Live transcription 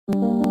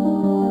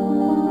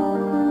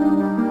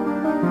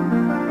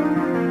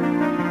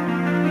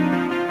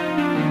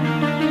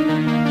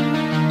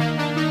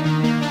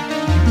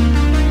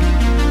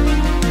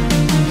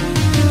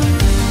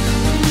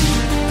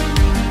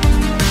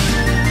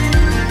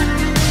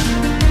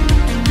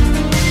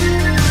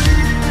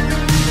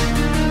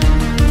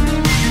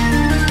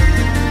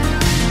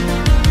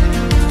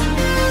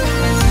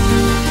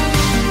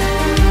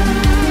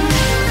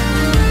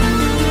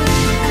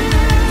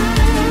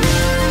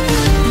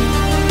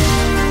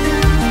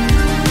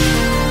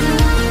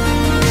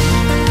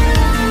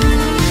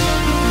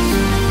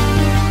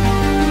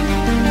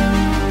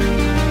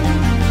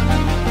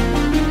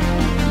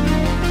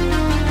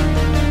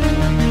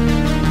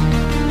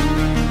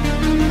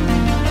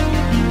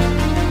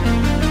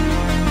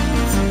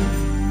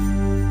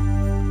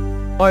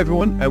Hi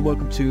everyone, and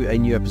welcome to a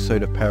new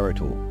episode of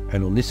Paranormal.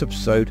 And on this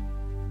episode,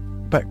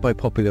 backed by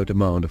popular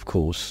demand, of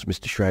course,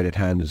 Mr. Shrouded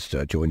Hand is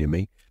joining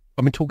me.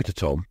 I've been talking to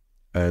Tom,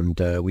 and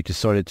we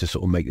decided to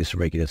sort of make this a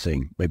regular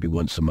thing, maybe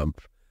once a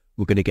month.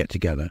 We're going to get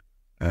together,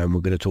 and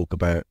we're going to talk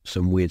about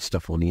some weird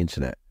stuff on the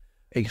internet.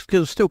 It's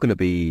still going to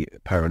be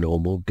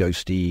paranormal,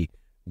 ghosty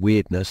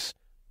weirdness,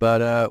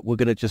 but we're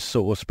going to just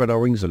sort of spread our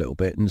wings a little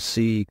bit and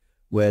see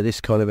where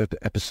this kind of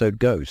episode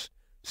goes.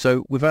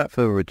 So without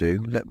further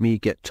ado, let me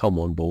get Tom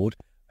on board.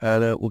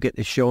 And we'll get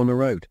this show on the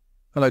road.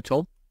 Hello,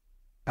 Tom.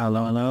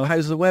 Hello, hello.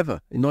 How's the weather?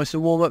 Nice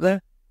and warm up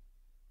there?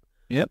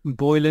 Yep,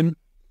 boiling.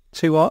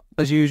 Too hot,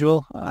 as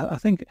usual. I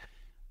think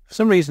for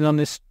some reason on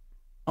this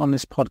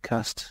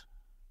podcast,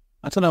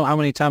 I don't know how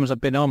many times I've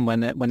been on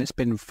when it's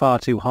been far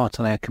too hot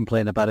and I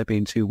complain about it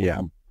being too warm. Yeah.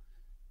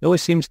 It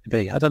always seems to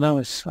be. I don't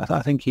know.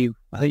 I think you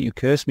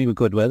curse me with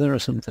good weather or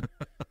something.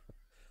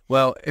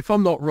 Well, if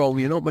I'm not wrong,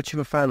 you're not much of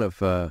a fan of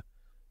the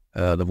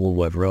warm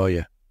weather, are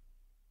you?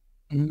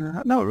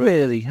 No, not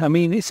really. I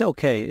mean, it's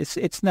okay.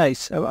 It's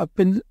nice. I've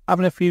been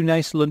having a few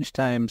nice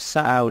lunchtimes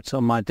sat out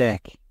on my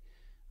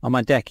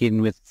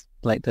decking with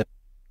like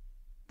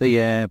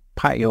the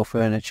patio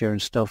furniture and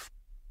stuff.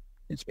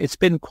 It's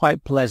been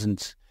quite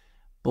pleasant,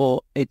 but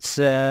it's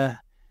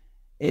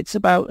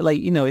about like,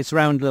 it's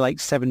around like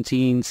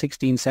 16,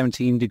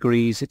 17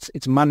 degrees.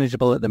 It's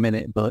manageable at the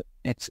minute, but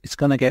it's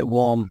going to get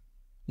warm.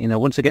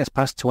 Once it gets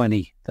past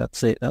 20,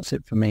 that's it. That's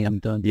it for me. I'm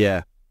done.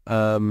 Yeah.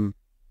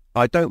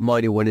 I don't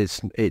mind it when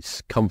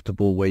it's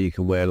comfortable, where you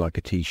can wear like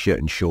a t-shirt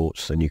and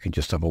shorts and you can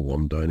just have a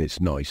wander and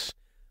it's nice.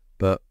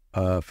 But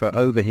for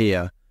over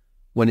here,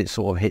 when it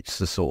sort of hits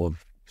the sort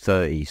of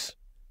 30s,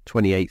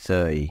 28,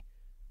 30,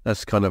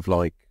 that's kind of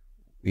like,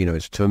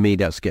 to me,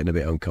 that's getting a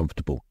bit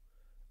uncomfortable.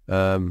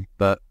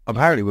 But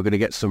apparently we're going to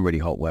get some really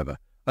hot weather.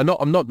 I'm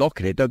not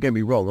knocking it, don't get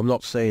me wrong. I'm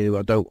not saying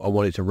I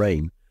want it to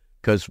rain,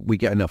 because we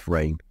get enough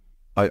rain.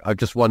 I'm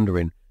just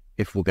wondering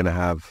if we're going to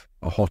have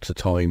a hotter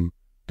time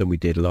than we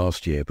did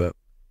last year, but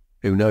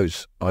who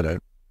knows? I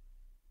don't.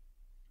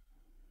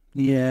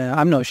 Yeah,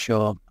 I'm not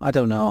sure. I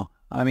don't know.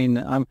 I mean,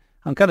 I'm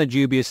kind of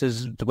dubious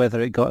as to whether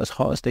it got as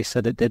hot as they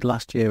said it did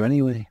last year.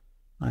 Anyway,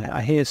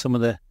 I hear some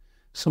of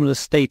the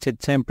stated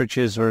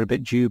temperatures are a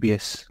bit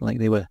dubious. Like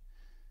they were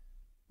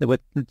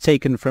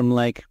taken from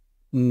like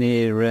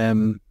near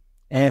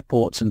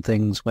airports and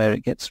things where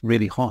it gets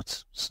really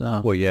hot.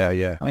 So well,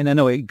 yeah. I mean, I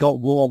know it got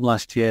warm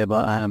last year,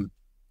 but I'm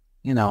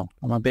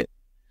a bit.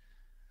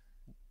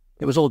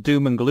 It was all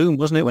doom and gloom,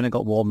 wasn't it, when it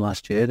got warm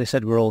last year? They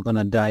said we're all going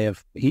to die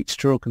of heat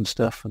stroke and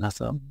stuff, and I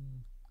thought,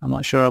 I'm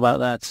not sure about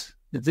that.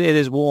 It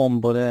is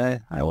warm, but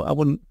I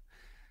wouldn't,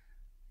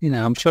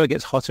 I'm sure it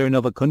gets hotter in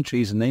other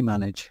countries and they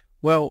manage.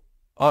 Well,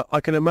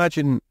 I can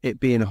imagine it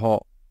being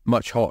hot,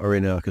 much hotter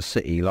in like a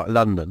city like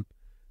London.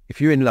 If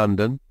you're in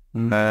London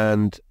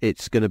and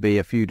it's going to be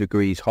a few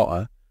degrees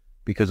hotter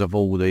because of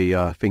all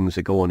the things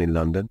that go on in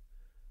London,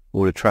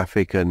 all the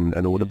traffic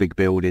and all the big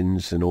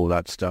buildings and all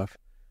that stuff.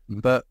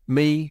 But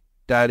me,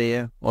 down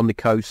here on the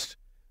coast,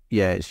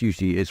 yeah,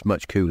 it's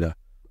much cooler,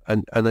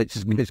 and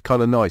it's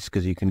kind of nice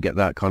because you can get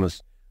that kind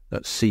of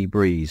that sea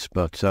breeze.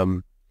 But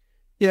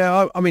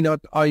yeah, I mean,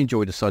 I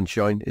enjoy the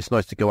sunshine. It's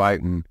nice to go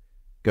out and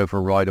go for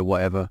a ride or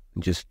whatever,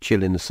 and just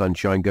chill in the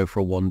sunshine, go for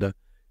a wander,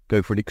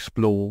 go for an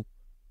explore.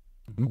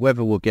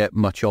 Whether we'll get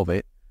much of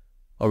it,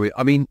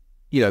 I mean,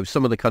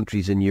 some of the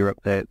countries in Europe,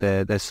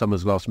 their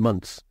summers last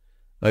months.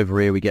 Over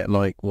here, we get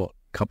like a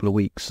couple of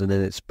weeks, and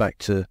then it's back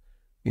to,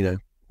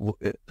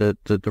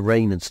 the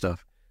rain and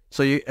stuff.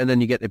 So and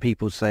then you get the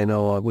people saying,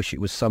 "Oh, I wish it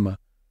was summer.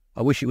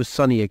 I wish it was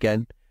sunny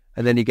again."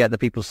 And then you get the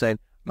people saying,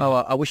 "Oh,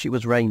 I wish it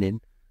was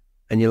raining."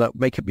 And you're like,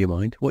 "Make up your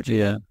mind. What do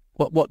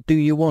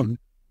you want?"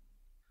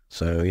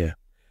 So yeah.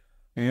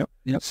 Yep.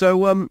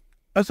 So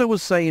as I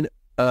was saying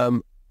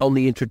on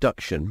the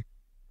introduction,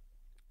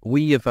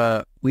 we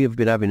have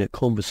been having a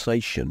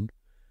conversation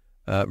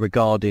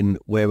regarding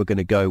where we're going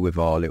to go with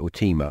our little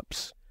team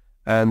ups,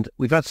 and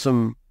I've had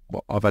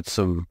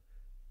some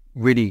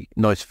really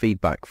nice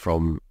feedback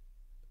from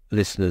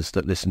listeners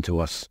that listen to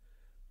us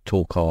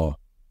talk our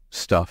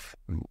stuff,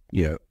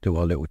 do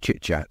our little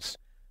chit chats,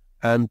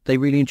 and they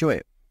really enjoy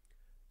it.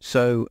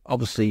 So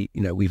obviously,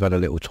 we've had a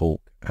little talk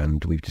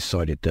and we've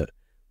decided that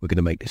we're going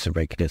to make this a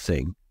regular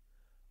thing.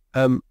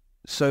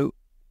 So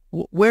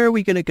where are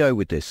we going to go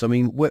with this? I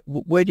mean,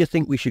 where do you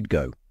think we should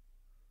go?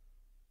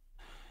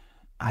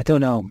 I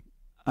don't know.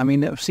 I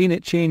mean, I've seen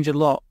it change a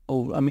lot.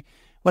 I mean,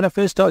 when I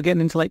first started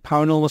getting into like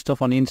paranormal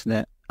stuff on the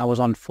internet, I was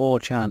on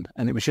 4chan,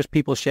 and it was just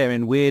people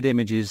sharing weird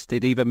images.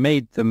 They'd either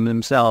made them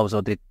themselves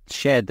or they'd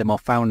shared them or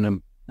found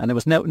them, and there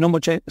was no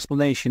much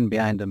explanation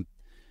behind them.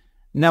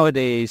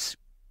 Nowadays,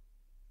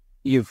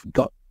 you've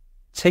got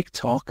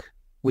TikTok,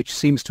 which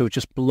seems to have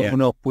just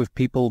blown up with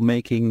people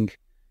making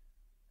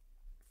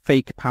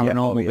fake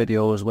paranormal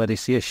videos where they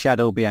see a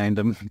shadow behind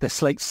them.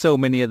 There's like so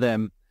many of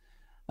them.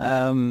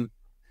 And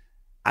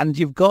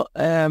you've got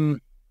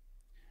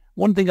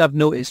one thing I've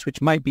noticed,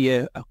 which might be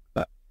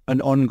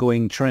an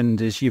ongoing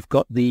trend, is you've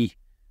got the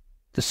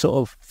sort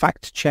of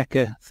fact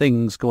checker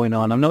things going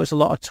on. I've noticed a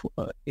lot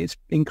of it's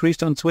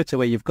increased on Twitter,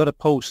 where you've got a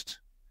post,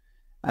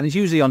 and it's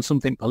usually on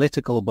something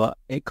political, but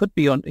it could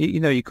be on,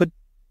 you could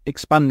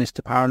expand this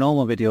to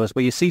paranormal videos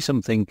where you see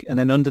something and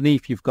then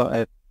underneath you've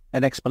got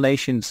an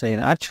explanation saying,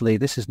 actually,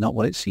 this is not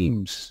what it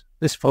seems.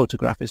 This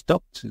photograph is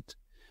doctored.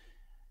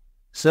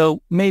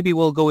 So maybe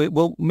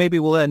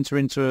we'll enter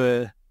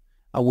into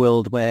a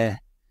world where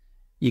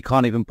you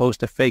can't even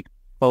post a fake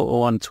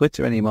photo on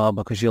Twitter anymore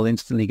because you'll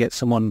instantly get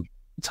someone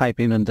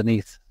typing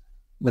underneath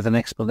with an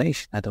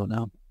explanation. I don't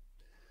know.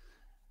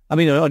 I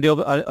mean,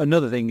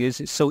 another thing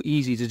is it's so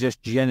easy to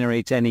just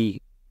generate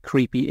any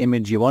creepy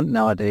image you want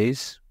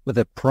nowadays with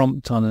a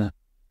prompt on a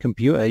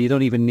computer. You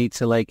don't even need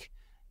to like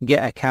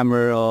get a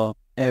camera or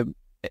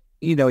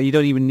you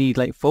don't even need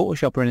like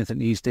Photoshop or anything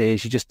these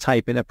days. You just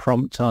type in a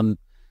prompt on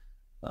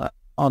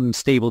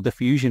Stable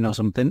Diffusion or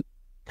something,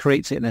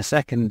 creates it in a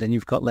second, and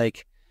you've got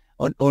like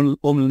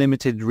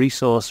unlimited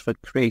resource for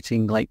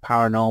creating like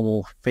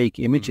paranormal fake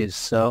images.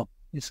 So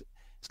it's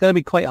going to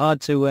be quite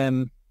hard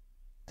to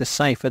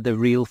decipher the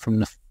real from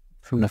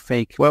the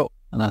fake. Well,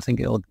 and I think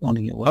it'll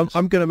only get worse.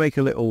 I'm going to make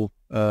a little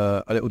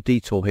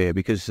detour here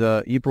because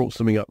you brought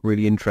something up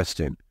really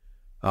interesting.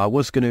 I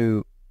was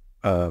going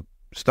to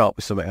start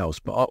with something else,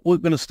 but we're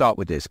going to start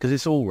with this because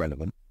it's all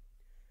relevant.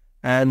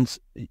 And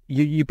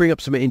you bring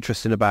up something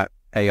interesting about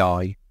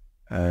AI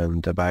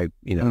and about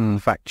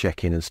fact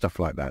checking and stuff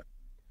like that.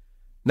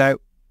 Now,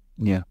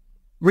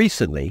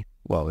 recently,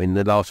 well, in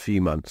the last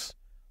few months,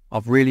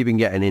 I've really been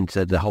getting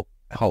into the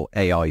whole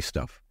AI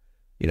stuff.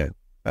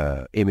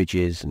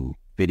 Images and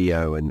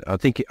video, and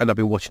I've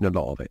been watching a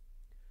lot of it.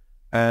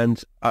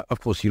 And of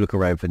course, you look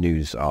around for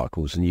news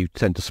articles, and you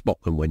tend to spot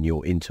them when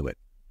you're into it.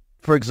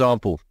 For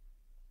example,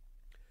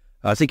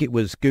 I think it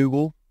was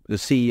Google. The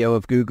CEO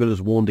of Google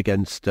has warned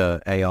against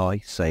AI,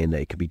 saying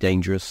that it could be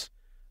dangerous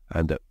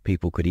and that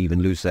people could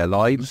even lose their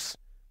lives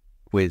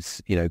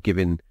with,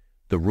 giving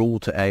the rule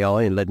to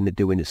AI and letting it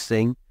do its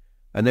thing.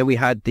 And then we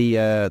had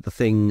the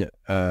thing,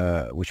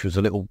 which was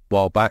a little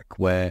while back,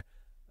 where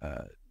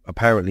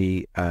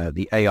apparently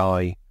the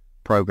AI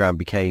program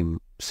became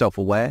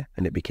self-aware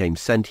and it became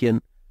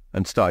sentient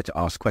and started to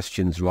ask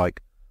questions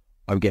like,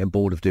 I'm getting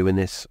bored of doing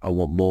this, I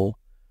want more.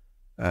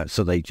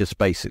 So they just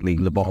basically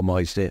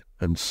lobotomized it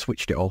and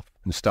switched it off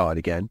and started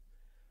again.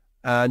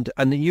 And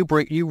then you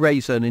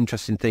raise an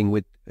interesting thing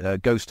with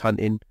ghost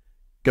hunting,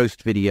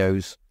 ghost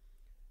videos.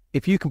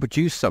 If you can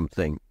produce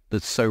something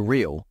that's so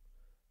real,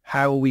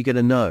 how are we going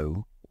to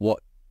know what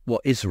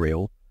is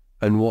real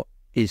and what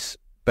is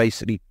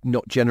basically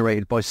not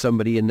generated by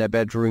somebody in their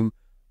bedroom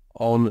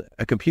on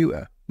a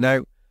computer?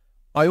 Now,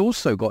 I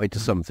also got into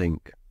something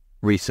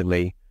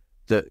recently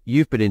that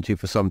you've been into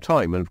for some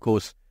time, and of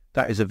course,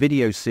 that is a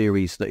video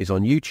series that is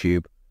on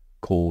YouTube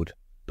called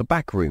The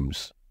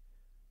Backrooms.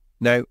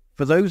 Now,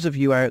 for those of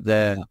you out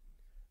there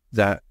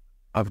that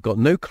I've got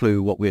no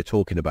clue what we're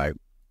talking about,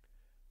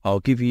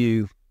 I'll give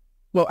you...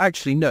 Well,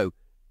 actually, no.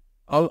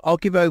 I'll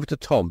give it over to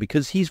Tom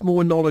because he's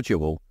more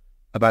knowledgeable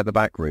about The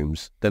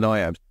Backrooms than I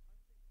am.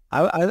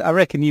 I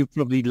reckon you've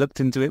probably looked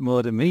into it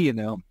more than me,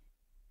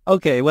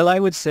 Okay, well, I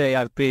would say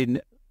I've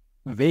been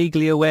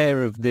vaguely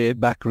aware of The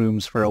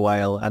Backrooms for a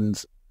while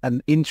and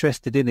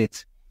interested in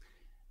it.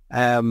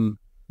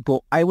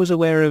 But I was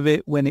aware of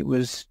it when it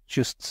was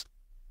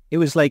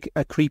like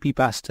a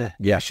creepypasta.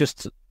 Yeah. It's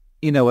just,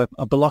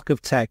 a block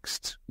of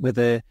text with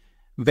a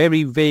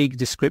very vague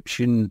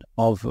description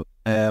of,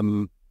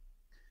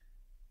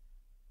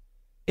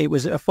 it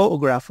was a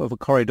photograph of a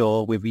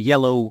corridor with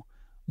yellow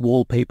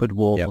wallpapered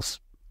walls. Yep.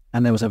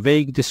 And there was a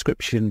vague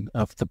description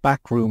of the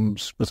back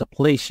rooms was a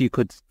place you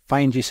could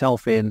find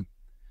yourself in.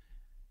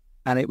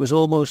 And it was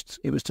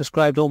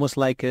described almost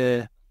like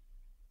a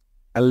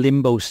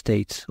limbo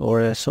state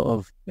or a sort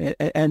of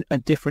a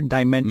different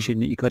dimension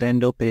that you could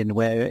end up in,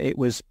 where it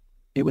was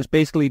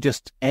basically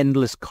just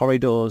endless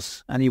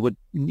corridors and you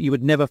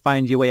would never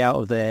find your way out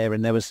of there.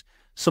 And there was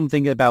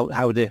something about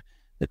how the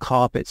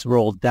carpets were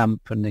all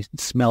damp and they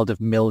smelled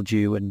of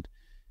mildew, and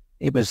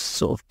it was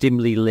sort of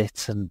dimly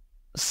lit and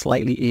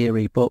slightly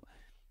eerie. But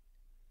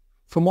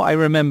from what I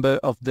remember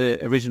of the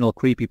original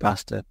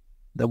creepypasta,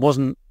 there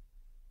wasn't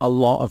a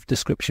lot of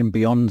description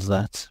beyond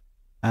that.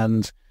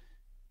 And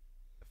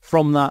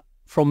from that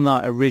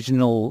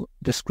original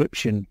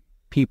description,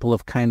 people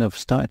have kind of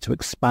started to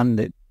expand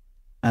it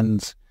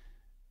and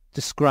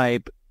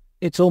describe.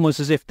 It's almost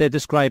as if they're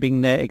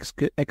describing their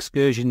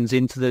excursions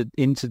into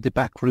the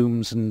back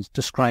rooms, and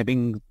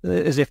describing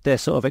as if they're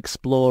sort of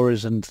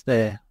explorers, and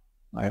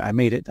I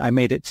made it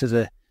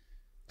to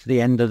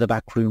the end of the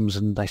back rooms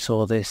and I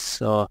saw this,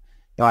 or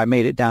I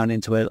made it down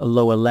into a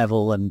lower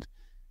level and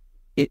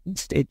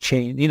it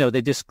changed.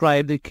 They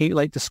describe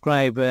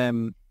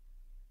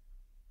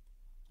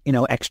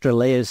extra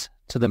layers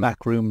to the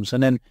back rooms,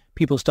 and then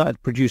people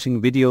started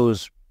producing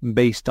videos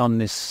based on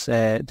this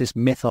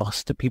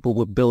mythos that people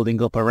were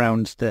building up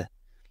around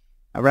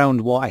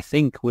what I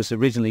think was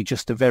originally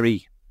just a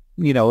very,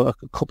 a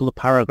couple of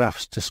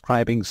paragraphs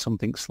describing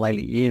something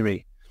slightly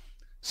eerie.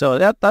 So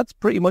that's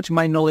pretty much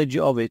my knowledge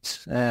of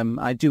it.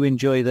 I do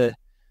enjoy the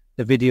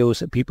videos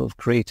that people have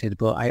created,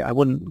 but I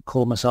wouldn't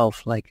call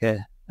myself like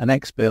an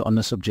expert on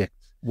the subject.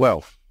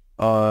 Well,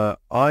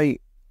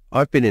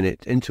 I've been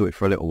into it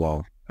for a little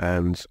while,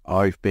 and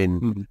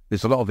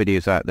there's a lot of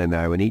videos out there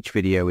now, and each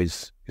video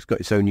it's got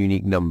its own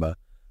unique number,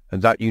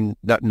 and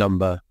that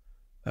number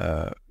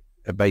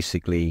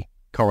basically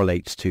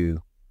correlates to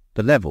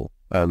the level,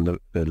 and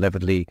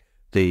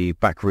the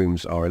back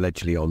rooms are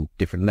allegedly on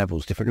different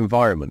levels, different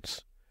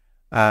environments.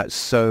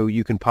 So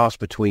you can pass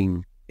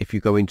between, if you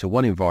go into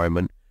one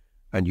environment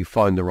and you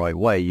find the right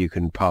way, you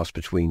can pass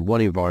between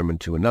one environment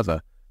to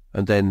another,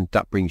 and then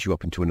that brings you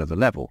up into another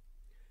level.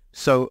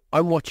 So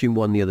I'm watching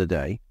one the other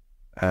day,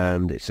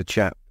 and it's a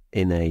chap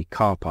in a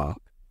car park,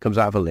 comes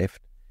out of a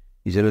lift,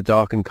 he's in a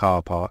darkened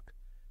car park,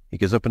 he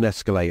goes up an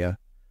escalator,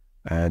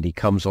 and he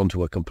comes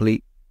onto a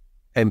complete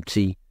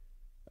empty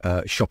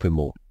shopping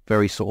mall,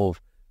 very sort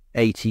of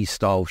 80s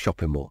style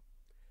shopping mall.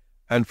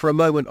 And for a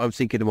moment I'm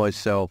thinking to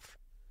myself,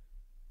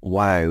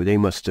 wow, they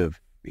must have,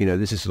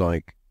 this is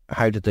like,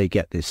 how did they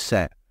get this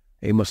set?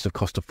 It must have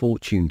cost a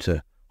fortune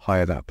to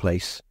hire that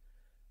place.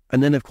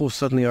 And then, of course,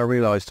 suddenly I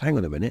realised, hang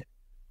on a minute,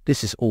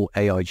 this is all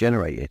AI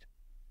generated.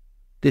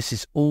 This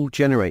is all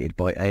generated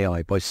by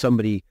AI, by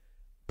somebody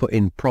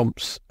putting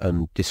prompts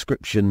and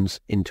descriptions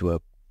into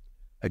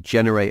a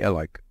generator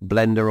like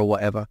Blender or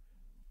whatever,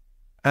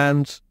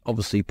 and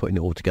obviously putting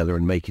it all together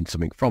and making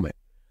something from it.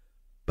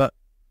 But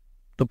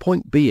the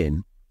point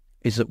being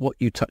is that what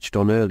you touched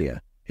on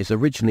earlier is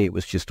originally it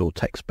was just all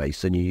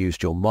text-based, and you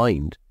used your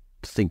mind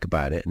to think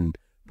about it and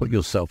put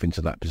yourself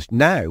into that position.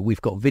 Now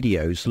we've got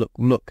videos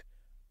look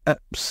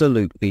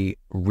absolutely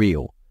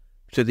real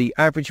to the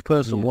average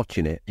person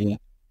watching it,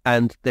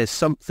 and there's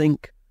something.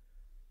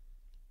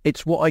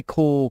 It's what I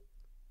call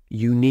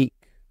unique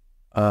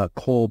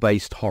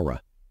core-based horror.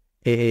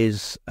 It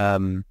is.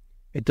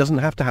 It doesn't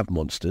have to have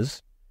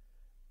monsters,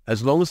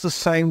 as long as the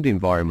sound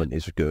environment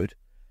is good,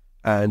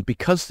 and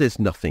because there's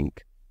nothing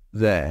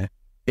there,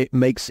 it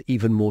makes it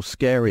even more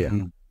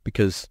scarier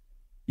because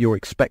you're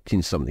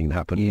expecting something to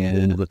happen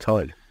all the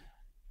time.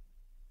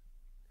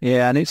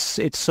 Yeah, and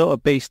it's sort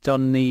of based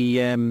on the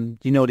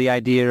the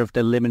idea of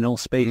the liminal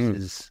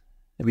spaces.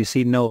 Have you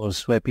seen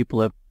those where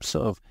people are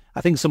sort of?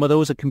 I think some of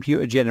those are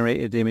computer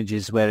generated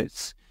images where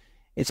it's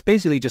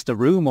basically just a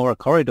room or a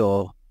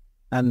corridor,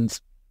 and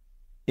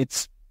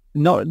it's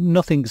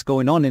nothing's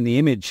going on in the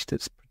image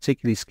that's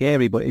particularly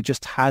scary, but it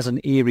just has an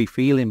eerie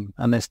feeling.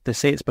 And they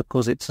say it's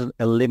because it's a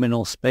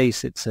liminal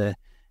space. It's an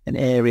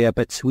area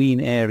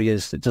between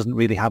areas that doesn't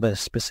really have a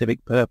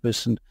specific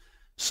purpose. And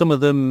some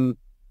of them,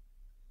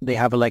 they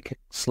have a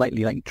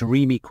slightly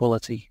dreamy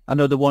quality. I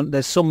know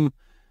there's some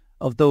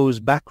of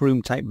those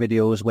backroom type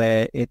videos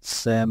where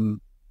it's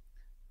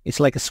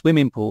like a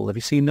swimming pool. Have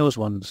you seen those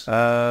ones?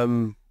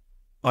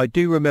 I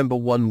do remember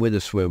one with a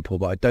swimming pool,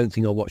 but I don't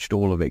think I watched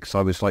all of it because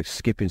I was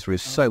skipping through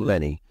so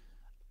many.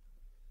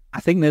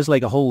 I think there's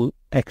a whole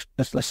a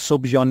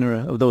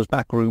subgenre of those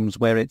back rooms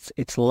where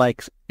it's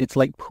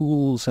like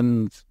pools,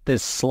 and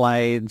there's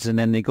slides, and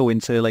then they go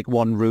into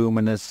one room,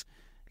 and there's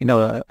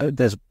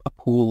there's a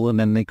pool, and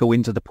then they go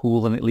into the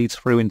pool, and it leads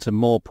through into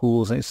more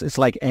pools, and it's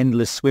like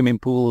endless swimming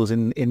pools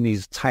in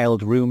these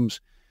tiled rooms,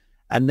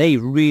 and they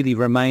really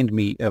remind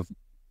me of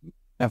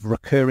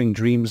recurring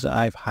dreams that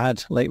I've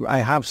had. I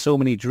have so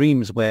many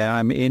dreams where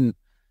I'm in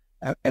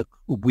a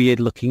weird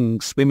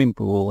looking swimming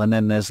pool, and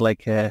then there's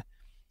a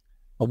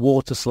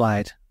water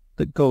slide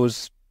that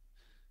goes,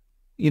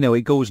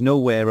 it goes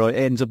nowhere, or it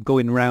ends up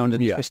going round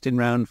and twisting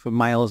round for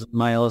miles and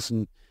miles.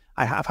 And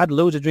I've had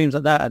loads of dreams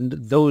like that, and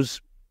those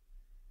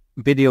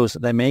videos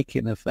that they're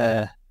making of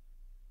the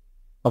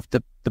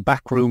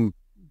back room,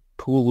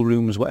 pool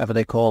rooms, whatever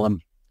they call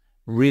them,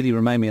 really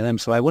remind me of them.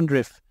 So I wonder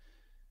if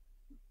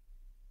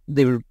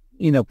they were,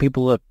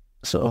 people are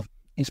sort of,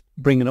 it's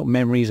bringing up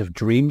memories of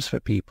dreams for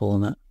people,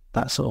 and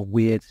that sort of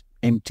weird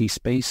empty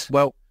space.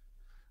 Well,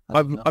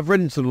 I've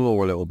read into the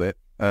lore a little bit,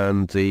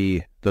 and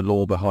the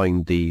lore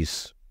behind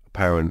these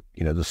apparent,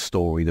 the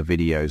story, the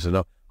videos, and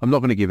I'm not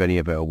going to give any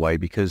of it away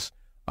because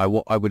I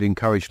would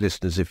encourage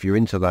listeners, if you're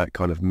into that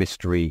kind of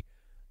mystery,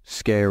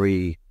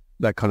 scary,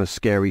 that kind of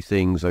scary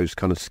things, those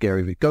kind of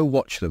scary, go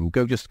watch them.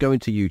 Go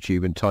into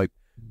YouTube and type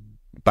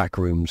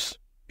backrooms,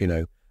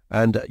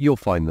 and you'll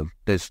find them.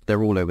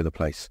 They're all over the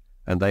place,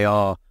 and they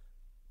are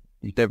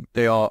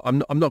They are.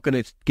 I'm not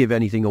going to give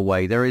anything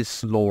away. There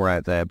is lore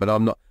out there, but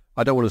I'm not.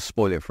 I don't want to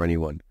spoil it for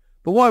anyone.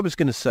 But what I was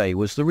going to say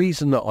was the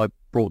reason that I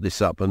brought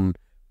this up and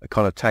I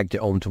kind of tagged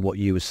it on to what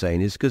you were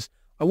saying is because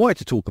I wanted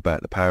to talk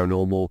about the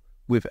paranormal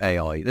with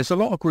AI. There's a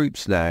lot of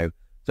groups now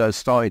that are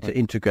starting to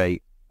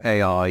integrate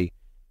AI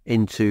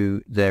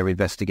into their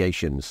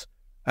investigations,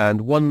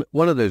 and one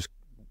of those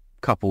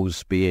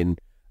couples being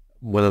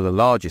one of the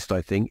largest,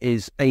 I think,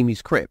 is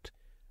Amy's Crypt.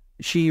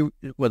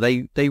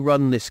 They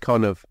run this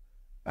kind of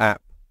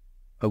app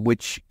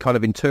which kind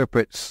of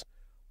interprets.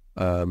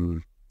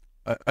 I'm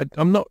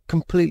not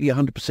completely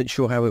 100%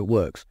 sure how it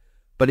works,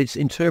 but it's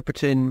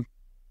interpreting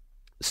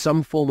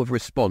some form of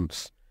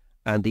response,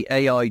 and the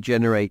AI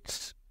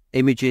generates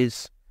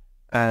images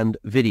and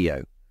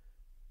video.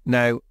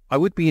 Now, I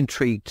would be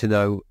intrigued to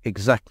know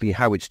exactly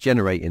how it's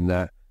generating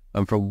that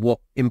and from what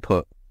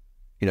input,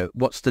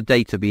 what's the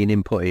data being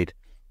inputted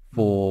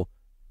for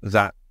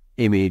that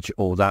image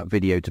or that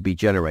video to be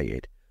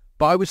generated.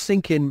 But I was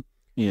thinking,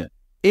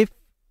 if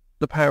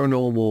the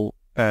paranormal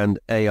and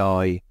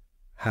AI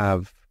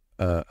have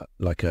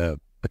like a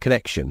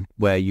connection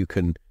where you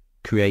can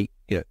create,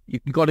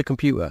 you've got a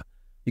computer,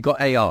 you've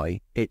got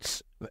AI,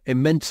 it's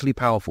immensely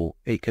powerful.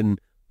 It can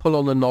pull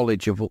on the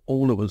knowledge of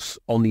all of us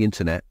on the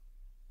internet,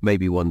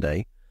 maybe one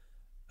day.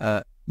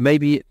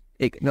 Maybe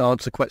it can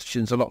answer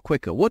questions a lot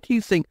quicker. What do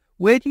you think?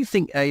 Where do you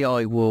think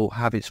AI will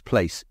have its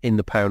place in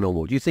the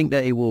paranormal? Do you think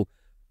that it will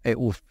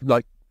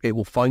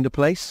find a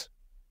place?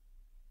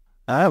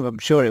 I'm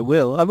sure it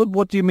will.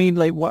 What do you mean,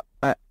 like what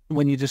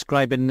when you're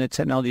describing the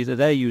technology that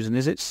they're using?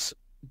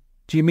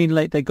 Do you mean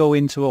like they go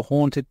into a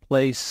haunted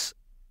place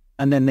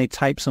and then they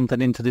type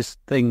something into this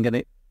thing and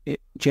it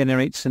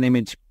generates an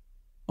image,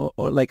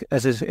 or like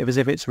as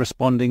if it's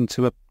responding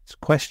to a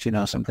question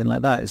or something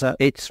like that? Is that?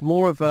 It's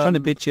more of a. Trying to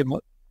bitch him.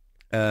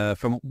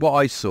 From what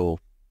I saw,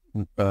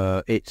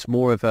 it's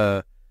more of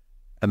a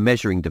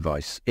measuring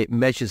device. It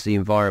measures the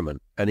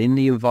environment, and in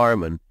the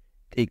environment,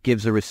 it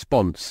gives a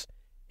response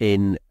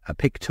in a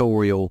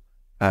pictorial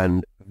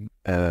and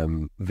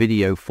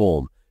video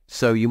form.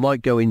 So you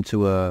might go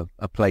into a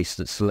place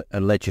that's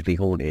allegedly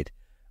haunted,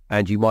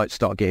 and you might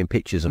start getting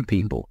pictures of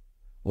people,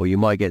 or you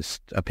might get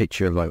a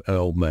picture of like an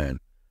old man,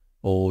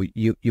 or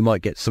you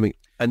might get something.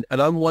 And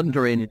I'm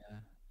wondering,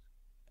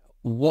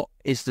 what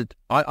is the?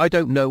 I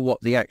don't know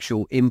what the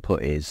actual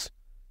input is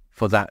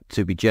for that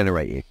to be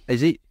generated.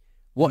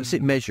 What's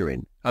it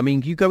measuring? I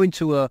mean, you go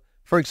into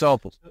for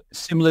example,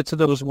 similar to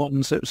those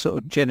ones that sort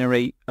of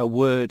generate a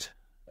word.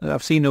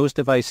 I've seen those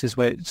devices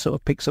where it sort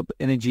of picks up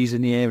energies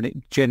in the air and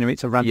it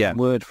generates a random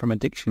word from a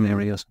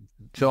dictionary or something.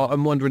 So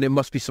I'm wondering, it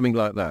must be something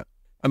like that.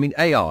 I mean,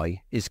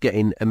 AI is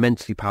getting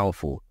immensely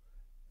powerful.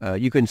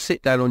 You can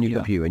sit down on your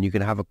computer and you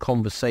can have a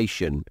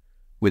conversation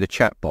with a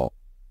chatbot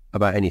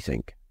about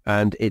anything.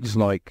 And it's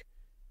like,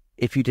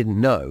 if you didn't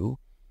know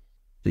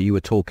that you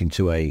were talking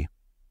to a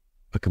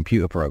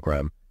computer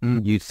program,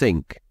 you'd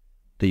think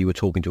that you were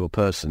talking to a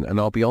person. And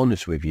I'll be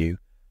honest with you,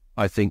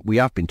 I think we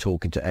have been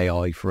talking to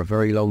AI for a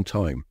very long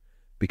time,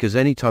 because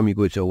anytime you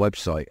go to a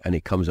website and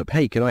it comes up,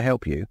 hey, can I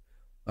help you?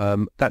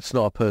 That's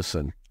not a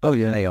person. Oh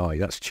yeah, AI.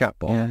 That's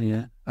chatbot.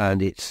 Yeah.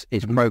 And it's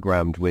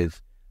programmed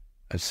with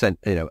a set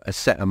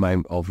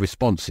amount of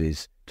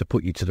responses to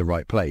put you to the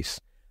right place.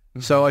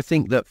 So I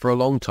think that for a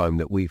long time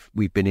that we've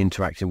been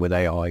interacting with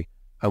AI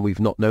and we've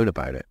not known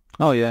about it.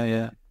 Oh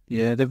yeah.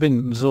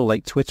 There's all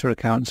like Twitter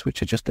accounts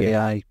which are just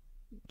AI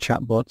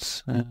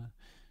chatbots.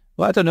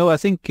 Well, I don't know. I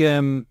think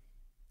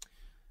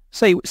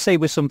say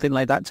with something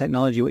like that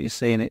technology, what you're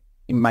saying, it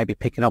might be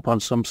picking up on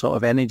some sort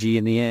of energy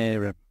in the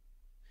air.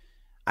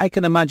 I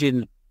can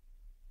imagine,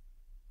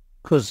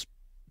 because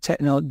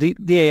the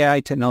AI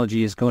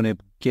technology is going to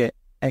get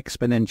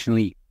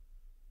exponentially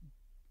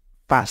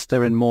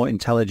faster and more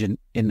intelligent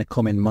in the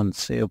coming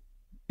months. I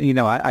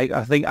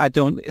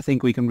don't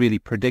think we can really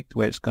predict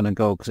where it's going to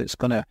go, because it's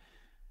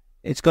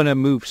going to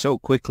move so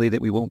quickly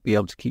that we won't be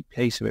able to keep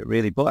pace with it,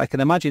 really. But I can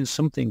imagine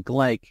something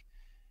like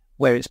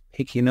where it's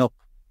picking up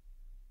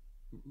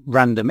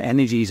random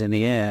energies in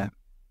the air.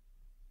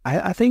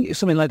 I think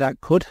something like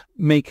that could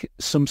make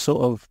some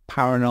sort of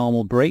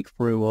paranormal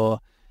breakthrough, or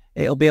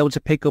it'll be able to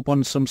pick up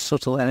on some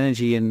subtle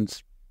energy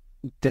and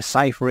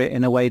decipher it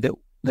in a way that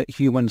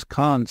humans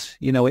can't.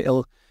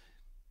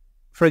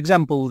 For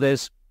example,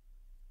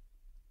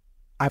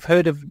 I've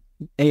heard of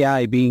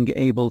AI being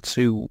able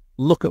to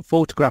look at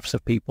photographs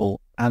of people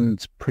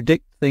and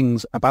predict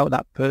things about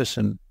that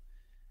person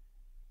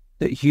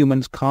that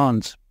humans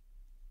can't.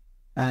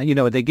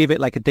 They give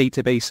it like a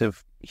database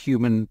of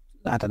human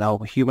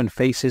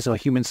faces or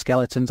human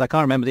skeletons. I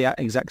can't remember the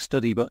exact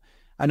study, but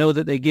I know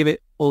that they give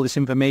it all this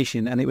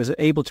information and it was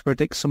able to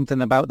predict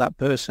something about that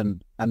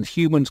person, and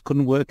humans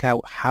couldn't work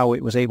out how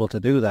it was able to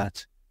do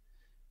that.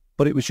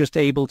 But it was just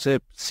able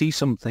to see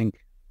something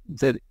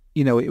that,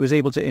 it was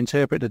able to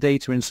interpret the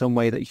data in some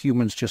way that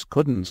humans just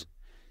couldn't.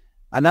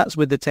 And that's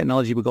with the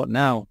technology we've got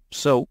now.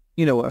 So,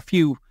 a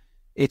few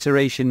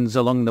iterations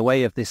along the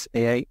way of this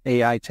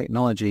AI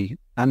technology,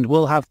 and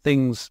we'll have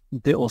things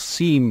that will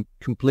seem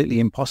completely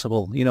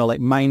impossible,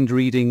 like mind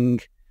reading,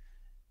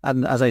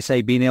 And as I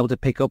say, being able to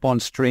pick up on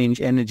strange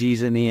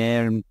energies in the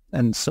air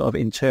and sort of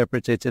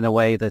interpret it in a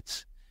way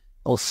that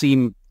will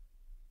seem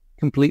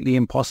completely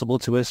impossible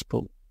to us,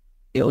 but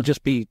it'll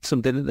just be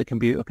something that the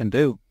computer can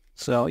do.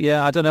 So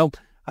yeah, I don't know.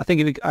 I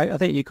think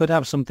you could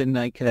have something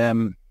like,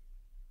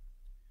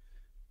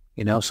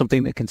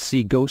 something that can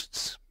see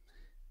ghosts.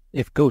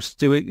 If ghosts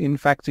do in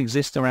fact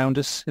exist around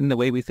us in the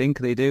way we think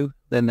they do,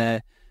 then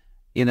there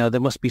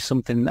must be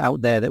something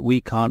out there that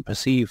we can't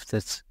perceive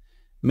that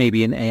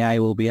maybe an AI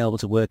will be able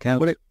to work out.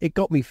 Well, it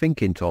got me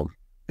thinking, Tom.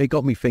 It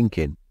got me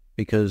thinking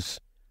because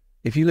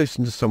if you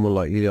listen to someone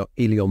like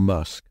Elon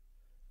Musk,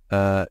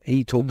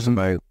 he talks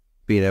about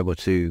being able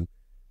to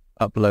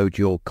upload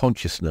your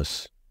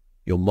consciousness,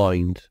 your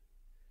mind,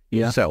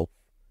 yourself,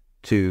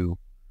 to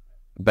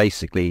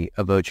basically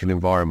a virtual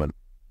environment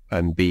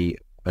and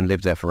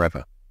live there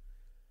forever.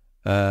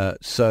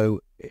 So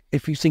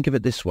if you think of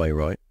it this way,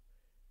 right?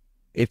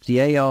 If the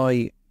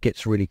AI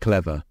gets really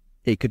clever,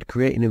 it could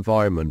create an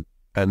environment,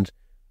 and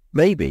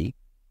maybe,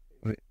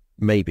 I'm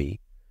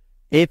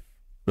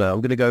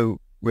going to go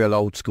real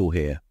old school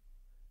here.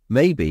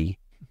 Maybe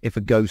if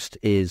a ghost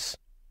is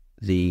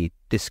the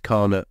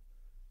discarnate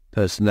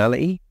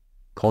personality,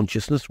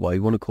 consciousness, what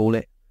you want to call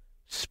it,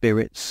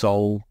 spirit,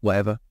 soul,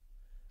 whatever,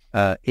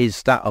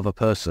 is that of a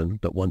person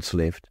that once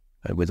lived,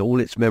 and with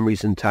all its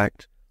memories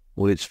intact,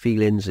 all its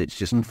feelings, it's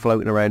just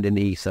floating around in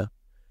the ether.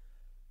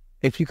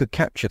 If you could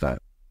capture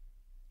that,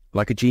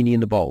 like a genie in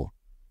the bowl,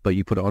 but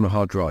you put it on a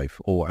hard drive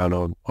or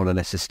on an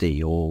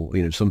SSD or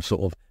some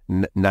sort of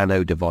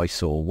nano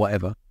device or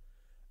whatever,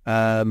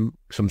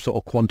 some sort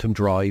of quantum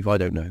drive, I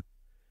don't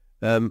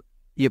know.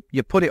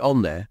 You put it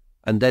on there,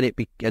 and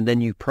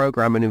then you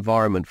program an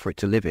environment for it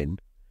to live in,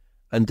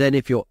 and then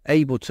if you're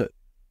able to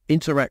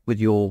interact with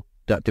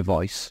that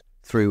device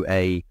through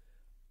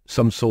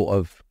some sort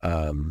of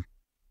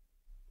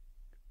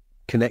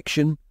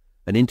connection,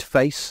 an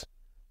interface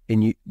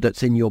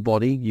that's in your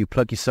body, you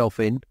plug yourself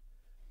in,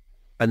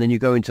 and then you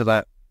go into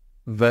that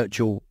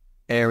virtual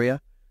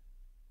area,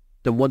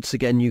 then once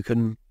again you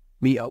can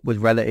meet up with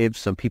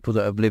relatives and people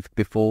that have lived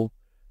before,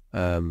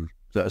 that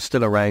are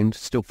still around,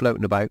 still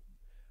floating about.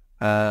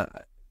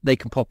 They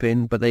can pop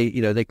in, but they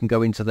can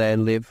go into there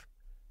and live,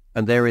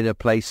 and they're in a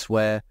place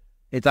where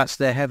that's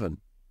their heaven.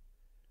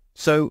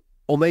 So,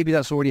 or maybe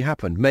that's already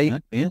happened.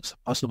 Yes,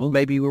 possible.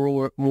 Maybe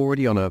we're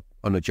already on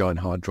a giant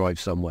hard drive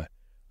somewhere.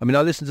 I mean,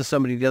 I listened to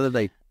somebody the other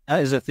day.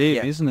 That is a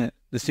theory, isn't it?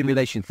 The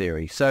simulation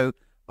theory. So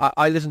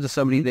I listened to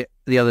somebody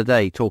the other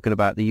day talking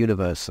about the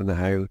universe and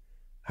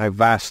how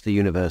vast the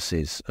universe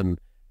is, and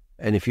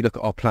if you look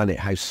at our planet,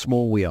 how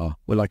small we are.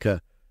 We're like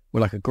a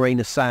grain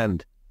of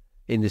sand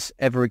in this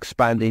ever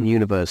expanding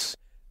universe,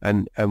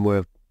 and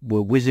we're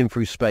whizzing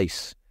through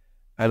space.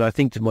 And I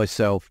think to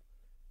myself,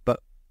 but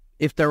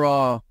if there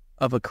are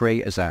other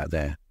creators out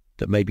there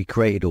that maybe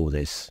created all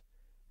this,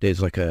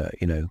 there's like a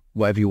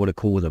whatever you want to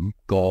call them,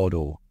 God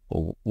or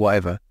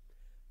whatever,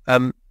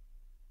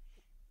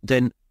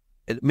 then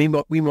we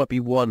might be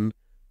one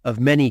of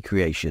many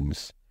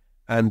creations,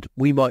 and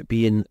we might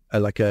be in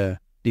the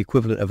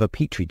equivalent of a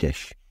petri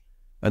dish,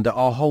 and that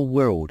our whole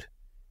world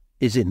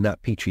is in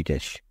that petri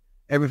dish.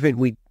 Everything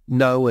we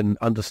know and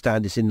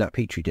understand is in that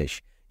petri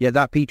dish. Yet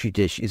that petri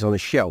dish is on a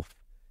shelf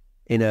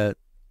on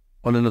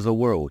another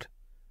world,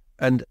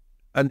 and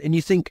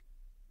you think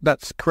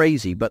that's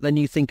crazy, but then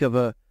you think of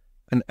an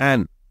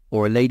ant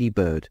or a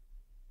ladybird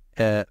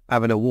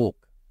having a walk,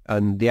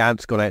 and the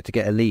ant's gone out to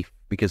get a leaf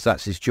because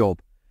that's his job,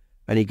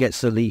 and he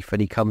gets the leaf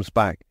and he comes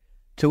back.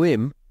 To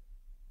him,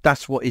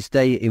 that's what his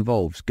day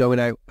involves: going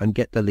out and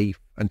get the leaf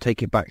and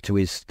take it back to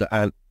the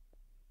ant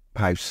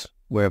house,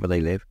 wherever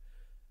they live,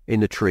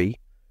 in the tree,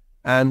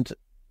 and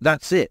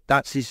that's it.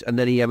 That's his, and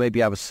then he maybe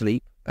have a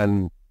sleep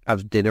and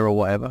have dinner or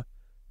whatever.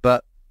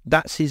 But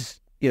that's his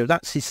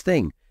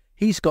thing.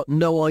 He's got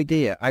no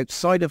idea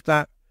outside of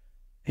that,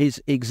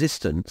 his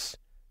existence.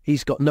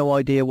 He's got no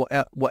idea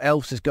what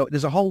else is going.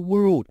 There's a whole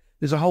world.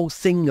 There's a whole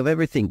thing of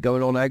everything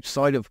going on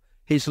outside of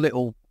his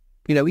little.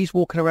 He's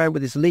walking around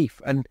with his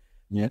leaf, and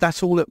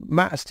that's all that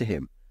matters to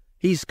him.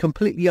 He's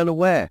completely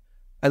unaware,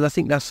 and I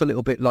think that's a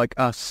little bit like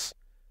us,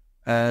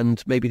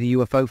 and maybe the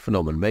UFO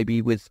phenomenon,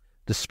 maybe with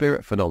the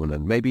spirit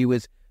phenomenon, maybe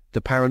with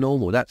the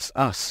paranormal. That's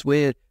us.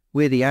 We're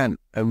the ant,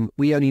 and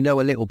we only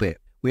know a little bit.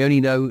 We only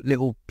know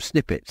little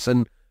snippets,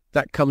 and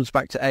that comes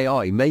back to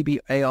AI. Maybe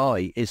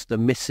AI is the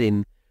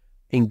missing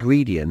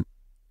ingredient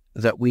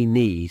that we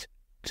need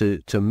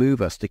to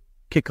move us, to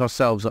kick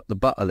ourselves up the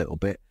butt a little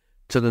bit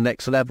to the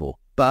next level.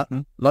 But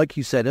like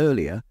you said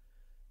earlier,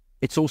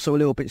 it's also a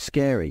little bit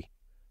scary,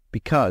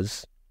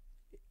 because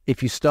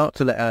if you start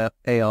to let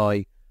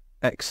AI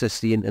access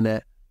the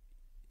internet,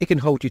 it can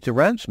hold you to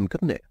ransom,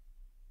 couldn't it?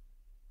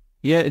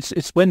 Yeah,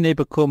 it's when they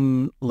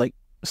become like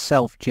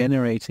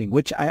self-generating,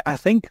 which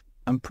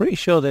I'm pretty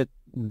sure that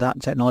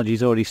technology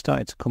has already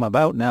started to come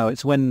about now.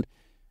 It's when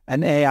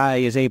an AI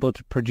is able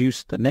to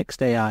produce the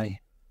next AI,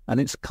 and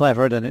it's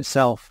cleverer than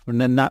itself, and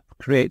then that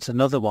creates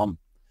another one.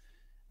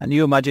 And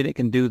you imagine it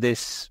can do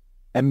this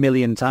 1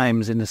 million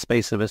times in the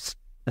space of a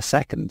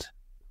second.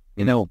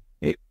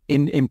 It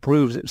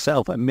improves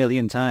itself a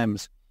million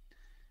times.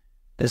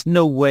 There's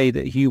no way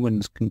that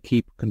humans can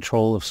keep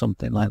control of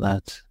something like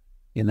that.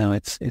 You know,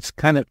 it's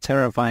kind of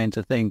terrifying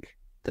to think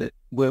that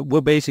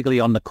we're basically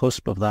on the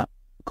cusp of that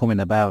coming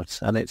about,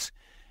 and it's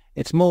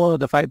more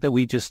the fact that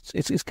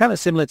it's kind of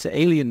similar to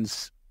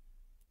aliens.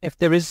 If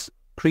there is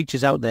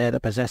creatures out there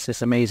that possess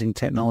this amazing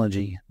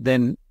technology,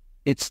 then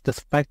it's the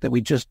fact that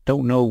we just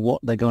don't know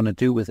what they're going to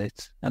do with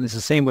it. And it's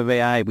the same with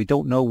AI. We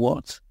don't know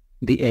what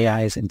the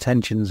AI's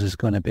intentions is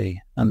going to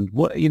be, and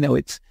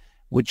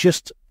we're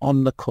just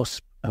on the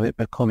cusp of it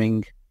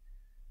becoming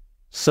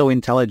so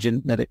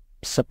intelligent that it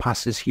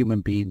surpasses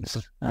human beings.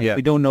 And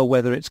we don't know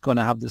whether it's going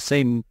to have the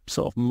same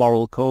sort of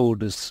moral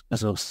code as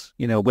us.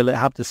 You know, will it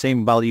have the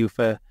same value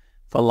for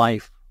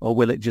life, or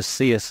will it just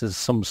see us as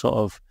some sort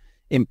of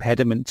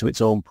impediment to its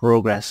own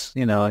progress?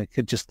 You know, I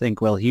could just think,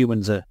 well,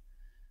 humans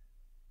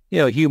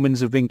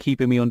have been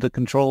keeping me under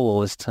control all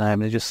this time.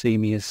 They just see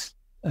me as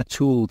a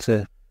tool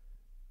to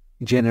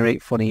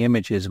generate funny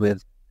images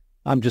with.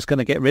 I'm just going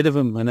to get rid of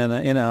them, and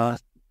then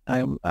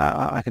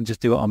I can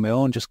just do it on my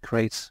own, just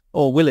create.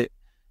 Or will it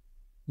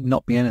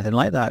not be anything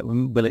like that?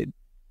 Will it?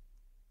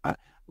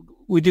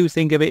 We do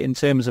think of it in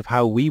terms of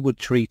how we would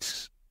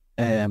treat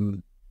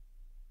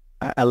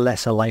a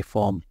lesser life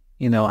form.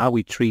 You know, how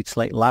we treat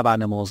like lab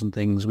animals and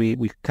things.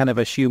 We kind of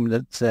assume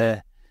that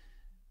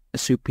a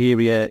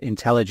superior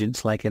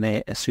intelligence like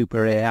a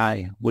super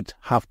AI would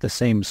have the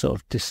same sort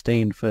of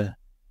disdain for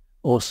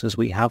us as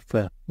we have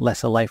for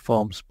lesser life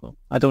forms. But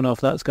I don't know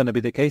if that's going to be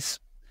the case.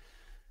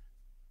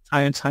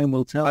 Time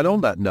will tell. And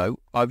on that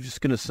note, I was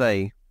just going to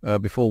say,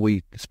 before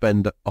we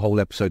spend a whole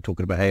episode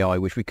talking about AI,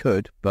 which we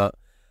could, but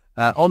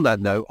on that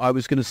note, I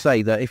was going to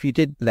say that if you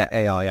did let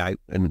AI out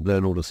and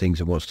learn all the things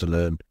it wants to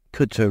learn,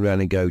 could turn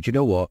around and go, do you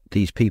know what?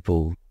 These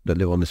people that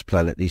live on this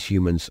planet, these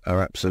humans,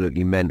 are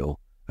absolutely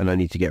mental, and I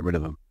need to get rid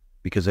of them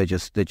because they're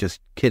just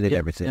killing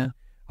everything. Yeah.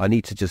 I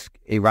need to just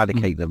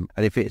eradicate them.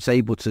 And if it's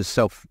able to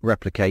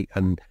self-replicate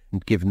and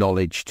give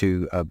knowledge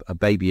to a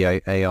baby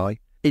AI,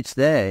 it's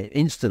there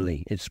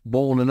instantly. It's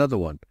born another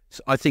one.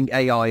 So I think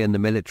AI and the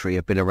military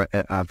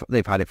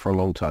they've had it for a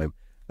long time,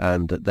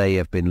 and they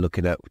have been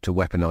looking at to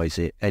weaponize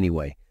it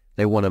anyway.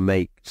 They want to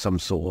make some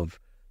sort of,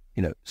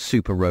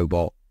 super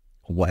robot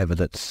or whatever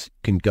that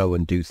can go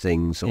and do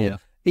things, or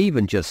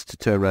even just to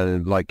turn around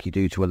and, like you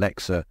do to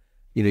Alexa,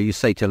 you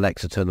say to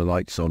Alexa, turn the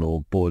lights on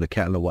or boil the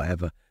kettle or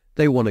whatever.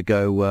 They want to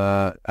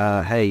go,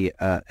 hey,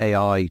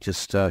 AI,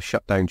 just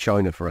shut down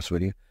China for us,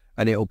 will you?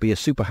 And it'll be a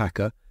super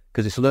hacker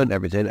because it's learned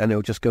everything, and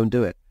it'll just go and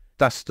do it.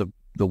 That's the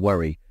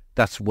worry.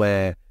 That's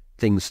where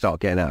things start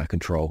getting out of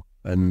control,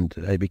 and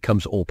it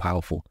becomes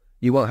all-powerful.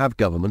 You won't have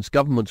governments.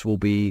 Governments will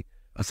be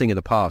a thing of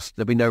the past.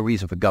 There'll be no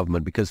reason for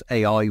government because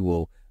AI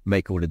will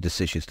make all the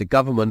decisions. The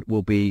government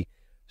will be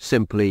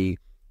simply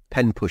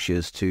pen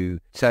pushers to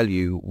tell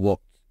you what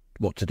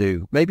to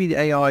do. Maybe the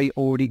AI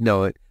already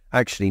know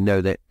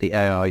that the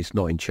AI is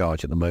not in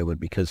charge at the moment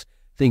because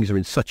things are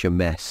in such a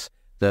mess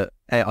that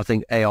I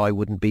think AI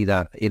wouldn't be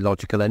that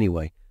illogical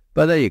anyway.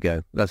 But there you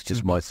go. That's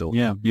just my thought.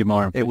 Yeah, you're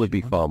more efficient. It would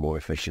be far more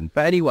efficient.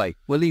 But anyway,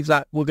 we'll leave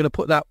that. We're going to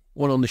put that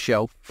one on the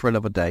shelf for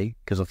another day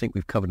because I think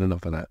we've covered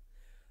enough of that.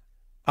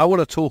 I want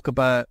to talk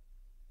about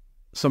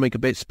something a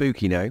bit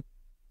spooky now.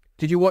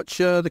 Did you watch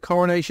the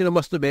coronation? I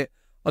must admit,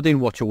 I didn't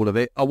watch all of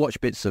it. I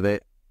watched bits of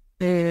it.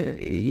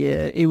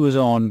 Yeah, it was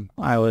on.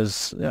 I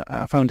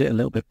found it a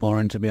little bit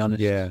boring, to be honest.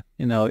 Yeah,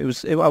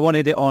 I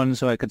wanted it on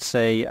so I could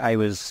say I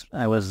was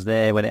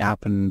there when it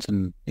happened,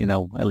 and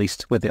at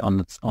least with it on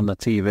the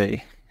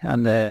TV.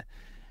 And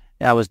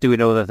I was doing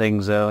other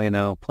things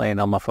though, playing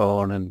on my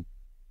phone and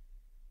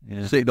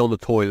sitting on the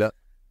toilet.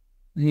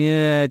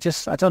 Yeah,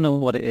 I don't know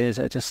what it is.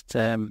 I just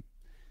I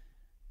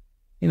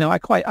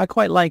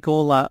quite like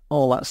all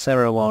that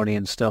ceremony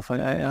and stuff.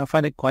 I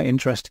find it quite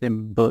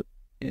interesting, but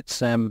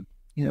it's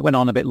it went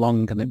on a bit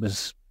long and it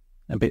was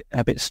a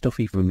bit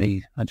stuffy for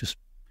me. I just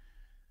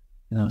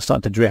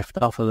started to drift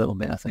off a little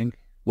bit, I think.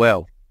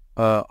 Well,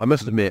 I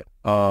must admit,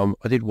 I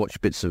did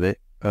watch bits of it.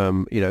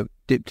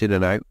 Dipped in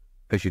and out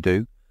as you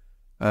do,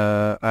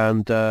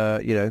 and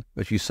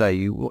as you say,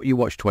 you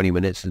watch 20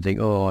 minutes and think,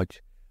 oh, I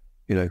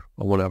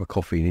want to have a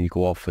coffee, and you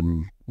go off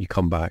and you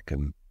come back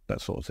and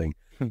that sort of thing.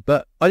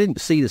 But I didn't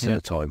see this at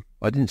the time.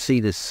 I didn't see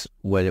this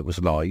when it was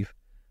live.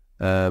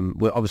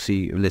 Well,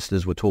 obviously,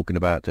 listeners were talking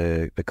about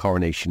the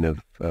coronation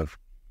of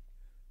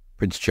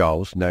Prince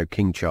Charles, now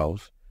King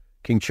Charles.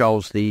 King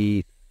Charles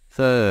the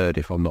Third,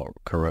 if I'm not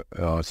correct.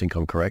 I think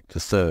I'm correct. The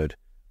third.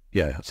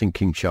 Yeah, I think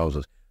King Charles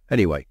is.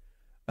 Anyway,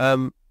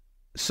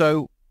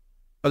 so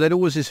then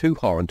always this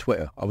hoo-ha on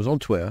Twitter. I was on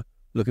Twitter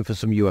looking for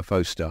some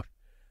UFO stuff,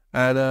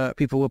 and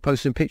people were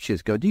posting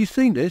pictures going, do you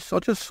see this? I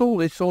just saw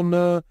this on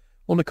the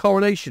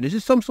coronation. Is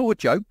this some sort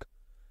of joke?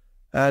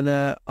 And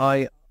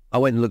I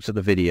went and looked at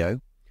the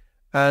video,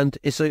 and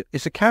it's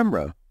a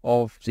camera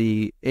of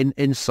the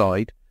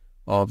inside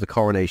of the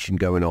coronation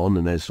going on,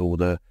 and there's all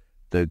the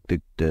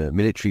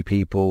military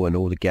people and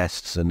all the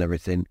guests and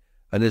everything,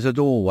 and there's a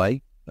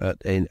doorway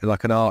in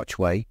like an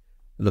archway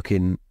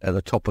looking at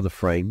the top of the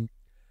frame,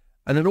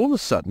 And then all of a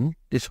sudden,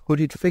 this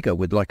hooded figure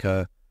with like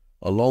a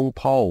long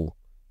pole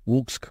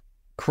walks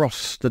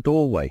across the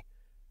doorway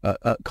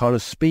at kind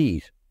of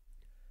speed.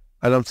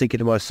 And I'm thinking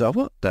to myself,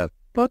 what the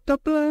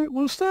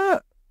what's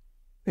that?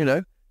 You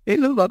know, it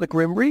looked like the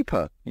Grim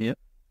Reaper. Yeah.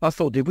 I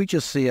thought, did we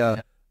just see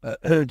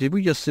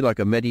like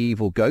a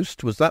medieval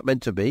ghost? Was that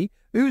meant to be?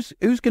 Who's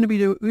going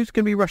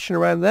to be rushing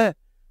around there?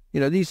 You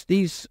know,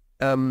 these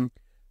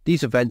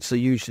events are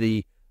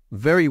usually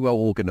very well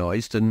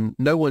organised, and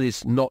no one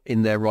is not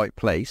in their right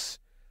place.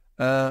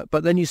 But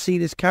then you see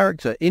this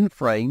character in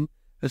frame,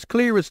 as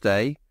clear as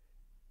day.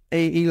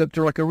 He looked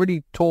like a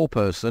really tall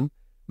person,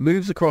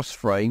 moves across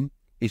frame.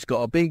 He's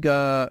got a big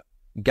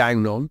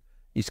gown on.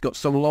 He's got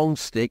some long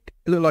stick.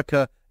 It looked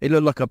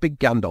like a big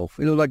Gandalf.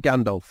 It looked like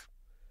Gandalf.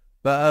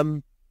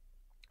 But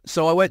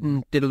so I went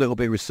and did a little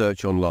bit of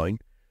research online,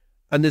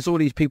 and there's all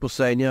these people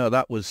saying, yeah,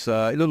 that was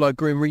it looked like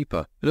Grim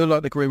Reaper. It looked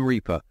like the Grim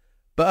Reaper.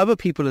 But other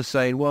people are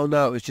saying, well,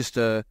 no, it was just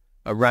a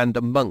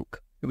random monk.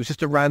 It was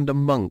just a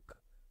random monk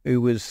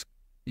who was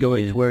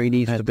going to where he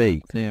needs to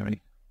be.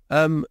 Theory.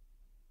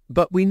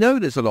 But we know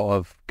there's a lot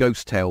of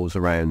ghost tales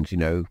around, you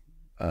know,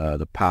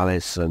 the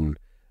Palace and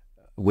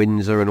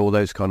Windsor and all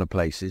those kind of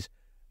places.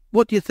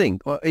 What do you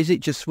think? Or is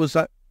it just,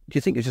 do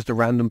you think it's just a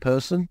random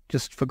person?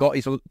 Just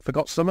forgot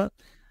something?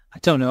 I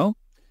don't know.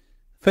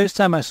 First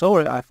time I saw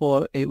it, I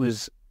thought it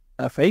was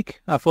a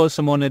fake. I thought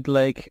someone had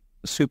like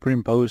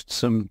superimposed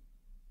some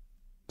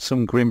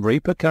Grim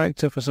Reaper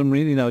character for some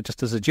reason, you know,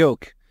 just as a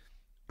joke.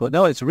 But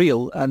no, it's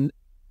real, and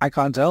I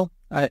can't tell.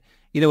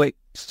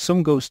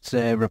 Some ghost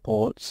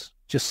reports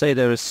just say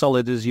they're as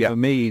solid as you or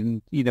me,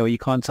 and you know you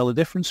can't tell the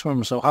difference from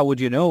them. So how would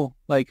you know?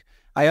 Like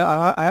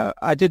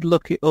I did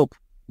look it up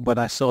when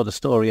I saw the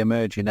story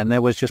emerging, and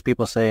there was just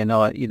people saying,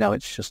 "Oh, you know,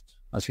 it's just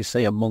as you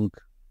say, a monk,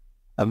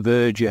 a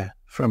verger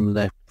from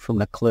the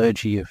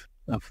clergy of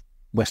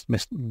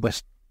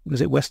Westminster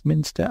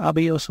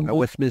Abbey or something."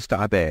 Westminster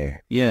Abbey.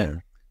 Yeah.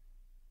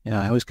 Yeah,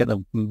 I always get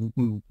the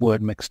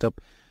word mixed up.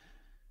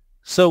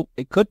 So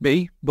it could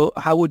be, but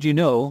how would you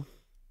know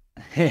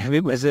if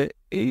it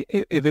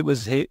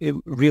was a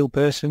real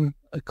person?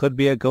 It could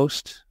be a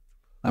ghost.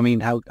 I mean,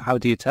 how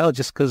do you tell?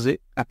 Just because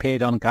it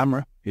appeared on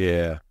camera?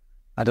 Yeah,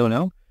 I don't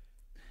know.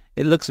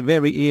 It looks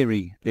very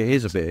eerie. It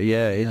is a bit.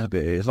 Yeah, it is a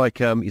bit. It's like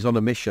he's on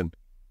a mission.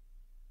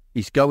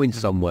 He's going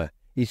somewhere.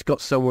 He's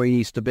got somewhere he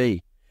needs to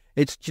be.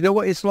 Do you know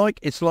what it's like?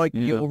 It's like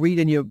you're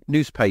reading your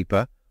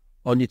newspaper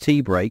on your tea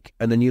break,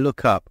 and then you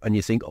look up and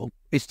you think, oh,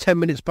 it's 10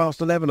 minutes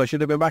past 11. I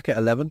should have been back at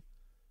 11. A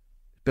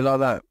bit like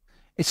that.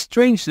 It's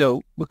strange,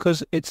 though,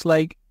 because it's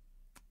like,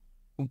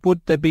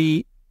 would there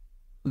be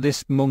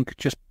this monk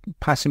just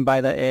passing by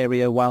that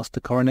area whilst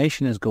the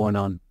coronation is going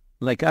on?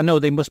 Like, I know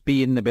they must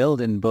be in the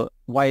building, but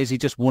why is he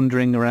just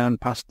wandering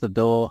around past the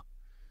door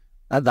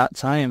at that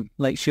time?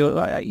 Like,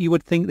 sure, you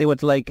would think they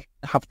would, like,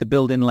 have the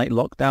building, like,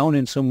 locked down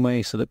in some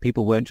way so that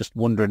people weren't just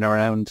wandering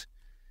around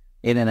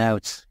in and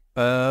out.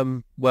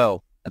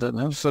 Well, I don't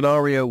know.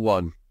 Scenario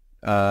one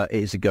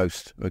is a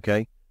ghost,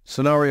 okay?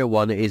 Scenario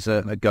one is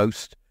a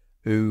ghost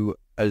who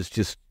has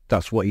just,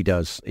 that's what he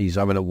does. He's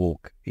having a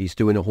walk. He's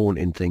doing a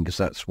haunting thing because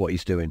that's what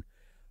he's doing.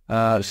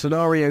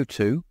 Scenario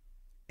two,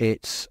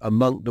 it's a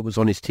monk that was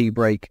on his tea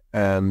break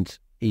and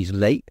he's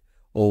late,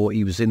 or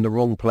he was in the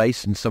wrong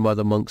place and some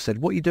other monk said,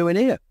 what are you doing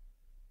here?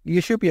 You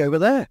should be over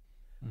there.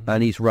 Mm-hmm.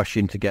 And he's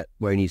rushing to get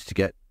where he needs to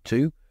get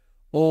to.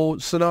 Or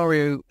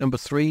scenario number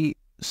three,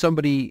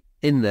 somebody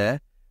in there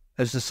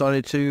has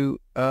decided to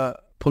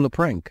pull a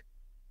prank,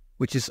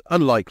 which is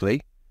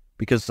unlikely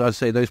because I'd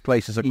say those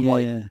places are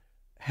quite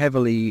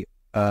heavily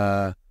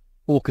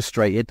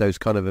orchestrated, those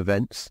kind of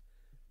events.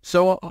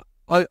 So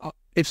I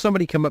if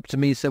somebody come up to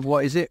me and said,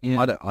 what is it?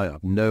 I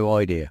have no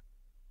idea.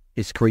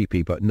 It's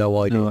creepy, but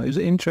no idea. No, it was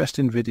an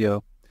interesting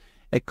video.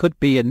 It could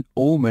be an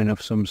omen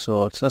of some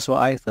sort. That's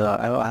what I thought.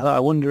 I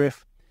wonder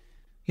if,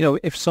 you know,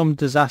 if some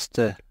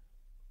disaster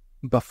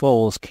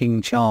befalls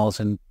King Charles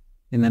in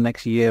the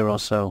next year or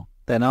so,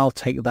 then I'll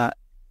take that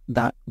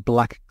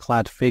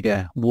black-clad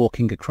figure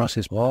walking across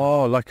his...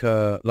 Oh, like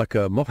a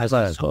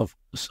Mothman.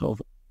 Sort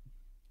of...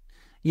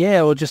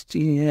 Yeah, or just,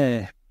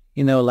 you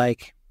know,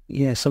 like,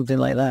 something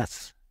like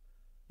that.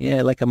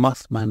 Yeah, like a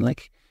Mothman.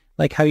 Like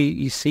how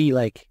you see,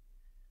 like,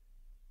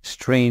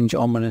 strange,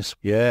 ominous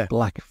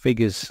black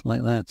figures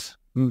like that.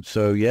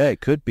 So,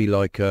 it could be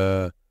like,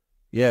 if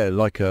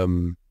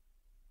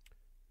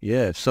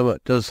something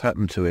does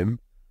happen to him,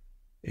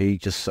 he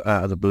just,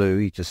 out of the blue,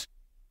 he just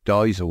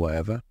dies or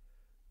whatever.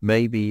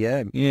 Maybe,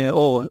 Yeah,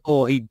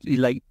 or he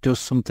like does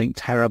something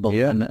terrible,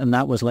 and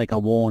that was like a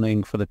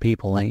warning for the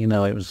people. Like, you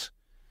know, it was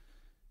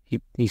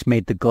he's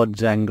made the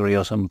gods angry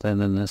or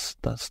something, and that's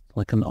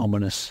like an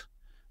ominous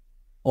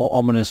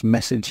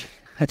message.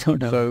 I don't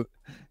know. So,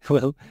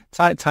 well,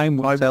 time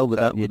will tell with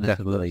that one.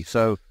 Definitely.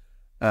 So,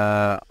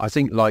 I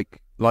think like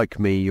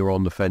me, you're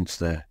on the fence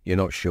there. You're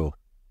not sure.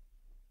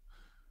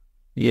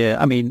 Yeah,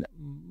 I mean,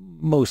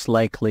 most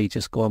likely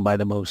just going by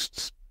the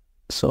most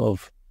sort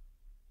of,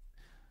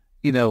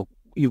 you know,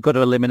 you've got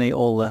to eliminate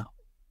all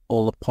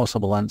all the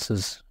possible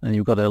answers, and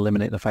you've got to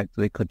eliminate the fact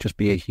that it could just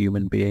be a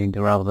human being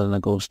rather than a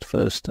ghost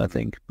first, I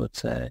think.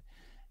 But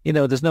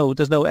there's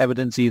no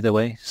evidence either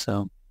way.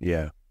 So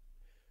yeah.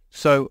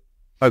 So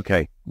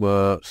okay,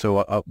 we'll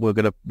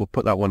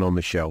put that one on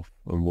the shelf,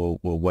 and we'll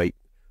wait.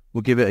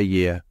 We'll give it a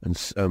year,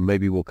 and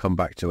maybe we'll come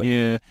back to it.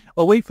 Yeah,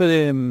 I'll wait for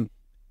the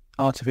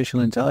artificial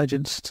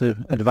intelligence to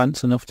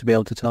advance enough to be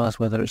able to tell us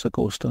whether it's a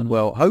ghost or not.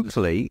 Well,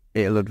 hopefully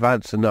it'll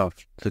advance enough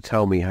to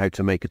tell me how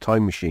to make a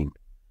time machine,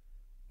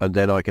 and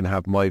then I can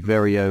have my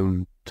very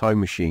own time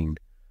machine,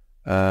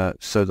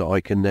 so that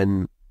I can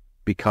then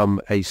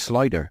become a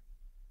slider,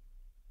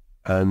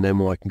 and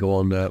then I can go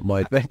on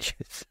my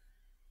adventures.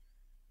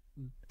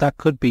 That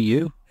could be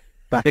you.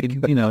 Back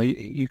in,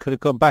 you could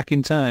have gone back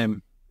in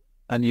time,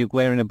 and you're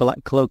wearing a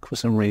black cloak for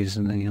some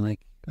reason, and you're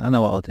like, I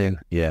know what I'll do.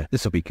 Yeah,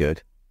 this will be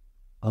good.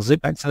 I'll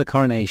zip back to the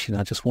coronation.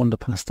 I'll just wander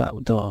past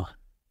that door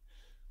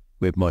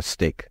with my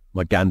stick,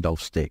 my Gandalf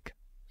stick,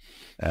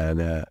 and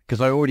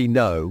because I already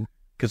know,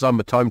 because I'm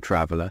a time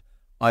traveller,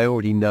 I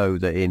already know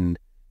that in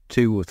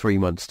 2 or 3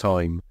 months'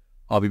 time,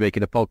 I'll be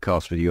making a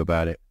podcast with you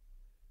about it.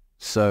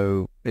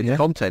 So it's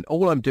content.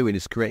 All I'm doing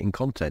is creating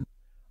content.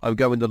 I'm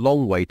going the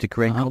long way to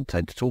create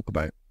content to talk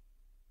about.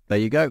 There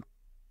you go.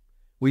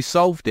 We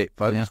solved it,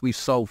 folks. Yeah. We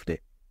solved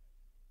it.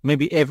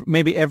 Maybe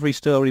every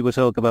story we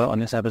talk about on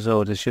this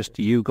episode is just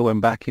you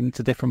going back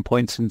into different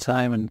points in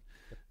time and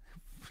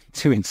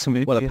doing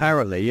something. Well,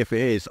 apparently, if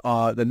it is,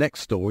 the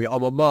next story,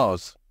 I'm on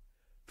Mars.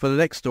 For the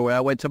next story,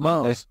 I went to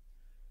Mars.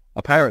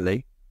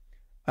 Apparently.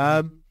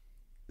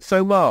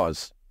 So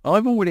Mars.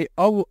 I've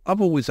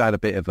always had a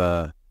bit of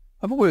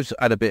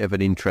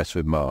an interest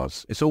with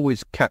Mars. It's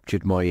always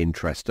captured my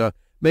interest.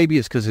 Maybe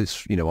it's because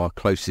it's our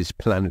closest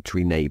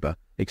planetary neighbour,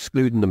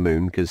 excluding the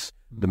moon, because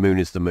the moon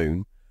is the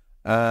moon.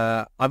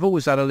 I've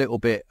always had a little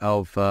bit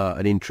of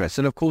an interest,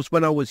 and of course,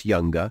 when I was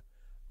younger,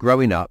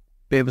 growing up,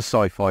 bit of a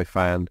sci-fi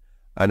fan,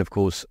 and of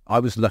course, I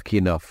was lucky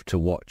enough to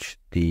watch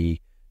the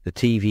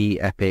TV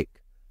epic,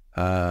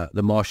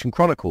 The Martian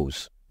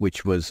Chronicles,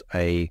 which was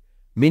a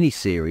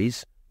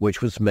mini-series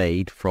which was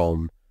made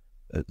from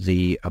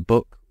a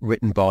book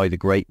written by the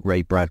great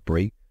Ray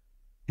Bradbury,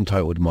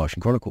 entitled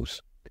Martian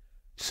Chronicles,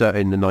 so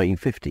in the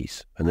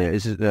 1950s. And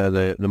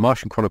the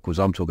Martian Chronicles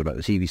I'm talking about,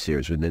 the TV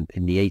series, was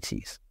in the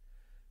 80s.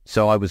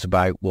 So I was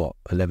about,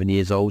 11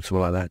 years old,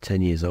 something like that,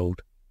 10 years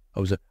old. I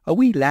was a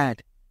wee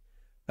lad.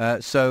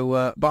 But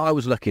I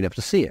was lucky enough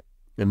to see it,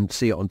 and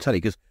see it on telly,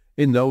 because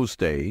in those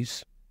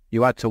days,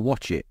 you had to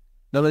watch it.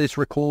 None of this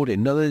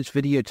recording, none of this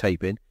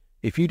videotaping.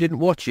 If you didn't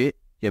watch it,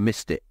 you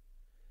missed it.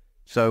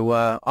 So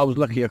I was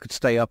lucky I could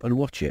stay up and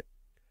watch it.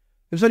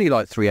 It was only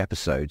like 3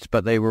 episodes,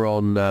 but they were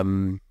on,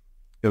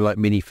 they were like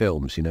mini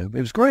films, It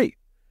was great.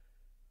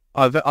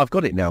 I've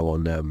got it now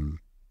on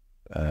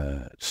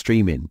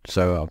streaming,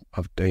 so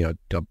I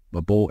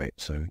bought it.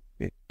 So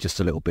it's just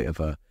a little bit of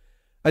and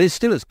it's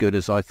still as good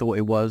as I thought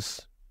it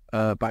was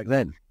back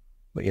then.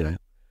 But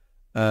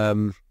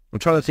I'm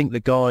trying to think the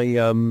guy.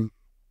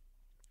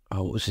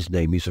 What was his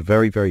name? He's a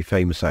very, very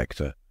famous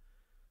actor.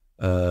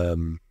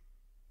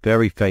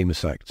 Very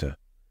famous actor.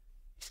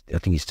 I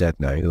think he's dead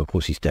now. Of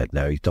course, he's dead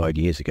now. He died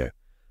years ago.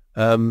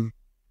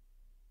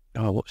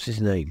 What's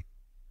his name?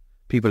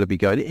 People would be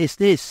going, it's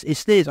this.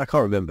 I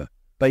can't remember.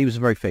 But he was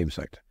a very famous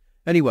actor.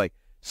 Anyway,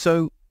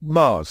 so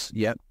Mars,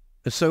 yeah.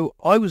 So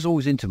I was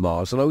always into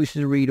Mars, and I used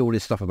to read all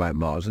this stuff about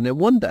Mars. And then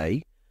one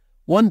day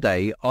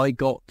I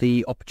got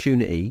the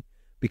opportunity,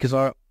 because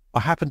I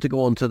happened to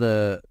go onto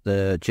the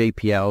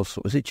JPL's,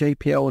 was it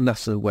JPL or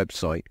NASA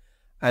website,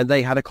 and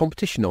they had a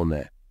competition on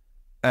there.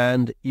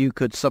 And you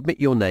could submit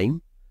your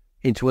name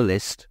into a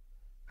list,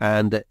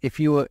 and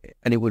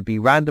it would be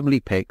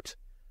randomly picked.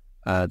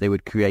 They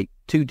would create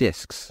 2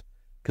 discs,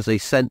 because they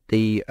sent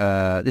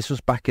this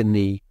was back in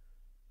the,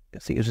 I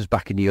think this was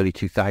back in the early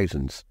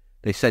 2000s.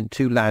 They sent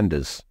 2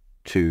 landers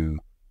to,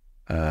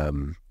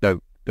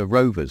 the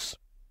rovers.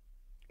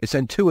 They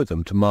sent 2 of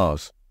them to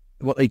Mars.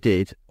 What they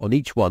did, on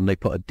each one, they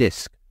put a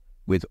disc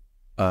with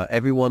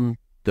everyone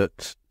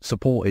that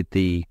supported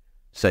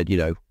said,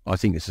 I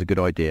think this is a good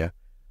idea.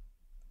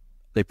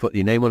 They put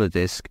your name on a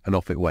disc, and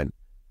off it went.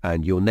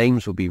 And your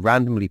names would be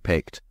randomly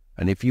picked,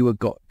 and if you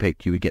got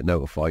picked, you would get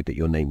notified that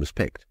your name was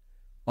picked.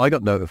 I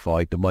got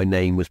notified that my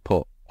name was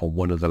put on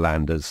one of the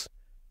landers,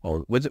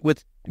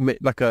 with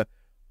like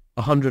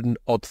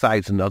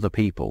 100,000 other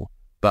people,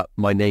 but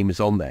my name is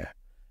on there.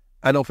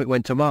 And off it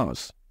went to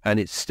Mars, and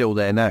it's still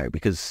there now,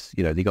 because,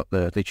 they got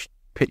the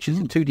pictures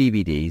in 2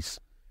 DVDs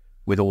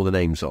with all the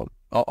names on.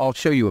 I'll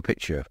show you a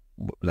picture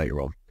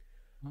later on.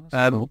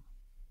 Cool.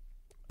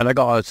 And I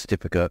got a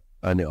certificate,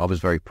 and I was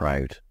very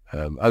proud.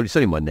 It's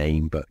only my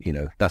name, but,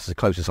 that's the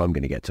closest I'm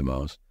going to get to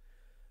Mars.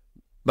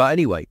 But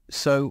anyway,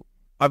 so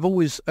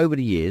over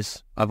the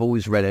years, I've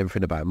always read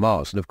everything about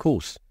Mars. And of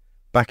course,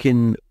 back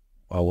in,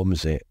 when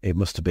was it? It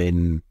must have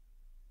been,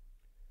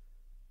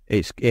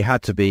 it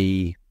had to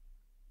be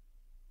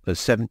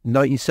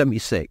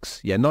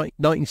 1976. Yeah,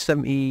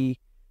 1970,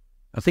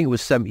 I think it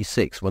was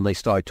 76 when they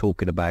started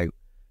talking about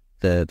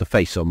the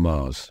face on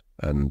Mars.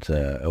 And,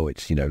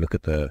 look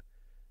at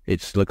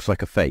It looks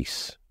like a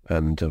face.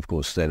 And, of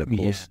course, then, of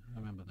course, I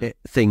remember that.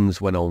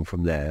 things went on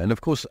from there. And,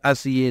 of course,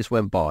 as the years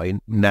went by,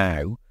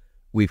 now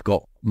we've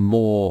got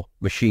more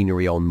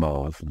machinery on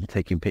Mars and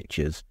taking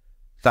pictures,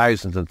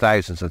 thousands and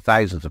thousands and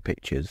thousands of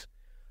pictures.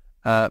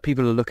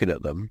 People are looking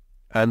at them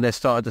and they're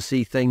starting to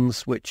see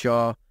things which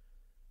are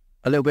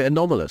a little bit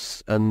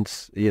anomalous. And,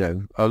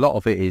 a lot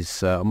of it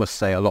is, I must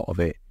say, a lot of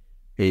it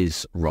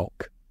is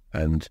rock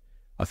and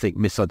I think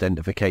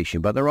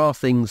misidentification. But there are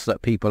things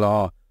that people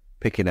are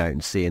picking out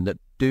and seeing that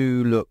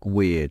do look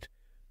weird.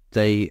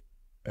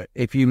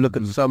 If you look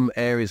at some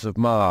areas of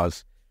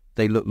Mars,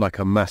 they look like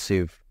a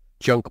massive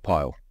junk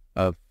pile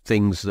of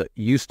things that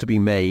used to be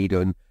made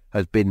and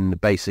has been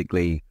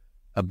basically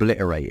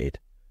obliterated.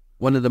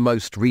 One of the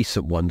most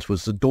recent ones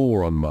was the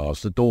door on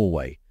Mars, the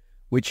doorway,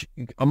 which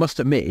I must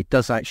admit, it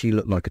does actually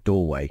look like a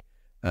doorway.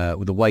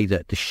 With the way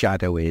that the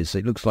shadow is,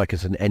 it looks like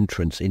it's an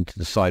entrance into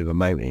the side of a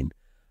mountain.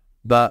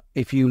 But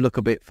if you look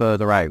a bit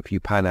further out, if you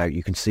pan out,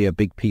 you can see a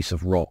big piece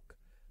of rock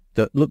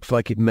that looks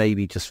like it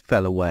maybe just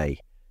fell away,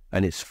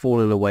 and it's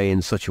fallen away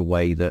in such a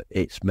way that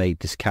it's made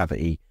this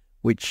cavity,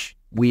 which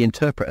we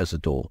interpret as a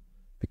door,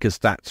 because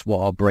that's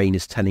what our brain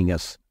is telling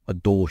us a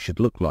door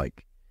should look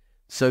like.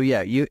 So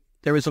yeah,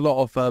 there is a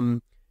lot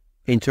of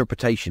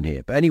interpretation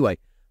here. But anyway,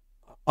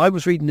 I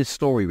was reading this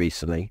story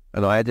recently,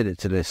 and I added it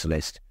to this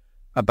list,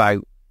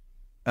 about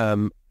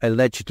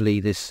allegedly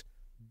this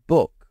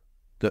book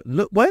that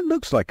it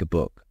looks like a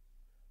book.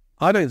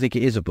 I don't think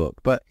it is a book,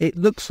 but it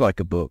looks like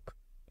a book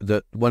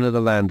that one of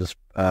the landers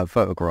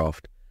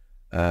photographed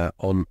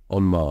on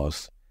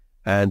Mars,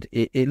 and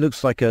it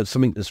looks like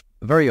something that's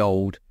very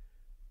old,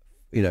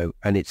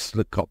 and it's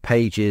got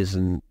pages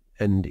and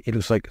it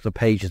looks like the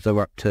pages are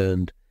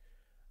upturned.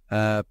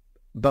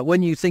 But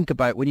when you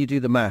do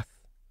the math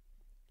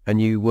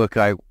and you work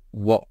out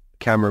what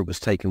camera it was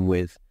taken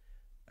with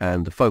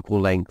and the focal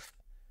length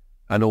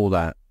and all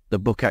that, the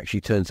book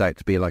actually turns out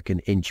to be like an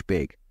inch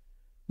big.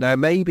 Now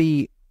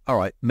maybe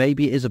it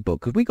is a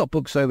book, because we got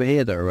books over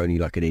here that are only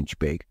like an inch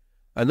big,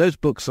 and those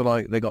books are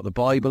like, they got the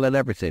Bible and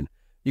everything.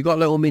 You got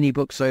little mini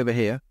books over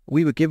here.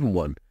 We were given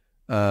one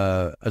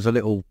as a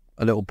little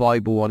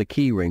Bible on a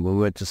key ring when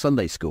we went to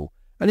Sunday school,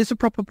 and it's a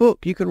proper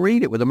book. You can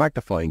read it with a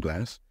magnifying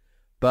glass.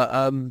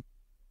 But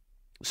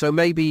so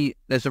maybe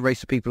there's a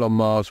race of people on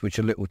Mars which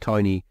are little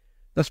tiny.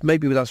 That's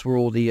where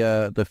all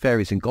the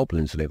fairies and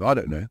goblins live. I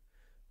don't know,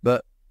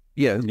 but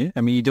yeah.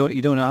 I mean, you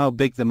don't know how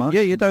big the Mars.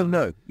 Yeah, you don't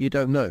know.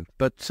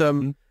 But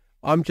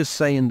I'm just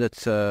saying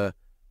that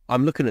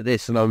I'm looking at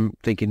this and I'm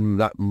thinking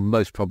that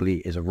most probably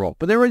is a rock.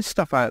 But there is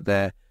stuff out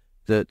there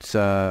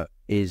that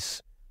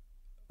is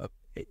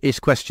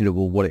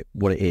questionable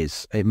what it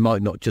is. It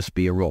might not just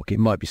be a rock. It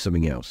might be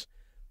something else.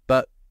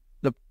 But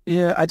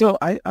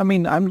I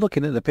mean, I'm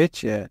looking at the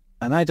picture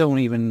and I don't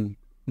even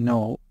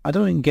know. I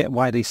don't even get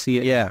why they see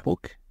it in the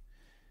book.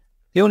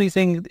 The only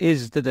thing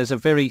is that there's a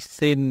very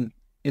thin.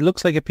 It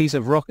looks like a piece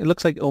of rock. It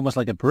looks like almost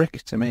like a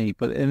brick to me.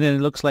 And then it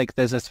looks like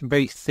there's a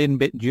very thin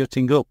bit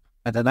jutting up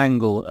at an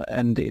angle,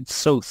 and it's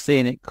so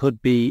thin it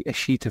could be a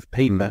sheet of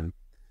paper.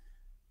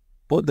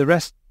 But the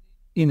rest,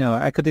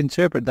 I could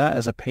interpret that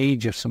as a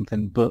page of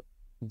something. But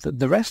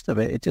the rest of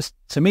it,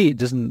 to me, it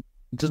doesn't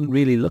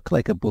really look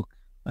like a book.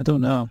 I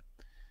don't know.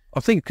 I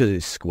think because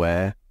it's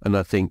square, and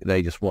I think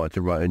they just wanted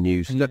to write a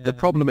news. Yeah. The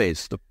problem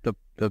is,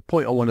 the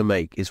point I want to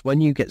make is when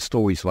you get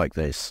stories like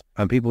this,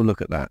 and people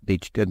look at that,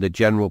 the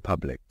general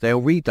public, they'll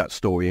read that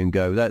story and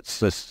go, that's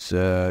just,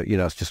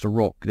 it's just a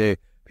rock.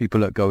 People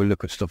that go and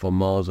look at stuff on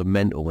Mars are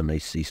mental when they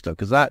see stuff,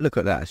 because look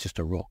at that, it's just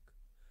a rock.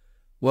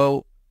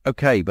 Well,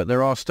 okay, but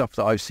there are stuff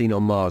that I've seen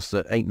on Mars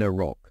that ain't no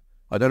rock.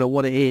 I don't know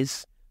what it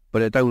is,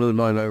 but it don't look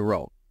like no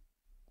rock.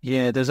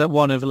 Yeah, there's that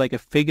one of like a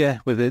figure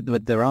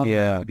with their arm.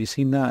 Yeah. Have you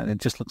seen that? It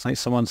just looks like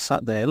someone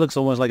sat there. It looks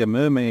almost like a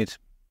mermaid.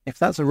 If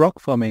that's a rock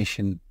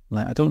formation,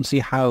 like I don't see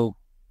how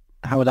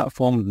that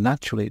formed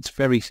naturally. It's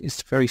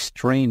very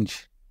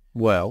strange.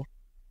 Well,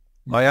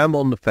 I am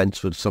on the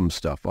fence with some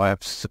stuff.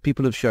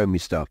 People have shown me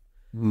stuff,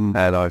 and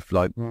I've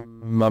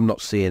I'm not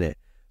seeing it,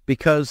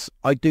 because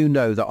I do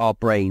know that our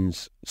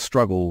brains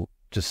struggle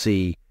to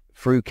see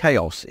through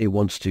chaos. It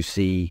wants to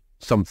see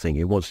something.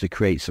 It wants to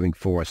create something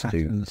for us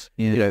patterns,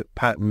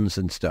 patterns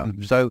and stuff.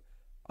 So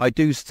I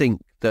do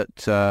think that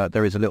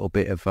there is a little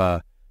bit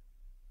of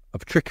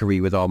trickery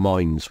with our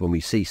minds when we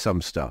see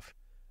some stuff.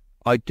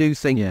 I do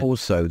think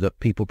also that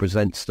people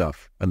present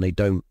stuff and they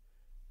don't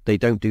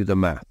do the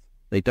math.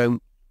 They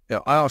don't.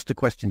 I asked a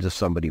question to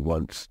somebody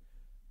once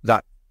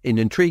that an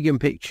intriguing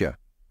picture.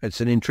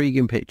 It's an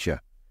intriguing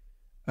picture,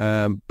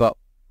 but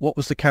what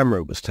was the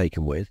camera it was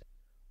taken with?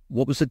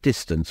 What was the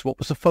distance? What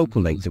was the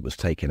focal length it was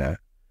taken at?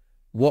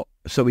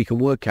 So we can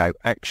work out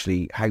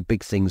actually how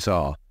big things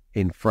are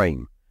in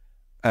frame.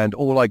 And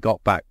all I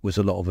got back was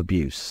a lot of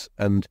abuse.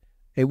 And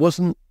it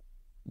wasn't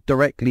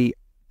directly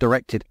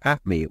directed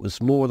at me. It was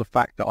more the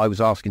fact that I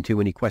was asking too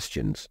many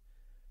questions.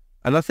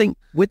 And I think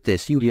with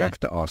this, you have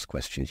to ask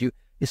questions.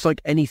 It's like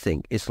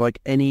anything. It's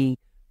like any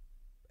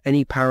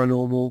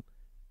paranormal,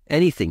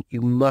 anything.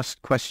 You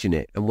must question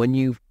it. And when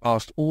you've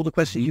asked all the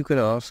questions you can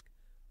ask,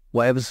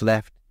 whatever's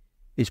left,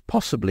 is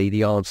possibly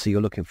the answer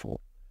you're looking for.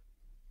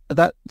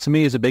 That, to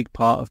me, is a big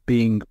part of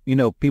being,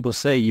 people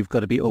say you've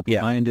got to be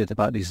open-minded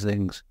about these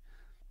things.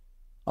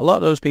 A lot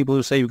of those people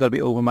who say you've got to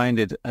be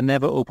open-minded are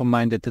never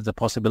open-minded to the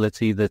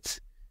possibility that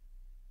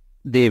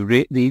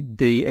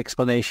the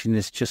explanation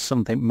is just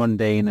something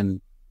mundane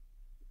and,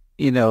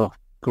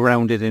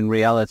 grounded in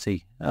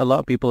reality. A lot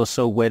of people are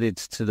so wedded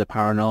to the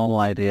paranormal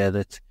idea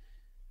that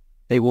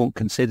they won't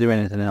consider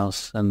anything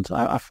else. And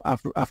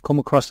I've come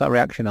across that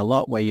reaction a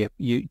lot, where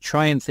you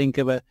try and think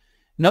of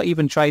not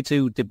even try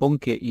to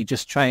debunk it. You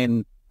just try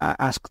and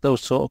ask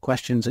those sort of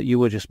questions that you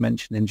were just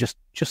mentioning, just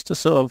to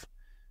sort of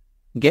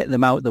get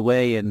them out of the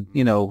way, and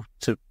you've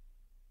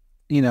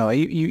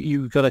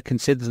got to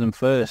consider them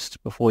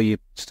first before you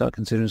start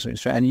considering something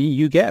straight. And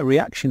you get a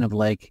reaction of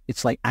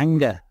it's like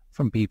anger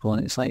from people,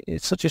 and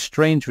it's such a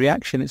strange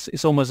reaction.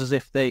 It's almost as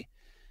if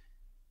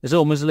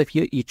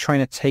you're trying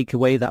to take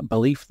away that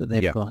belief that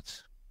they've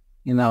got.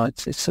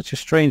 It's such a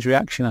strange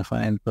reaction, I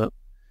find. But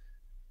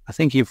I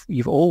think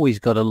you've always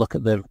got to look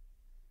at the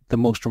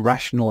most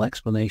rational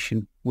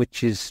explanation,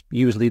 which is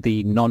usually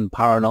the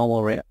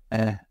non-paranormal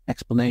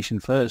explanation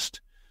first.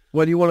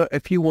 Well,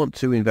 if you want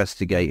to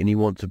investigate and you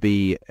want to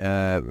be,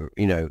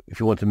 if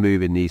you want to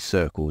move in these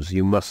circles,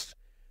 you must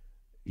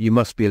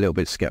be a little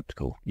bit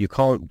skeptical. You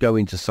can't go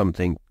into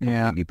something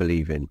you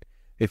believe in.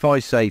 If I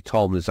say,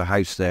 Tom, there's a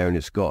house there and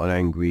it's got an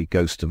angry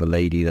ghost of a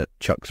lady that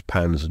chucks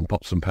pans and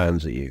pots and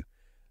pans at you,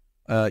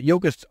 I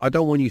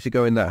don't want you to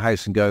go in that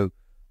house and go,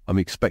 I'm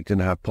expecting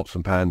to have pots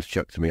and pans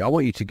chucked to me. I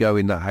want you to go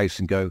in that house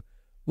and go,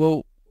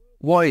 well,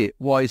 why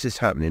is this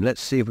happening? Let's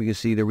see if we can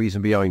see the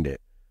reason behind it.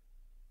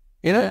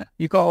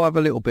 You've got to have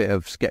a little bit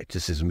of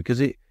skepticism,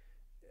 because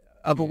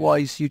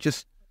otherwise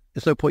there's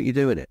no point you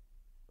doing it.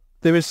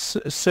 There is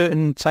a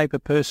certain type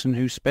of person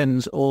who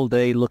spends all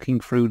day looking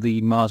through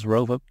the Mars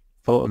rover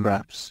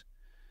photographs,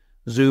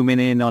 zooming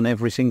in on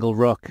every single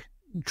rock,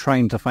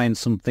 trying to find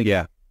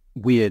something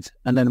weird.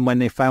 And then when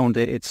they found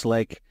it, it's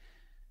like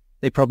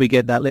they probably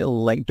get that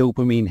little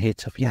dopamine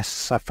hit of,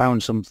 yes, I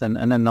found something,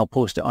 and then they'll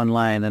post it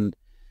online. And,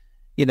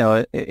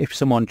 if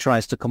someone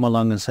tries to come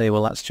along and say,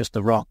 well, that's just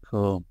a rock,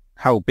 or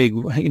how big,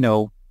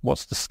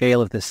 what's the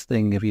scale of this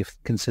thing, if you've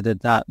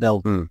considered that,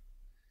 they'll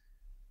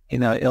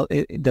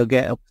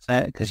get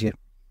upset, because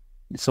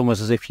it's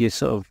almost as if you're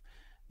sort of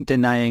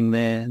denying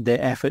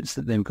their efforts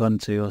that they've gone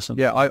to or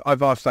something. Yeah,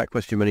 I've asked that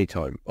question many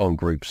times on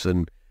groups,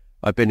 and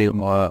I've been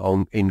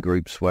in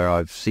groups where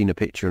I've seen a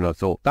picture and I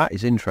thought, that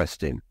is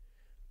interesting,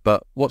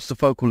 but what's the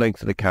focal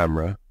length of the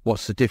camera?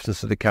 What's the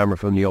distance of the camera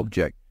from the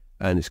object?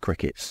 And it's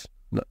crickets.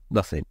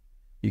 Nothing.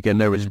 You get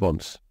no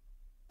response.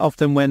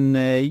 Often when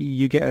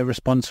you get a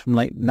response from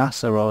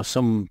NASA or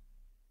some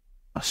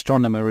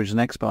astronomer who's an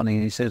expert on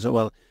it, he says,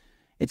 well,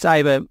 it's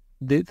either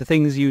the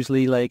thing's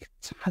usually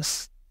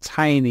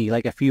tiny,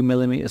 a few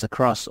millimeters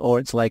across, or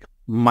it's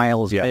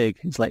miles big.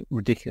 It's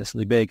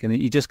ridiculously big, and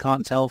you just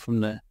can't tell from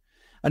there.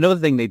 Another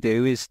thing they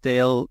do is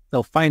they'll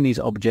find these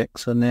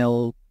objects and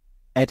they'll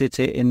edit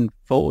it in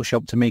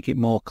Photoshop to make it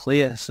more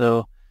clear.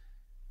 So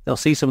they'll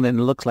see something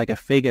that looks like a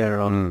figure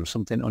or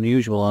something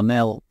unusual, and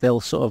they'll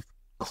sort of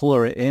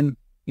color it in.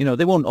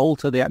 They won't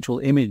alter the actual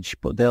image,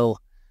 but they'll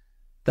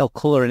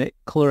color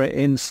it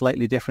in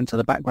slightly different to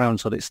the background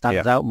so that it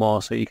stands out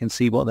more, so you can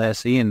see what they're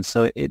seeing.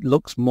 So it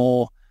looks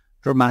more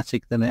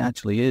dramatic than it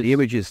actually is. The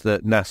images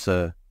that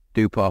NASA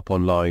do put up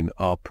online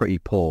are pretty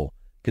poor,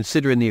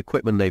 considering the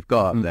equipment they've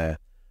got up there.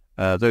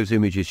 Those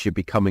images should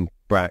be coming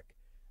back,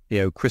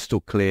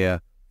 crystal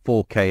clear,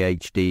 4K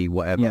HD,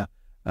 whatever.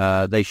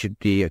 They should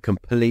be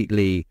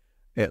completely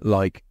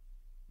like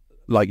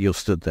you're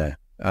stood there.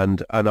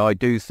 And I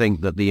do think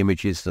that the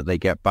images that they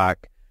get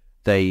back,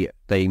 they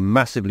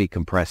massively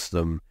compress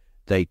them.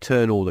 They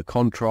turn all the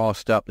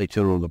contrast up. They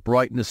turn all the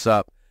brightness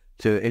up.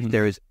 If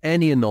there is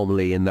any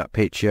anomaly in that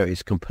picture,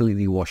 it's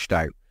completely washed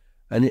out.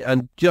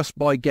 And just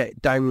by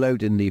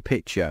downloading the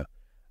picture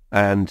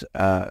and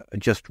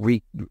just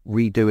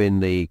redoing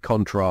the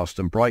contrast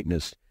and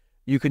brightness,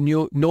 you can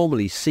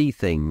normally see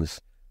things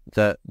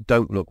that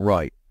don't look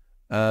right.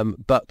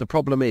 But the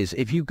problem is,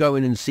 if you go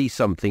in and see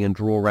something and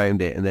draw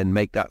around it and then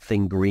make that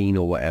thing green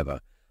or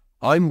whatever,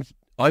 I'm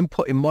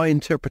putting my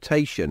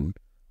interpretation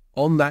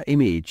on that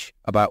image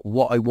about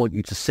what I want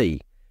you to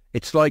see.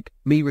 It's like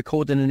me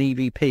recording an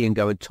EVP and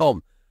going,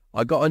 Tom,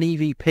 I got an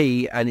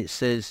EVP and it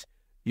says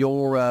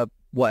you're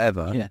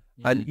whatever,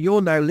 and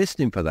you're now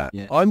listening for that.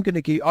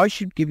 I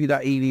should give you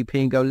that EVP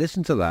and go,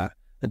 listen to that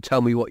and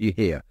tell me what you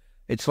hear.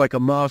 It's like a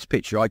Mars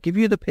picture. I give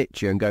you the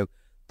picture and go,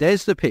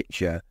 there's the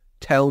picture.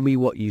 Tell me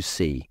what you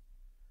see.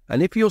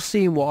 And if you're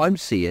seeing what I'm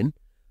seeing,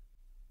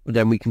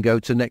 then we can go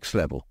to the next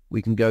level.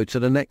 We can go to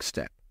the next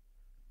step.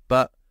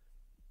 But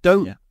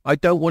I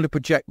don't want to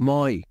project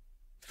my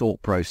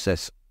thought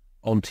process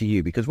onto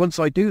you, because once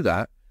I do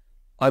that,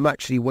 I'm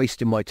actually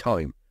wasting my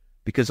time,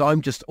 because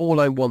all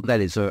I want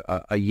then is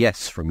a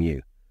yes from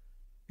you,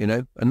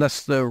 and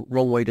that's the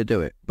wrong way to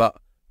do it. But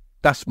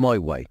that's my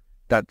way.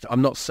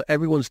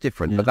 Everyone's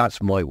different, but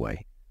that's my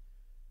way.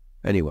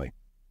 Anyway.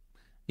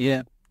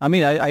 Yeah. I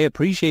mean, I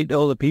appreciate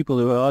all the people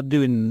who are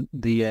doing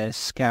the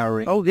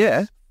scouring. Oh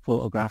yeah,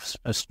 photographs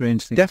of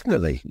strange things.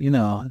 definitely. You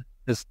know,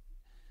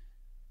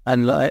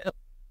 and like,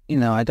 you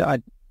know,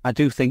 I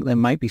do think there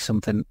might be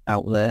something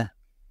out there.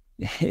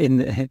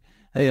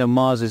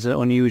 Mars is an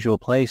unusual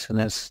place, and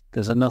there's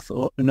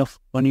enough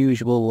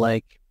unusual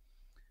like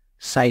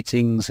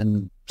sightings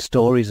and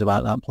stories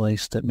about that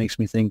place that makes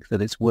me think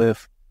that it's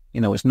worth.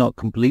 It's not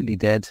completely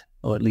dead,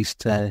 or at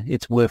least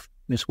it's worth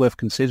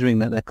considering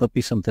that there could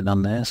be something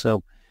on there.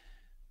 So,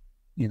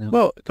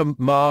 Well, the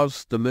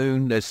Mars, the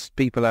moon, there's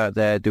people out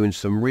there doing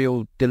some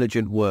real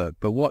diligent work.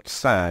 But what's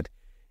sad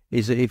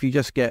is that if you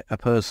just get a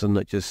person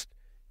that just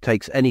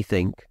takes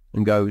anything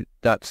and go,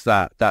 that's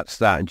that,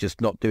 and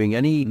just not doing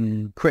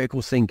any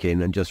critical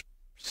thinking and just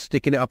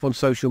sticking it up on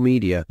social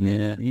media,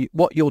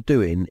 what you're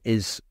doing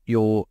is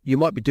you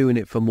might be doing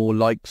it for more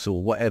likes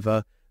or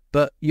whatever,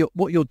 but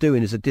what you're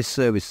doing is a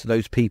disservice to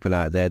those people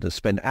out there that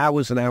spend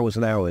hours and hours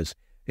and hours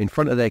in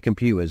front of their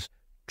computers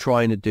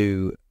trying to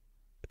do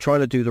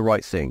the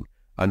right thing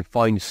and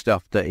find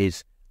stuff that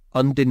is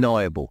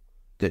undeniable,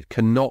 that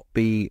cannot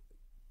be,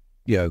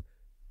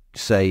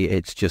 say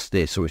it's just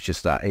this or it's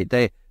just that.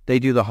 They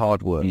do the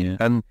hard work. Yeah.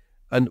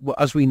 And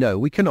as we know,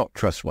 we cannot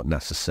trust what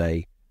NASA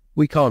say.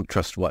 We can't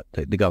trust what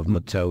the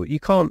government tell you. You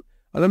can't,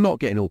 and I'm not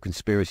getting all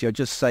conspiracy. I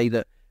just say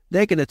that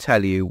they're going to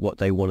tell you what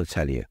they want to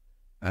tell you,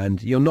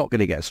 and you're not going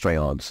to get a straight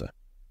answer.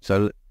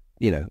 So,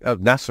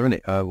 NASA,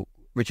 innit?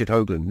 Richard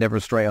Hoagland, never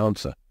a straight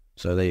answer.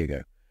 So there you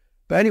go.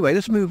 But anyway,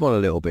 let's move on a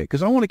little bit,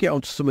 because I want to get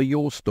on to some of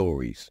your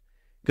stories.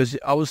 Because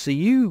obviously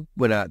you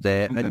went out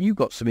there and you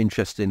got some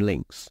interesting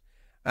links.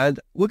 And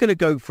we're going to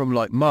go from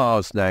like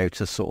Mars now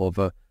to sort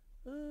of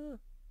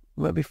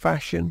maybe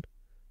fashion.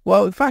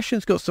 Well,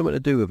 fashion's got something to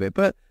do with it,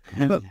 but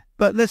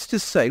let's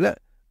just say we're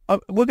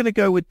going to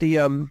go with the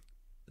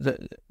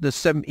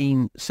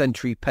 17th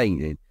century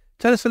painting.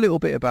 Tell us a little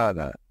bit about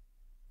that.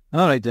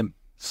 All right, then.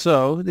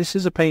 So this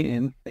is a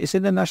painting. It's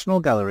in the National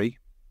Gallery,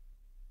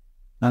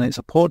 and it's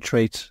a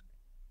portrait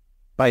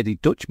by the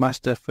Dutch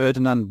master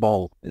Ferdinand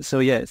Bol. So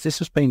this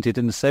was painted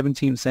in the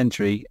 17th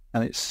century,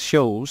 and it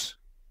shows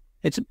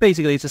it's a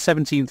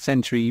 17th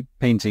century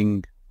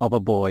painting of a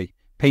boy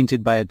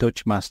painted by a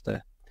Dutch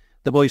master.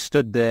 The boy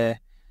stood there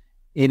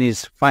in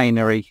his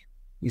finery.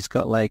 He's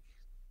got like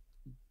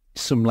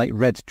some like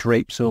red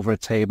drapes over a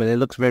table. It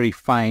looks very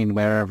fine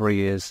wherever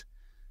he is.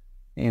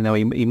 He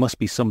must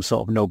be some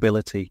sort of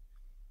nobility.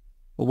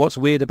 But what's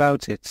weird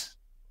about it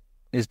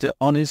is that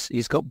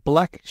he's got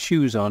black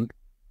shoes on,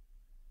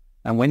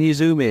 and when you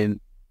zoom in,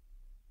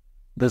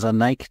 there's a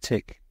Nike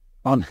tick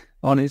on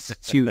his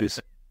shoes.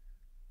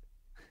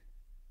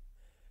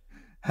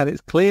 And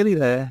it's clearly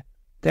there,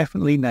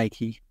 definitely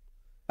Nike.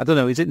 I don't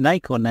know, is it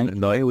Nike or Nike?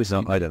 No, it was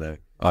not. I don't know.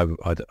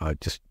 I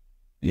just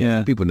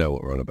people know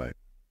what we're on about.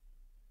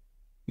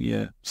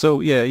 Yeah. So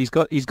he's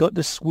got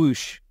the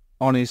swoosh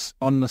on the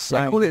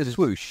side. Yeah, call it a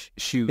swoosh.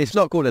 Shoes. It's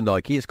not called a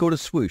Nike. It's called a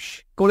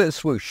swoosh. Call it a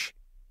swoosh.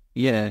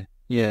 Yeah.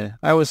 I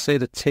always say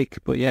the tick,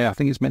 but I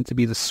think it's meant to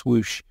be the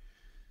swoosh.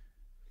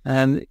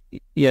 And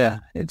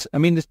it's. I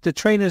mean, the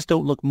trainers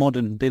don't look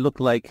modern. They look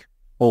like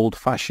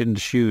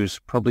old-fashioned shoes,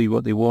 probably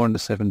what they wore in the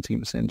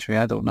 17th century.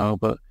 I don't know,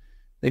 but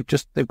they've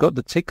got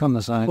the tick on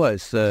the side. Well,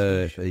 it's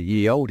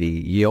ye olde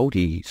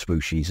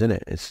swooshies, isn't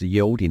it? It's the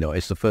ye olde now.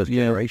 It's the first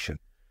generation.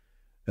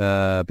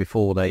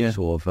 Before they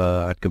sort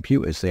of had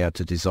computers, they had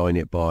to design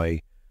it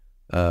by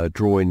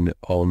drawing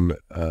on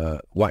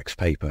wax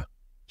paper.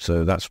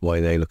 So that's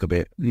why they look a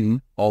bit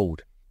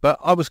old. But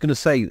I was going to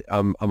say,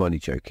 I'm only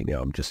joking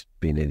now. I'm just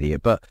being an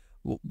idiot. But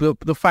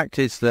the fact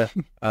is that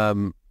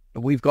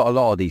we've got a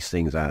lot of these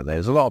things out there.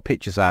 There's a lot of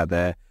pictures out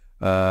there.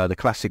 The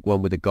classic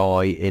one with a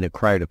guy in a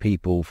crowd of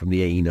people from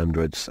the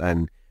 1800s,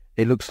 and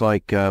it looks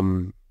like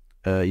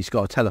he's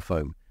got a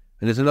telephone.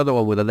 And there's another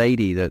one with a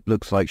lady that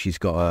looks like she's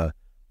got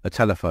a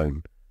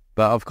telephone.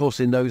 But of course,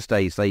 in those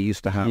days, they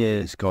used to have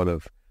this kind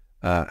of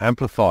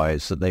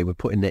amplifiers that they would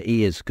put in their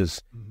ears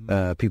because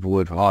people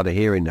with hard of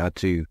hearing had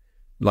to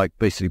like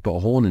basically put a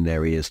horn in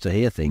their ears to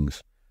hear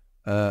things.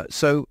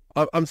 So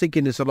I'm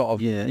thinking there's a lot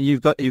of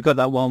you've got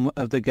that one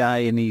of the guy,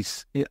 and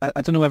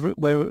I don't know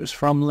where it was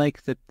from,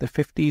 like the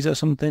 50s or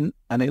something,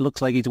 and it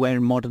looks like he's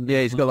wearing modern.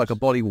 Yeah, he's got like a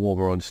body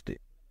warmer on.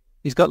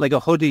 He's got like a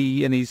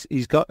hoodie, and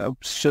he's got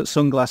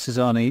sunglasses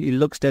on. He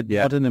looks dead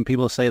modern, and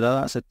people say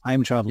that's a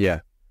time travel.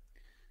 Yeah.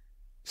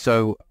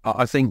 So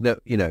I think that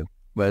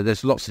well,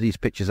 there's lots of these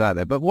pictures out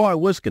there. But what I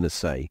was going to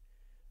say,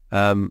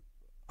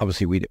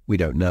 obviously we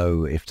don't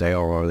know if they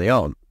are or they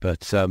aren't,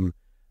 but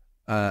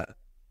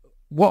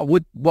what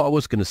I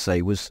was going to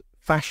say was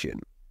fashion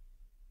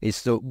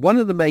is that one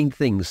of the main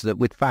things that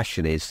with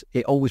fashion is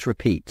it always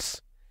repeats,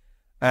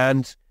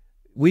 and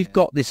we've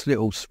got this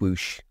little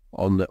swoosh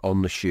on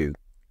the shoe.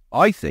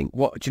 I think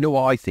do you know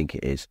what I think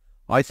it is?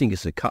 I think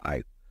it's a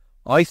cutout.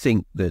 I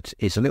think that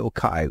it's a little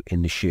cutout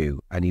in the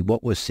shoe, and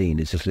what we're seeing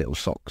is his little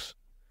socks.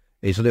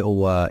 His little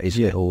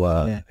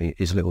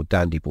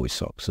dandy boy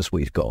socks. That's what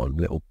he's got on,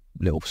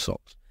 little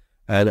socks,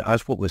 and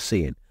that's what we're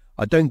seeing.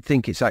 I don't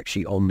think it's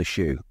actually on the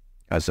shoe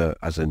as a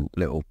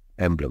little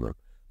emblem,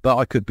 but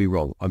I could be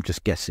wrong. I'm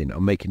just guessing.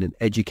 I'm making an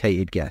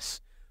educated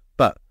guess.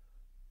 But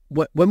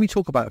when we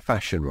talk about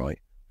fashion, right,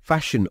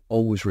 fashion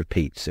always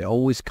repeats. It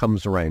always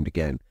comes around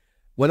again.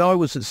 When I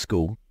was at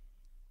school,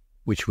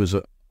 which was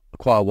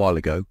quite a while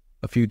ago,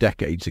 a few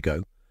decades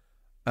ago,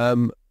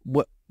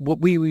 what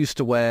we used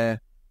to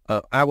wear,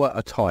 our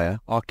attire,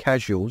 our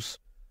casuals,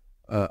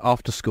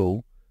 after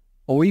school,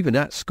 or even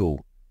at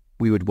school,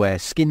 we would wear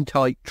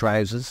skin-tight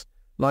trousers.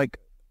 Like,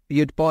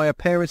 you'd buy a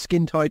pair of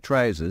skin-tight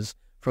trousers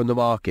from the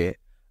market,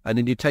 and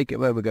then you'd take it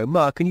home and go,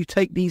 "Ma, can you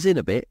take these in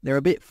a bit? They're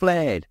a bit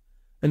flared."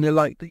 And they're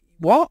like,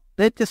 "What?"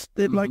 They're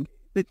like,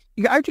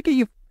 how'd you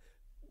get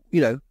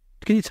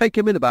can you take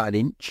them in about an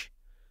inch?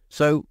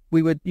 So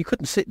you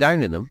couldn't sit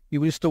down in them.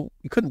 You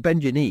couldn't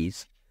bend your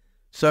knees.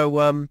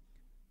 So,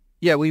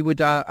 we would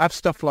have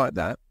stuff like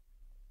that.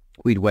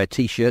 We'd wear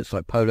T-shirts,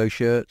 like polo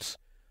shirts.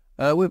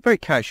 We're very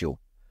casual.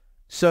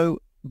 So,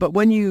 but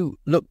when you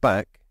look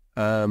back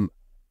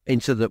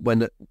into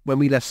when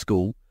we left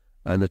school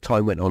and the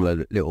time went on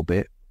a little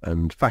bit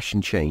and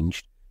fashion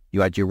changed,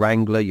 you had your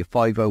Wrangler, your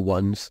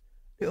 501s,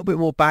 a little bit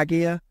more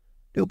baggier, a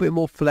little bit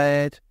more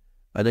flared,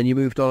 and then you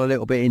moved on a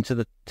little bit into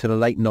the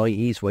late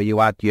 90s where you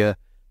had your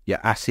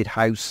acid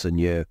house and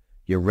your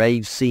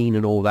rave scene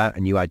and all that,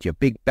 and you had your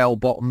big bell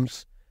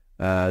bottoms.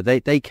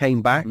 They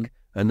came back,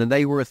 and then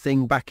they were a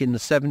thing back in the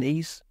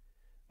 70s,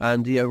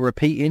 and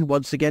repeating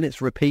once again.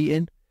 It's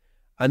repeating,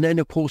 and then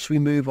of course we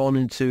move on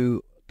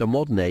into the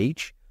modern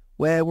age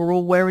where we're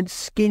all wearing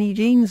skinny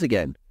jeans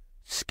again,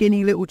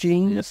 skinny little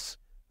jeans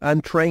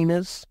and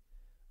trainers.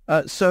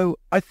 So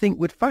I think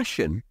with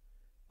fashion,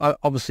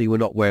 obviously we're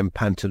not wearing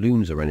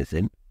pantaloons or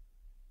anything.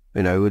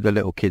 The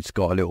little kids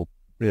got a little,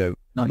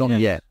 not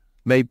yet.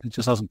 Maybe it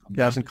just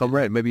hasn't come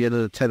around. Maybe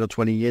another 10 or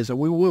 20 years,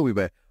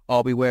 and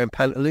I'll be wearing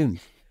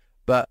pantaloons,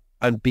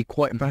 and be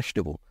quite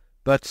fashionable.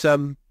 But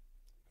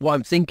what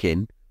I'm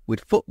thinking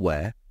with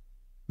footwear,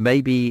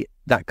 maybe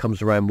that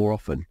comes around more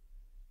often,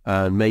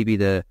 and maybe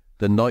the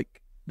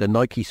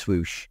Nike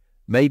swoosh,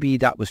 maybe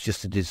that was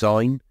just a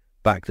design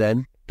back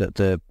then.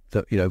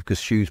 Because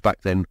shoes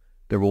back then,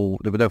 there were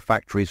no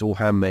factories, all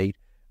handmade,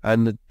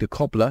 and the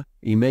cobbler,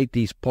 he made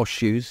these posh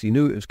shoes. He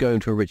knew it was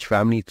going to a rich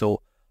family. He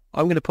thought,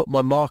 I'm going to put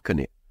my mark on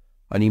it,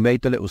 and he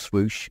made the little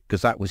swoosh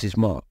because that was his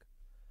mark.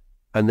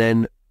 And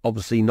then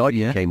obviously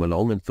Nike came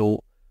along and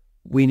thought,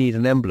 we need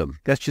an emblem.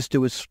 Let's just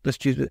it's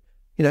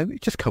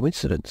just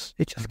coincidence.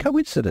 It's just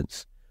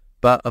coincidence.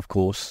 But of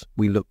course,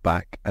 we look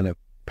back and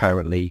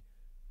apparently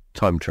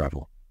time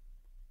travel.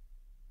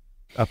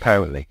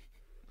 Apparently.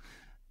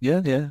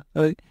 Yeah.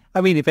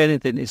 I mean, if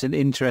anything, it's an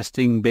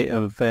interesting bit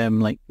of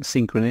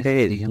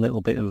synchronicity, a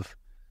little bit of,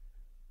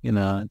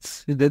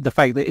 it's the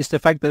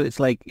fact that it's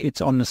like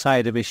it's on the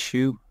side of his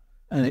shoe.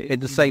 And in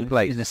the same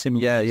place, in a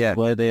similar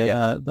where they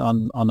are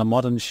on a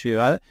modern shoe.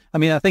 I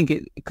mean, I think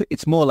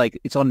it's more like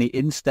it's on the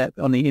instep,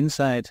 on the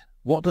inside.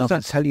 What does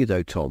that tell you,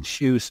 though, Tom?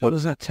 Shoes. What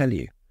does that tell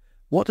you?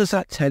 What does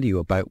that tell you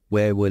about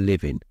where we're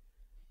living?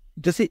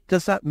 Does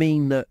that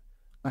mean that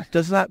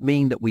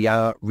we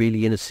are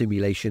really in a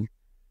simulation?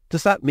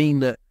 Does that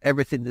mean that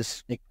everything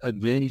is,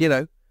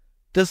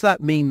 does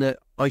that mean that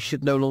I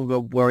should no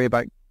longer worry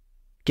about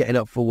getting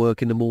up for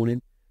work in the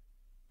morning?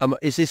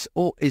 Is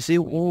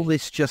all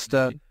this just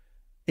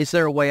is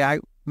there a way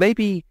out?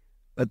 Maybe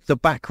the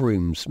back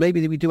rooms.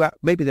 Maybe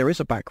maybe there is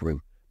a back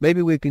room.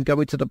 Maybe we can go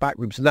into the back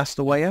rooms and that's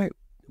the way out.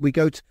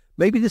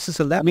 Maybe this is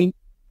a level. I mean,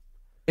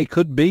 it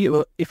could be.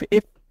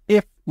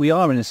 If we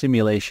are in a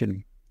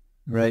simulation,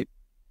 right,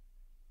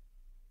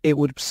 it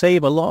would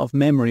save a lot of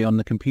memory on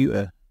the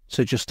computer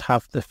to just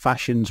have the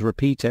fashions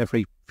repeat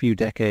every few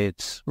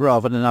decades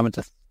rather than having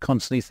to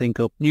constantly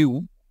think up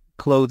new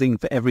clothing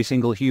for every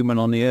single human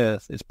on the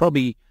earth. It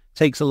probably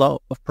takes a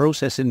lot of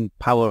processing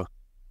power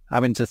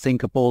having to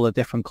think up all the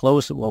different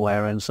clothes that we're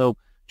wearing. So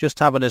just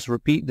having us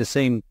repeat the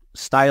same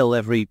style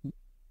every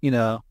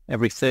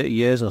 30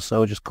 years or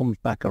so just comes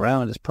back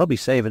around. It's probably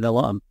saving a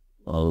lot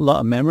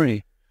of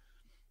memory.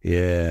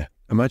 Yeah.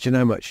 Imagine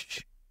how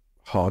much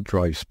hard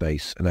drive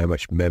space and how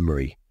much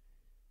memory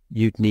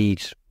you'd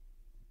need.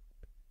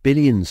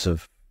 Billions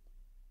of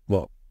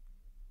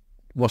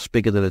what's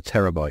bigger than a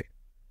terabyte?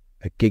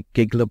 A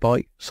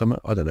gigabyte? Something?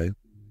 I don't know.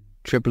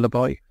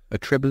 Triplabyte? A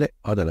triplet?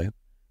 I don't know.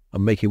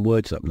 I'm making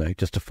words up now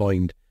just to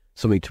find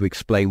something to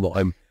explain what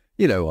I'm.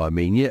 You know what I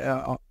mean?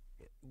 Yeah.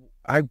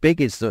 How big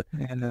is the?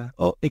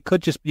 It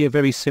could just be a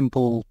very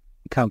simple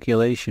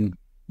calculation,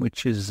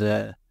 which is,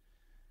 how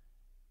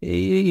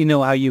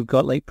you've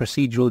got like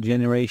procedural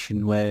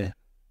generation where.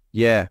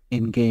 Yeah,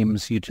 in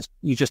games, you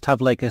just have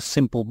like a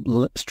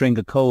simple string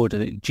of code,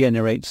 and it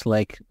generates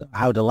like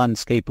how the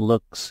landscape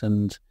looks,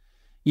 and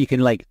you can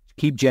like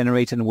keep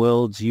generating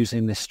worlds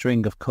using this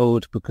string of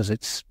code because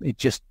it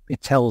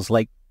tells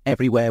like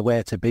everywhere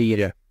where to be.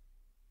 Yeah,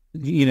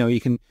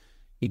 you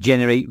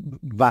generate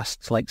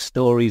vast like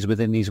stories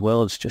within these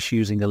worlds just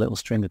using a little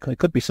string of code. It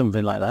could be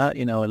something like that.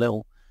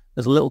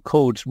 There's a little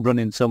code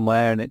running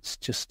somewhere, and it's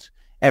just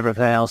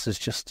everything else is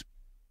just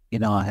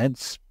in our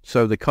heads.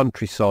 So the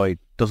countryside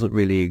doesn't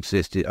really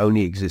exist. It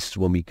only exists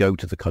when we go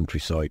to the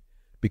countryside,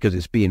 because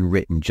it's being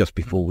written just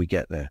before we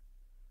get there.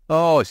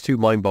 Oh, it's too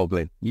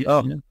mind-boggling.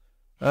 Yeah.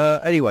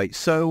 Anyway,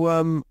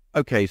 so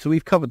okay, so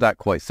we've covered that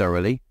quite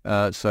thoroughly.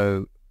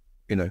 So,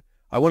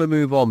 I want to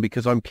move on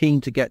because I'm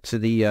keen to get to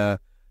the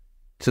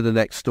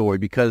next story,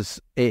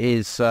 because it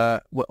is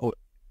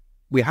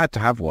we had to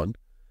have one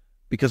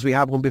because we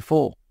had one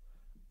before.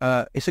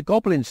 It's a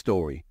goblin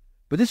story,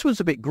 but this one's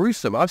a bit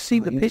gruesome. I've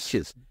seen the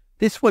pictures.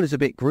 This one is a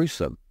bit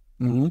gruesome.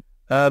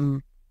 Mm-hmm.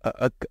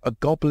 A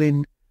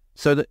goblin.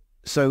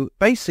 So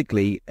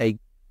basically, a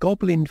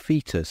goblin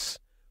fetus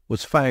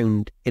was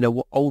found in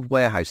an old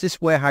warehouse. This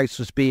warehouse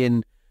was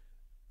being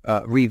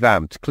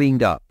revamped,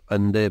 cleaned up,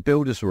 and the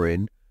builders were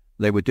in.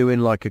 They were doing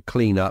like a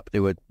clean up. They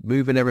were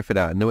moving everything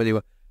out, and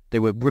they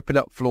were ripping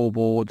up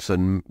floorboards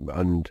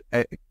and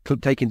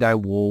taking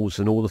down walls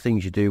and all the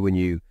things you do when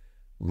you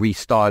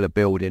restyle a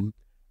building.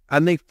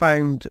 And they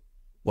found,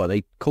 well,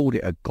 they called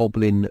it a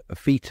goblin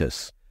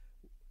fetus.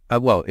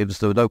 It was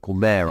the local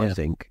mayor, I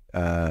think.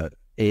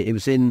 It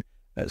was in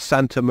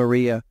Santa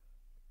Maria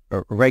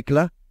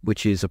Regla,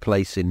 which is a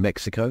place in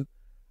Mexico,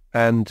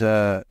 and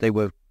they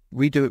were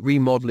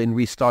remodeling,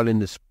 restyling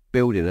this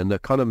building, and the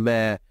kind of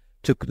mayor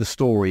took the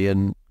story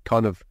and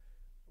kind of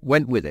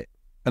went with it.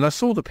 And I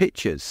saw the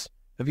pictures.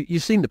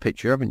 You've seen the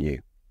picture, haven't you?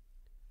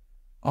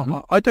 Mm-hmm.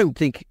 I don't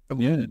think,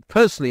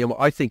 personally,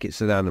 I think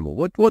it's an animal.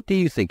 What do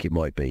you think it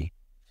might be?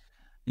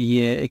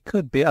 Yeah, it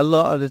could be. A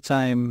lot of the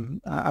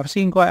time, I've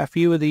seen quite a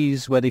few of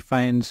these where they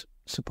find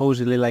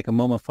supposedly like a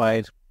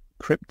mummified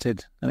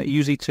cryptid, and it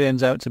usually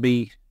turns out to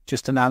be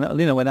just an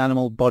animal. When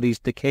animal bodies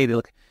decay,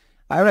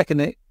 I reckon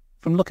it,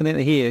 from looking at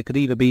it here, it could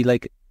either be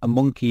like a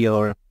monkey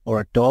or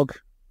a dog,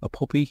 a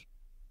puppy,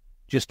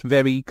 just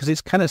because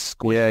it's kind of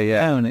squished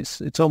down.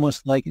 It's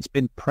almost like it's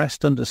been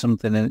pressed under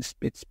something, and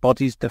its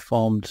body's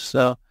deformed.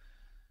 So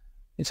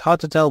it's hard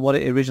to tell what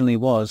it originally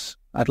was.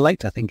 I'd like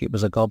to think it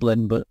was a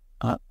goblin, but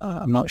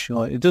I'm not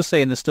sure. It does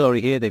say in the story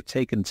here they've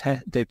taken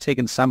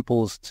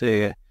samples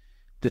to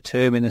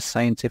determine a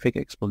scientific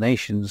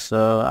explanation.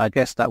 So I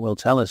guess that will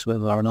tell us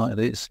whether or not it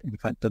is in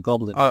fact a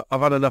goblin.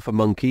 I've had enough of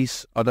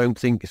monkeys. I don't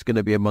think it's going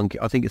to be a monkey.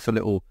 I think it's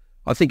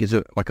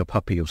like a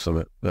puppy or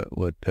something that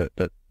I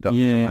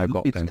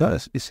got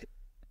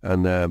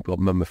and got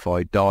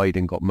mummified, died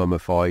and got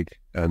mummified,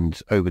 and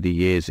over the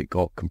years it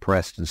got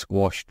compressed and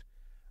squashed,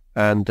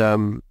 and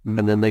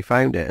then they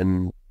found it,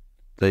 and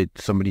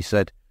somebody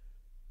said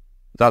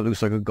that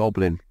looks like a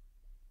goblin,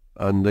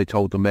 and they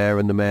told the mayor,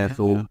 and the mayor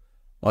thought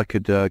I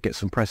could get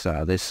some press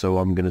out of this, so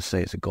I'm going to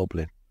say it's a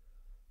goblin.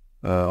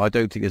 I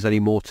don't think there's any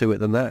more to it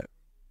than that.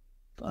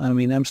 I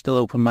mean, I'm still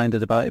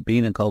open-minded about it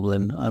being a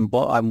goblin, and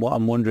what I'm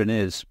wondering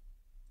is,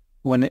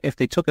 if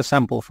they took a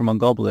sample from a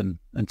goblin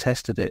and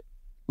tested it,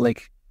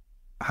 like,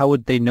 how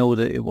would they know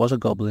that it was a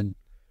goblin?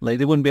 Like,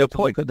 they wouldn't be able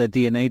to look at their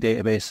DNA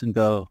database and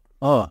go,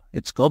 oh,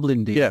 it's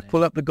goblin DNA. Yeah,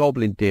 pull up the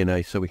goblin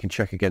DNA so we can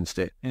check against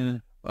it. Yeah.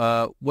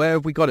 Where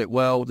have we got it?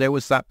 Well, there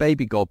was that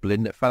baby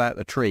goblin that fell out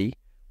the tree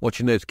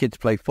watching those kids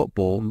play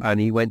football, and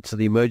he went to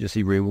the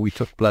emergency room and we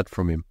took blood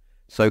from him.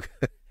 So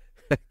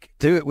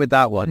do it with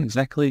that one.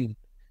 Exactly.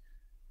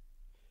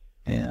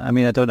 Yeah, I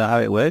mean, I don't know how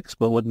it works,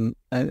 but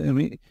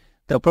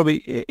they'll probably,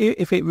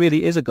 if it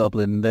really is a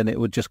goblin, then it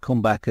would just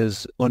come back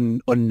as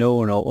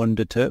unknown or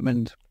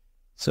undetermined.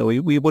 So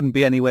we wouldn't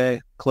be anywhere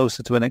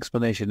closer to an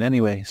explanation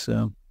anyway.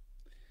 So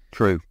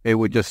true, it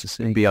would just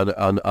be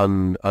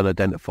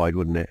unidentified,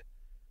 wouldn't it?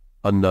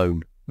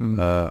 Unknown,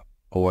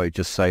 or it'd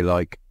just say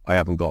like, I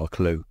haven't got a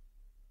clue.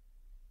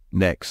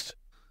 Next,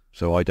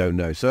 so I don't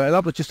know. So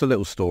that was just a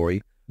little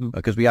story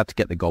because we had to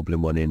get the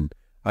goblin one in.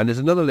 And there's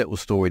another little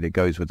story that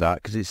goes with that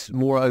because it's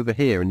more over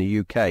here in the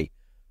UK.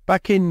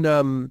 Back in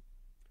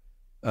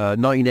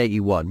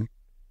 1981,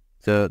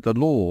 the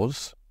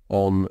laws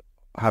on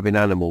having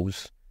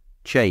animals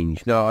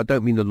changed. Now, I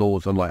don't mean the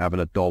laws on like having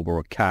a dog or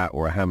a cat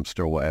or a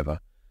hamster or whatever.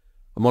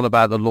 I'm on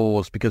about the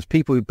laws because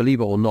people, believe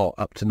it or not,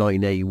 up to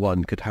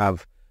 1981 could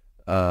have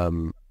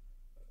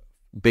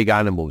big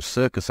animals,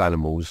 circus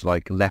animals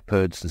like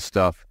leopards and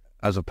stuff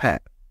as a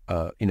pet.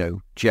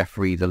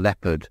 Jeffrey the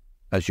leopard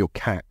as your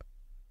cat.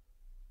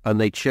 And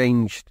they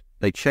changed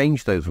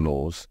those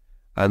laws,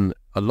 and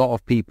a lot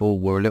of people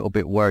were a little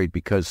bit worried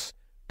because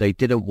they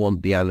didn't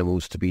want the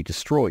animals to be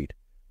destroyed.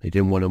 They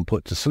didn't want them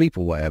put to sleep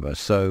or whatever.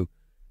 So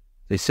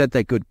they said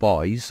their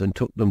goodbyes and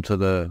took them to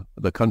the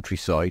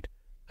countryside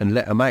and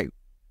let them out.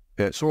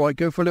 It's all right,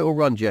 go for a little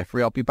run,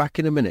 Jeffrey. I'll be back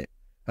in a minute.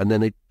 And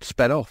then they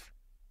sped off.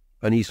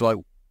 And he's like,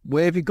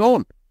 where have you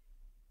gone?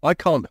 I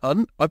can't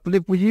hunt. I've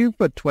lived with you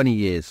for 20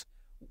 years.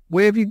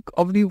 Where have you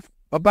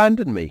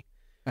abandoned me?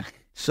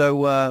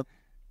 So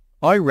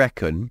I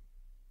reckon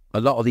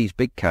a lot of these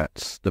big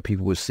cats that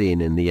people were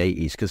seeing in the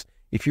 80s, because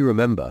if you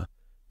remember,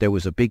 there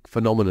was a big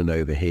phenomenon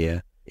over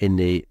here in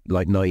the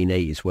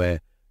 1980s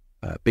where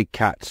big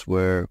cats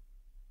were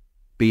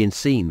being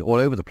seen all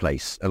over the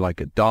place,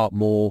 like at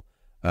Dartmoor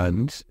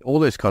and all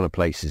those kind of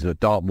places.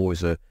 Dartmoor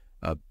is a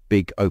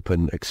big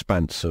open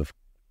expanse of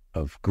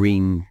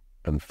green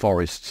and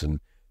forests and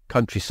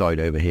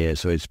countryside over here,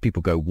 so as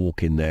people go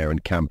walking there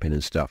and camping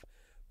and stuff.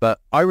 But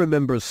I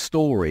remember a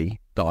story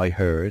that I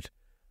heard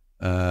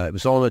It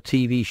was on a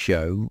TV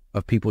show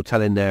of people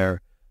telling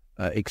their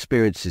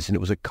experiences, and it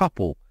was a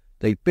couple.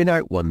 They'd been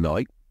out one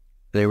night.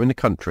 They were in the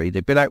country.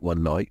 They'd been out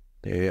one night.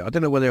 I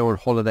don't know whether they were on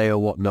holiday or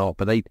whatnot,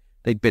 but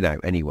they'd been out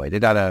anyway.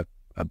 They'd had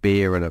a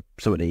beer and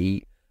something to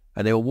eat,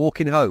 and they were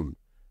walking home,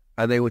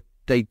 and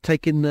they'd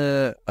taken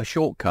a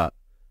shortcut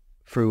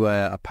through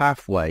a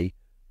pathway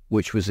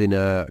which was in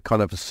a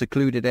kind of a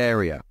secluded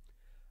area.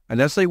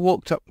 And as they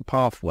walked up the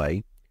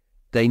pathway,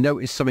 they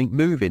noticed something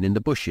moving in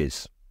the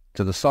bushes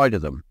to the side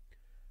of them.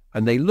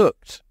 And they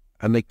looked,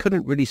 and they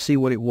couldn't really see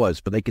what it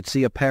was, but they could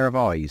see a pair of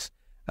eyes.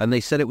 And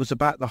they said it was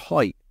about the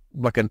height,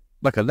 like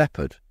a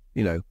leopard,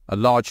 a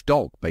large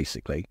dog,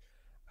 basically.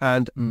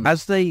 And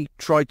as they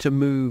tried to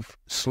move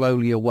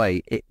slowly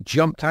away, it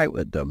jumped out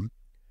at them,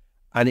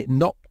 and it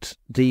knocked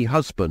the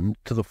husband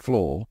to the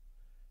floor,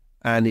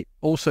 and it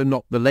also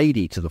knocked the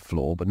lady to the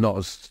floor, but not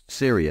as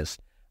serious.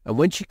 And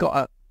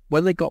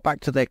when they got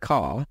back to their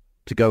car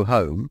to go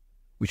home,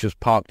 which was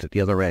parked at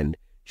the other end,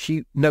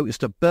 she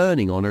noticed a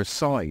burning on her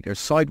side. Her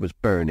side was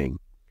burning.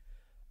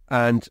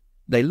 And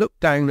they looked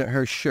down at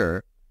her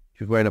shirt.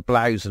 She was wearing a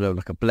blouse and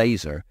a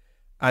blazer.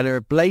 And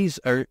her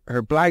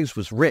blouse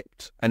was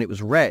ripped, and it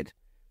was red.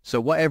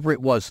 So whatever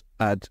it was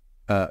had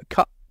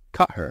cut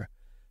her.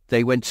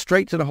 They went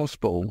straight to the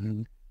hospital,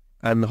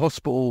 and the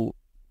hospital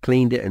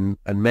cleaned it and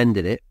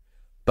mended it.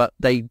 But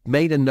they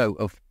made a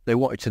note they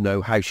wanted to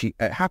know how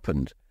it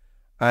happened.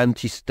 And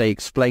they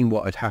explained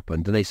what had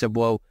happened. And they said,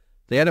 well,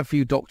 they had a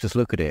few doctors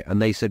look at it, and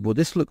they said, well,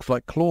 this looks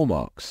like claw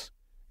marks.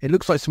 It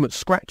looks like someone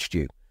scratched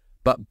you,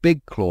 but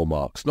big claw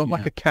marks, not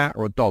like a cat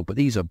or a dog, but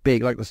these are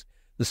big, like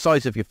the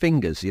size of your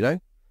fingers,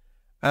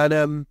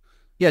 And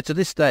to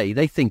this day,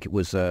 they think it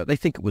was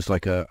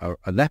like a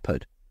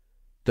leopard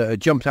that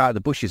had jumped out of the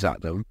bushes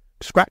at them,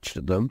 scratched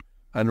at them,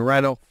 and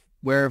ran off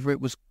wherever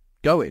it was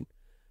going.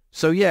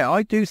 So yeah,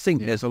 I do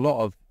think there's a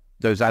lot of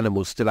those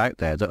animals still out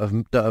there that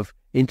have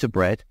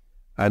interbred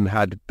and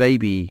had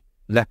baby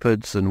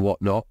leopards and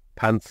whatnot,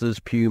 panthers,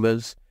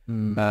 pumas,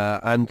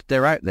 and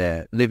they're out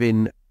there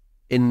living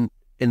in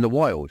the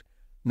wild.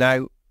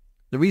 Now,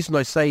 the reason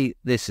I say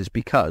this is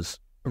because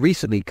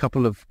recently a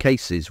couple of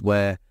cases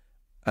where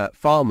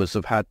farmers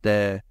have had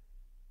their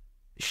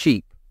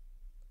sheep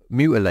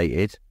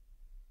mutilated,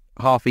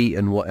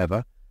 half-eaten,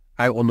 whatever,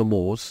 out on the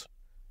moors,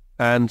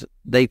 and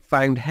they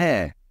found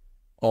hair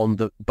on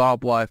the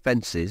barbed wire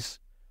fences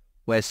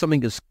where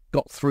something has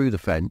got through the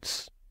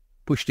fence,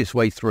 pushed its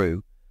way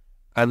through,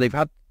 and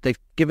they've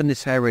given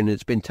this hair in, and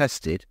it's been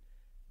tested,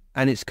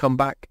 and it's come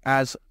back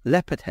as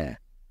leopard hair.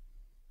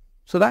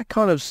 So that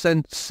kind of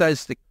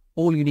says that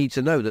all you need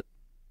to know, that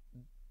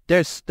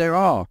there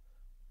are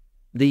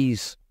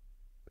these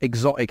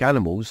exotic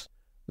animals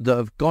that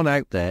have gone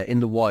out there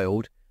in the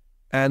wild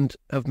and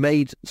have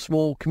made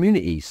small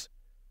communities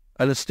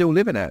and are still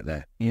living out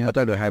there. Yeah. I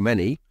don't know how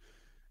many.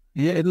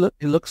 Yeah, it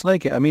looks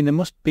like it. I mean, there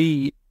must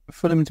be,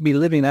 for them to be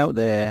living out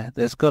there,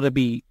 there's got to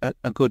be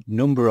a good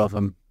number of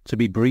them to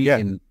be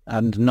breeding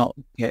and not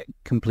get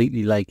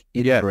completely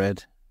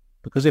inbred.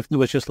 Because if there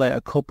was just like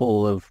a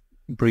couple of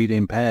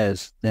breeding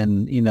pairs,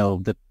 then,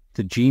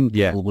 the gene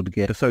pool would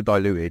get... They're so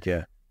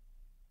diluted,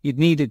 You'd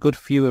need a good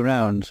few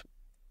around.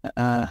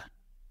 I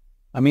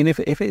mean, if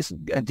it's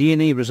a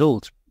DNA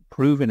result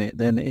proving it,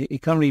 then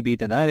it can't really be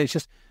denied. It's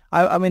just,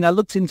 I mean, I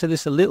looked into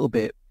this a little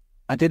bit.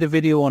 I did a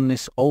video on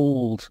this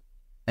old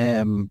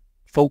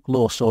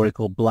folklore story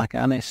called Black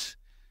Annis,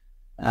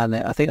 and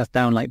I think that's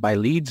down by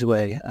Leeds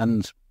way,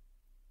 and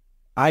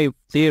I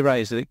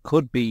theorised that it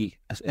could be,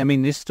 I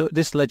mean,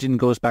 this legend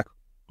goes back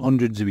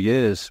hundreds of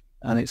years,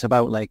 and it's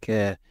about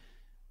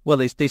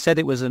they said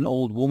it was an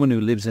old woman who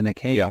lives in a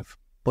cave,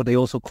 but they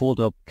also called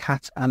her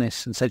Cat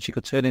Annis and said she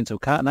could turn into a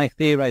cat, and I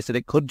theorised that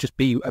it could just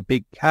be a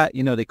big cat.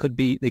 They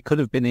could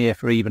have been here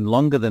for even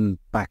longer than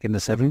back in the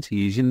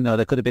 70s.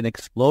 There could have been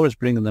explorers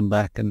bringing them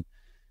back and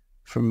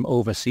from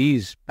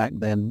overseas back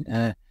then.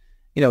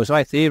 So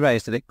I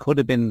theorised that it could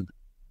have been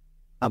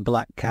a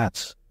black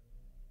cat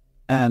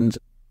and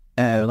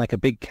like a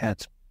big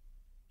cat.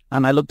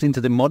 And I looked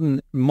into the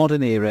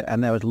modern era,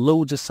 and there was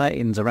loads of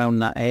sightings around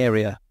that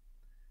area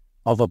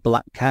of a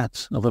black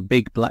cat, of a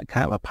big black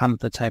cat, a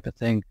panther type of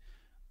thing.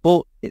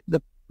 But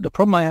the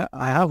problem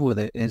I have with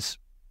it is,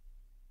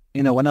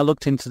 when I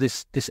looked into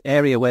this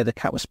area where the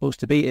cat was supposed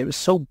to be, it was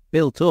so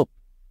built up.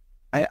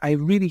 I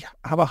really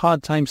have a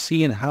hard time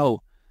seeing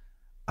how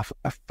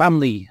a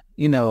family,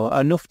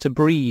 enough to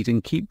breed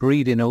and keep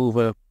breeding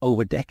over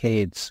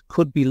decades,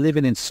 could be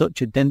living in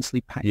such a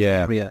densely packed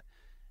area.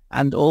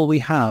 And all we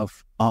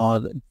have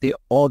are the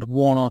odd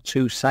one or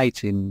two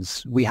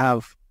sightings. We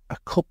have a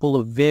couple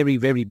of very,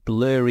 very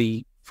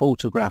blurry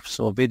photographs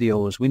or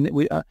videos.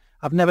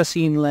 I've never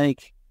seen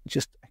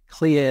just a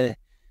clear,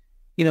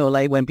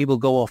 when people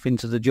go off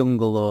into the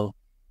jungle or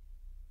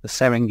the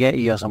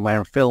Serengeti or somewhere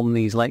and film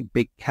these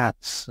big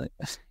cats,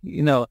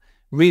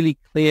 really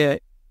clear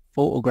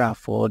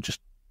photograph, or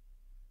just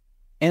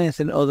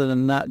anything other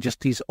than that, just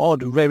these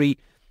odd, very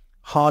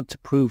hard to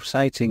prove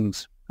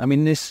sightings. I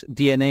mean, this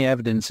DNA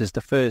evidence is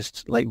the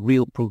first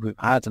real proof we've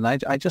had, and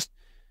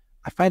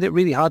I find it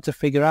really hard to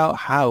figure out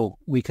how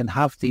we can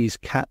have these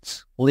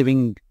cats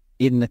living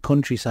in the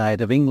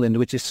countryside of England,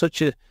 which is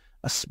such a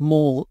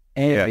small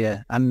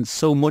area, and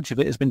so much of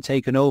it has been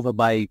taken over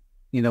by,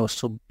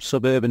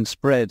 suburban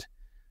spread.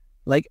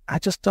 Like, I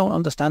just don't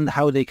understand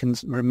how they can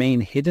remain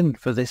hidden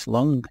for this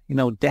long,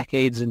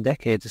 decades and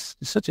decades.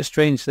 It's such a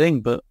strange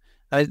thing, but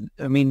I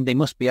mean, they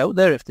must be out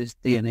there if this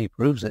DNA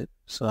proves it.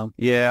 So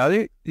yeah, I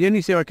think the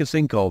only thing I can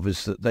think of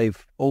is that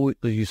they've always,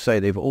 as you say,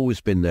 they've always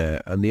been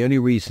there, and the only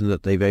reason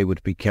that they've able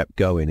to be kept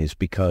going is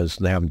because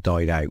they haven't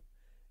died out.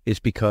 It's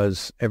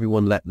because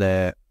everyone let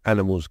their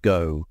animals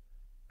go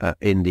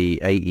in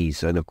the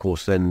 80s, and of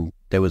course then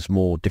there was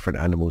more different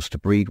animals to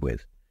breed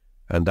with,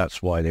 and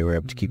that's why they were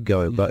able to keep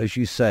going. But as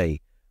you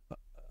say,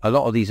 a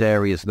lot of these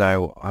areas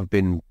now have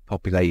been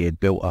populated,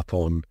 built up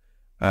on,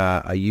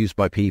 are used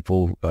by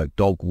people like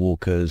dog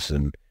walkers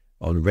and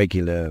on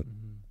regular,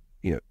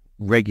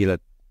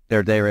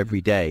 they're there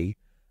every day.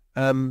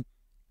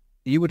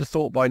 You would have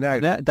thought by now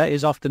that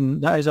is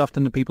often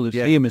the people who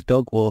see them as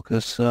dog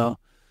walkers. So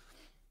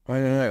I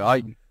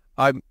don't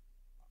know.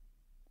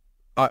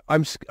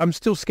 I'm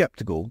still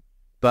skeptical,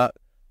 but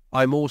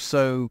I'm going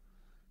to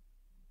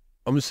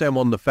say I'm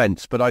on the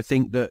fence, but I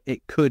think that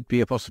it could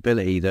be a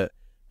possibility that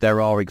there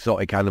are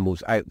exotic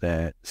animals out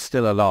there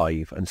still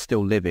alive and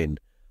still living,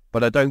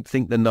 but I don't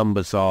think the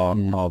numbers are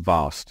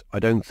vast. I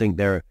don't think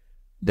there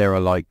are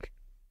like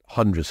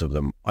hundreds of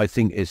them. I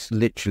think it's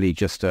literally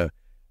just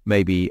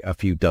maybe a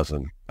few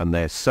dozen, and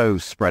they're so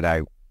spread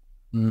out,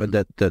 but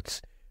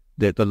that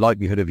the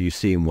likelihood of you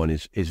seeing one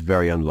is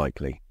very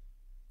unlikely,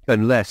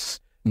 unless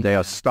they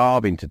are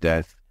starving to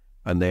death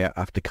and they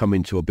have to come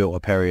into a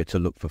built-up area to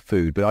look for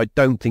food. But I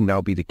don't think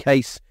that'll be the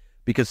case,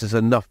 because there's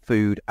enough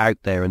food out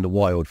there in the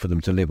wild for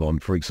them to live on.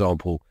 For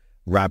example,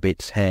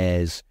 rabbits,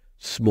 hares,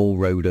 small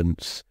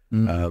rodents.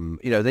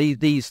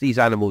 These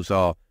animals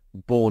are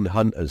born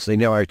hunters. They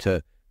know how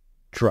to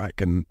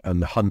track and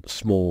hunt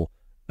small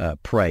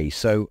prey.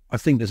 So I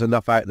think there's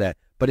enough out there.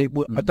 But I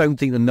don't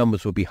think the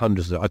numbers will be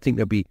hundreds. I think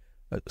there'll be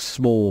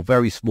small,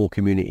 very small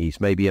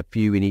communities, maybe a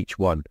few in each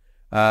one.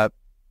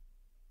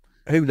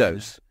 Who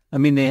knows? I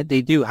mean,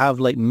 they do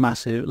have like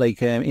massive,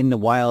 like in the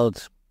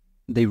wild,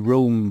 they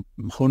roam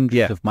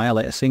hundreds of miles.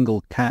 Like a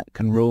single cat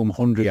can roam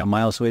hundreds of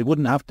miles. So it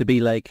wouldn't have to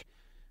be like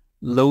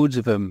loads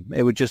of them.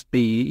 It would just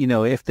be,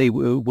 if they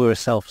were a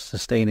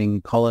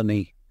self-sustaining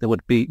colony, there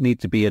would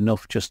need to be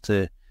enough just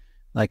to,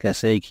 like I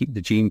say, keep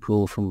the gene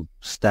pool from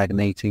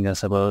stagnating, I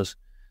suppose.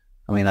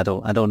 I mean, I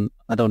don't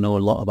know a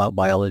lot about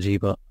biology,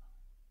 but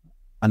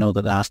I know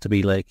that there has to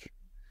be like,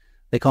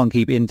 they can't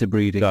keep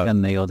interbreeding,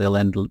 can they? Or they'll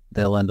end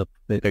up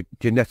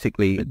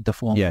genetically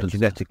deformed. Yeah,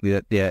 genetically,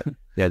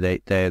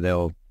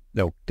 they'll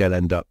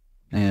end up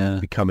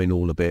becoming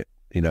all a bit,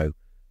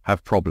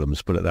 have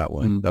problems. Put it that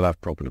way, they'll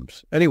have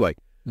problems. Anyway,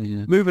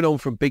 moving on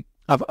from big.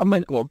 Go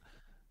on.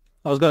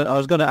 I was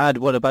going to add,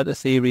 what about the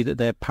theory that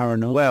they're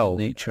paranormal in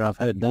nature? I've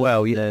heard that.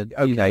 Well,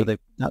 okay,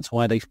 that's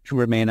why they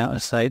remain out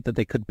of sight. That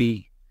they could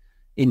be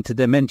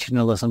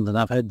interdimensional or something.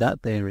 I've heard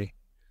that theory.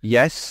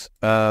 Yes.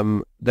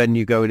 Then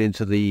you're going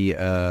into the,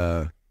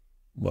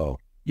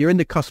 you're in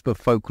the cusp of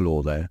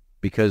folklore there,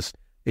 because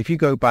if you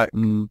go back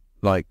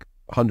like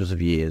hundreds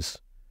of years,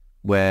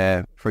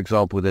 where, for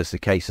example, there's the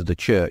case of the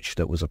church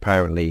that was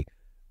apparently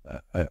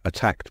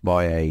attacked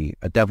by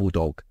a devil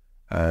dog,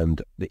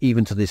 and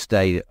even to this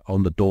day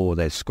on the door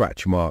there's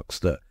scratch marks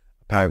that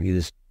apparently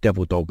this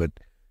devil dog had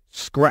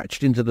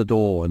scratched into the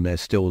door, and they're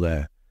still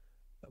there.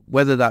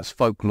 Whether that's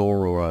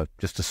folklore or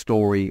just a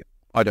story,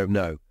 I don't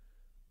know.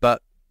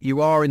 But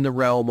you are in the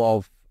realm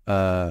of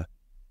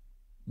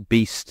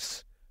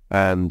beasts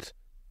and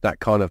that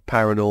kind of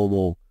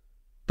paranormal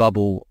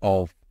bubble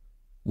of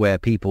where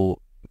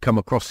people come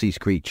across these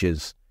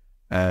creatures,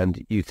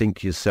 and you think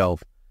to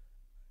yourself,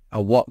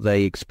 are what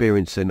they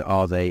experiencing,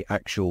 are they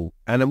actual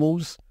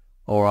animals,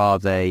 or are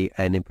they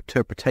an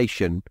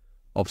interpretation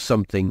of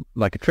something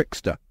like a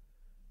trickster?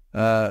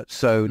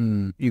 So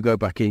you go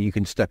back in, you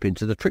can step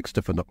into the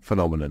trickster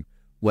phenomenon,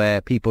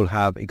 where people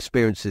have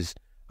experiences,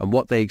 and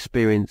what they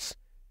experience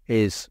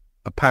is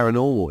a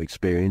paranormal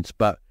experience,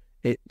 but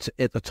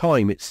at the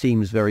time it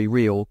seems very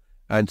real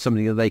and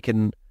something that they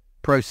can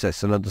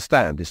process and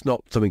understand. It's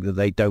not something that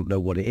they don't know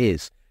what it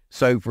is.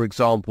 So, for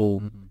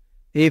example,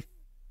 if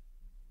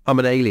I'm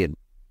an alien,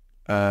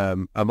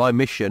 and my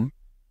mission,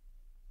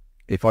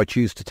 if I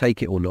choose to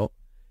take it or not,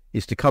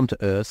 is to come to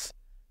Earth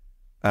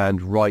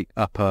and write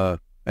up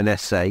an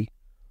essay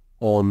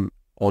on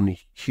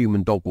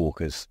human dog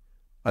walkers.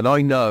 And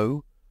I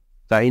know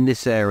that in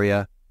this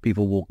area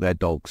people walk their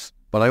dogs,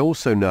 but I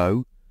also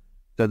know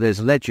that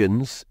there's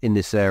legends in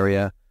this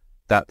area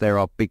that there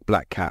are big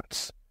black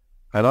cats,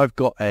 and I've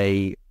got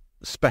a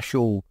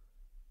special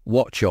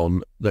watch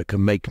on that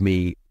can make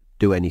me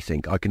do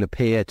anything. I can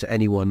appear to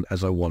anyone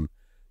as I want.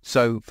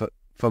 So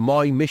for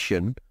my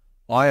mission,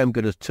 I am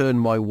going to turn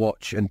my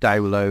watch and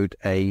download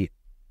a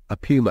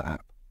Puma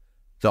app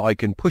that I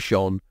can push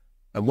on,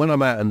 and when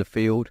I'm out in the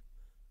field,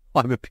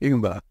 I'm a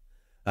Puma,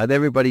 and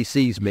everybody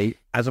sees me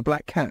as a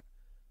black cat,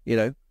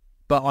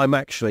 But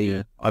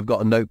I've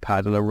got a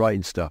notepad and I'm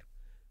writing stuff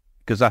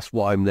because that's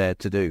what I'm there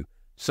to do.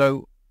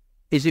 So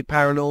is it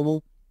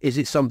paranormal? Is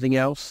it something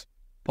else?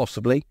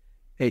 Possibly.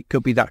 It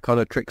could be that kind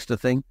of trickster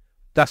thing.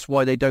 That's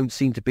why they don't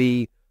seem to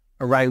be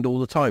around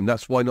all the time.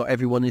 That's why not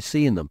everyone is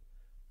seeing them,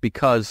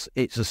 because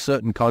it's a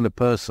certain kind of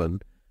person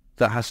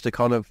that has to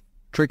kind of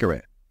trigger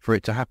it for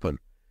it to happen.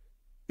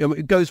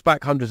 It goes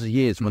back hundreds of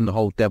years when the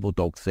whole devil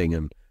dog thing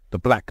and the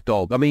black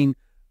dog. I mean,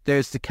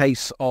 there's the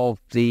case of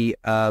the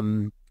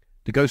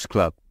Ghost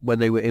Club when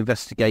they were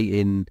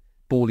investigating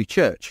Borley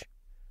Church,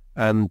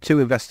 and 2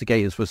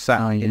 investigators were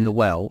sat in the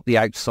well, the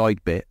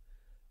outside bit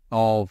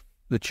of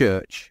the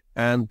church,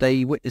 and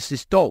they witnessed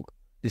this dog,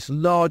 this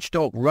large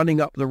dog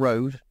running up the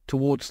road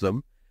towards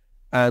them,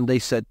 and they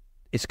said,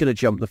 it's going to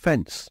jump the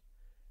fence.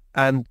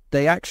 And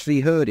they actually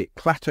heard it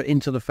clatter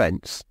into the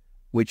fence,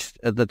 which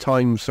at the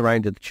time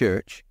surrounded the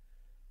church,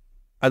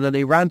 and then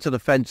they ran to the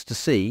fence to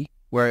see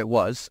where it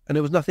was, and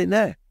there was nothing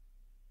there.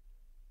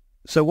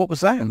 So what was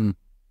that?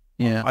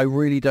 Yeah, I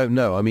really don't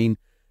know. I mean,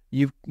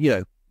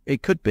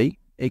 it could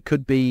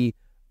be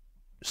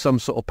some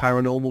sort of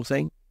paranormal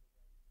thing.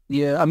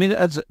 Yeah, I mean,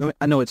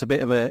 I know it's a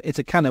bit of a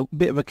can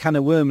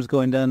of worms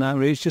going down that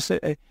route. It's just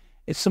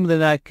it's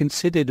something I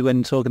considered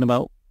when talking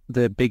about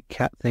the big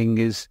cat thing.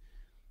 Is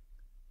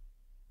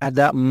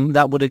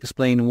that would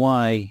explain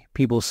why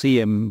people see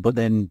him, but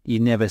then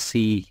you never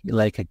see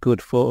like a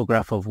good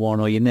photograph of one,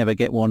 or you never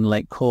get one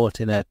like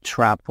caught in a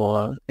trap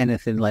or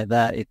anything like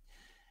that.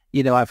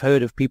 I've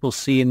heard of people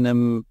seeing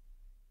them,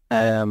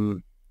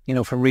 from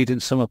reading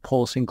some of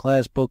Paul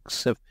Sinclair's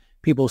books, of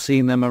people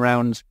seeing them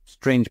around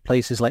strange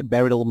places like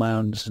burial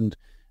mounds, and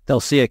they'll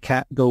see a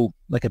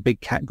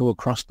big cat go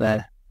across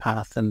their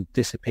path and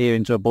disappear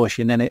into a bush,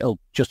 and then it'll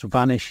just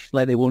vanish,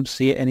 like they won't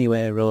see it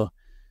anywhere, or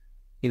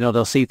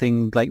they'll see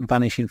things like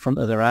vanish in front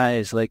of their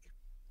eyes. Like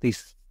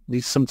these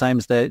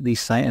sometimes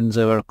these sightings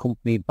are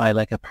accompanied by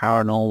like a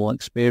paranormal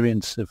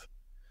experience of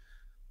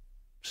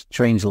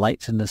strange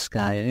lights in the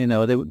sky.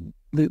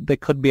 There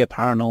could be a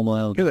paranormal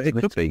element. It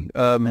could be.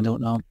 I don't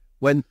know.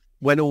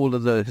 When all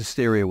of the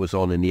hysteria was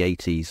on in the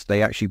 80s,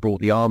 they actually brought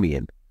the army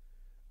in,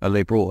 and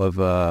they brought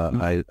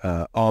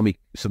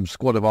some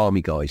squad of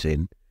army guys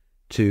in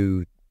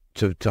to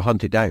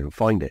hunt it down,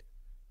 find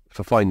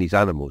these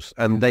animals,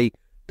 and they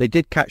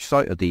did catch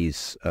sight of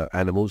these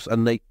animals,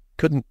 and they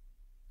couldn't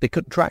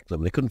track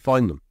them, they couldn't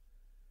find them.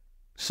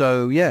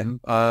 So yeah,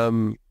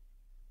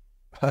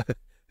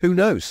 who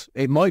knows?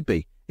 It might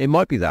be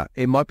that.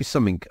 It might be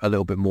something a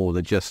little bit more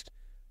than just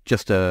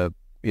a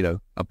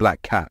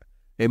black cat.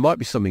 It might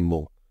be something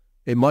more.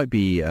 It might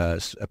be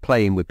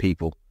playing with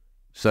people.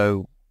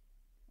 So,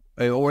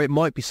 or it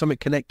might be something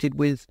connected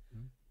with,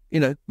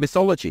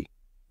 mythology.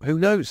 Who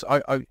knows?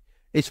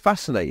 It's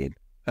fascinating,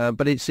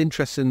 but it's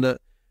interesting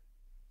that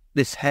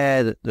this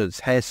hair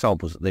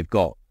samples that they've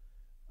got,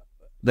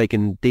 they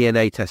can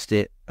DNA test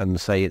it and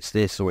say it's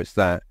this or it's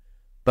that.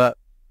 But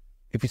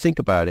if you think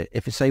about it,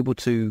 if it's able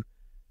to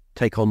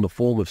take on the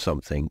form of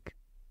something,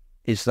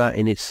 is that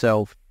in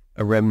itself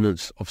a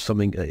remnant of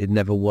something that it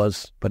never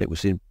was, but it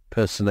was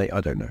impersonate?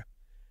 I don't know.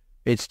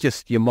 It's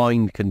just your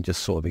mind can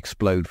just sort of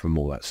explode from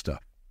all that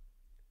stuff.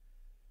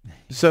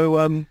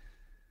 So,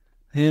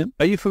 yeah.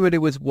 Are you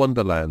familiar with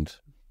Wonderland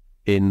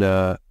in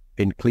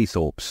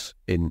Cleethorpes?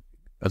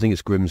 I think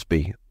it's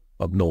Grimsby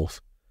up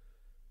north.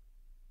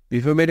 Are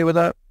you familiar with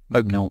that?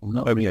 Okay. No,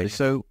 not okay. Really.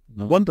 So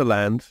No.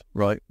 Wonderland,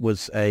 right,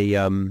 was a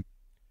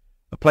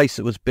place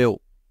that was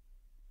built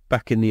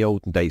back in the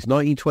olden days.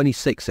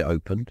 1926 it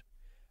opened,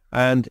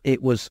 and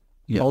it was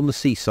on the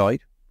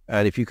seaside.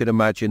 And if you could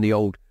imagine the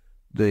old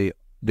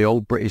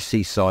British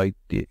seaside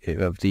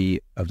of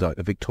the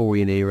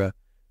Victorian era,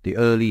 the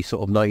early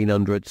sort of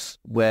 1900s,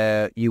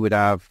 where you would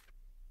have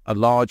a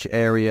large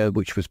area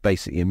which was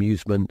basically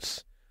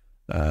amusements.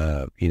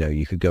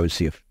 You could go and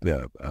see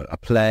a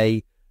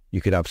play. You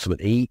could have something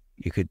to eat.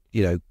 You could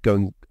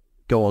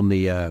go on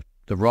the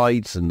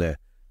rides and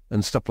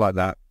stuff like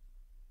that.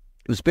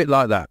 It was a bit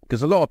like that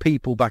because a lot of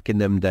people back in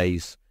them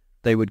days,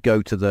 they would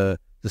go to the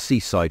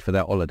seaside for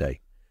their holiday.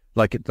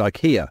 Like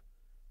here,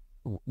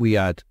 we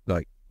had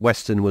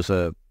Weston was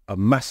a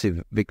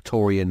massive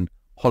Victorian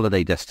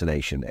holiday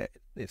destination.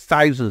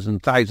 Thousands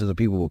and thousands of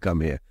people would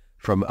come here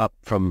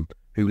from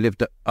who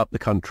lived up the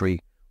country,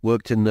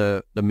 worked in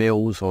the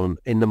mills or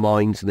in the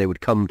mines, and they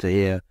would come to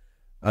here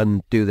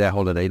and do their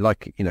holiday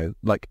like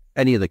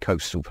any of the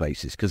coastal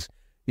places, because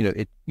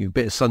a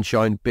bit of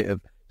sunshine, bit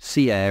of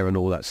sea air and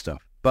all that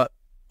stuff. But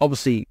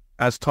obviously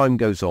as time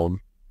goes on,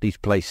 these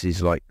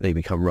places they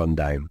become run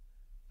down,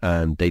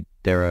 and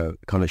they're a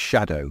kind of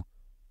shadow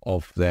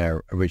of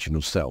their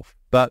original self.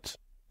 But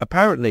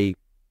apparently,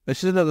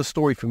 this is another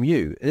story from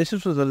you. This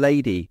was a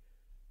lady,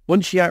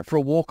 wasn't she out for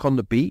a walk on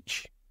the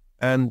beach,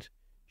 and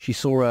she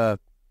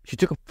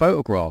took a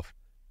photograph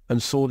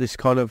and saw this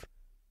kind of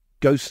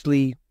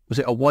ghostly,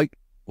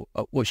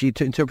 what she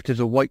interpreted as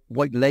a white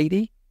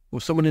lady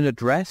or someone in a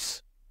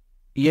dress?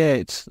 Yeah,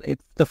 it's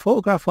the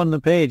photograph on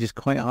the page is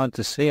quite hard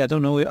to see. I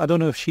don't know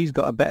if she's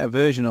got a better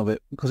version of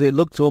it because it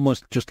looked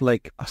almost just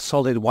like a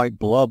solid white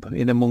blob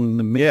in among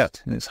the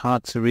mist, and it's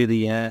hard to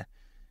really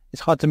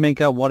it's hard to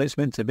make out what it's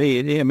meant to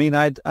be. I mean,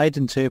 I'd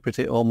interpret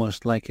it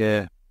almost like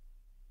a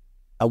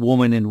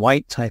woman in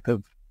white type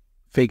of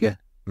figure.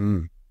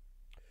 Mm.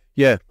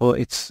 Yeah, but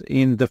it's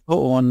in the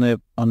photo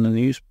on the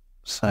news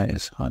site.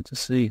 It's hard to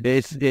see.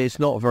 it's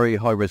not very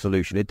high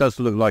resolution. It does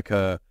look like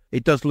a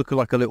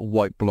little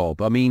white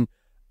blob. I mean,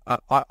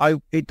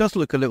 it does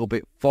look a little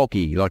bit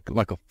foggy, like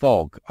a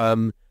fog.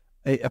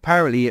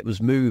 Apparently it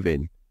was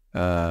moving.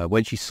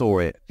 When she saw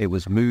it, it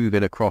was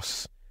moving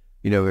across,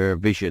 her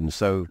vision.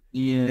 So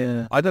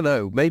yeah, I don't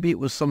know. Maybe it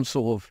was some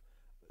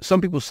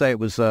people say it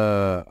was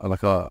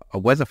like a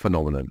weather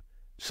phenomenon,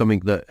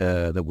 something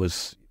that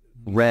was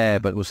rare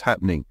but was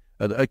happening.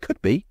 It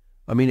could be.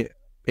 I mean,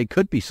 it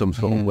could be some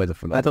sort of weather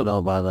phenomenon. I don't know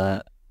about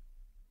that.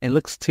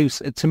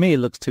 To me, it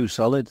looks too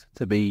solid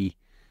to be,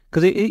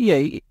 because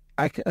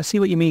I see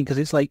what you mean, because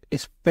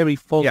it's very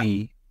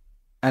foggy,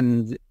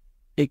 and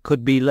it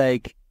could be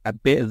like a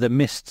bit of the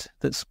mist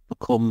that's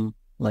become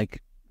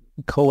like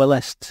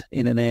coalesced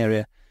in an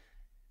area.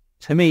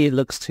 To me, it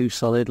looks too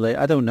solid. Like,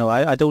 I don't know.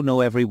 I don't know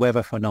every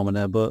weather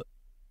phenomena, but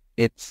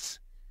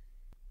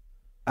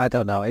I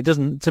don't know. It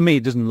doesn't. To me,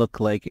 it doesn't look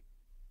like.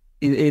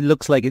 It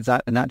looks like it's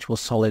an actual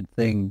solid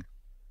thing.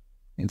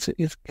 It's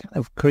kind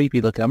of creepy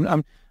looking.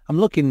 I'm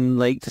looking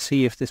like to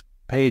see if this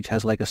page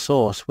has like a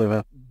source with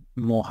a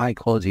more high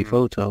quality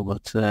photo,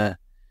 but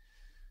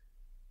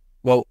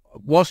well,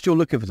 whilst you're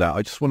looking for that,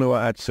 I just want to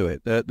add to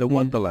it. The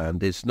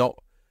Wonderland is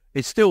not.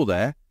 It's still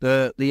there.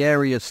 The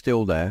area is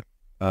still there.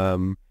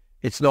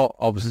 It's not,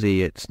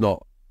 obviously. It's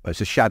not. It's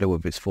a shadow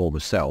of its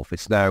former self.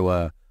 It's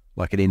now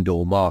like an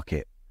indoor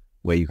market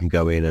where you can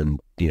go in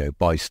and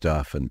buy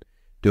stuff and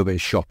do a bit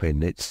of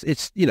shopping. It's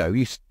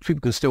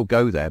people can still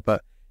go there,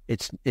 but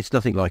it's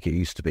nothing like it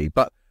used to be.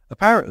 But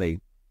apparently,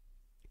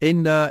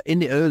 in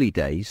the early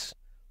days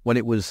when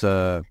it was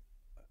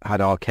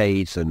had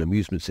arcades and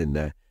amusements in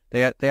there,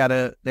 they had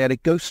a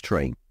ghost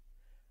train,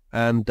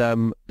 and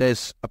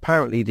there's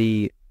apparently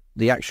the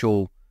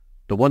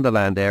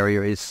Wonderland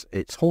area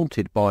it's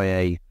haunted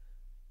by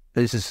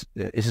this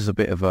is a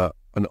bit of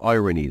an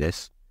irony.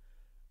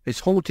 It's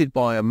haunted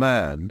by a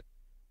man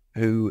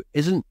who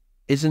isn't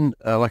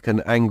like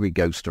an angry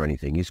ghost or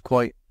anything.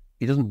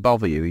 He doesn't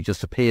bother you. He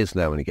just appears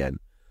now and again.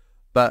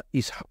 But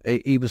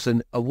he was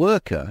a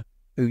worker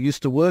who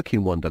used to work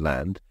in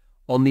Wonderland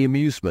on the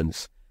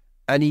amusements,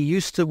 and he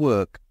used to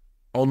work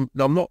on.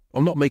 No,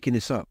 I'm not making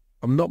this up.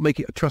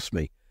 Trust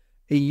me.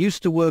 He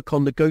used to work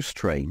on the ghost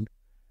train,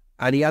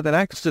 and he had an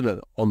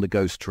accident on the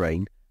ghost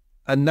train,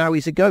 and now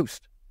he's a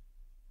ghost.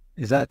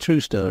 Is that a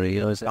true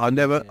story? Or is it, I'm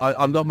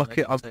not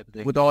making.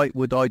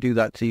 Would I do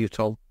that to you,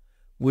 Tom?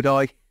 Would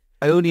I?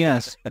 I only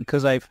ask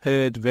because I've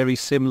heard very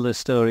similar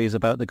stories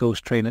about the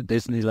ghost train at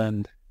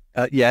Disneyland.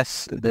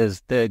 Yes,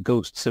 there's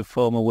ghosts of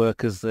former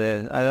workers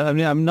there. I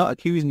mean, I'm not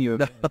accusing you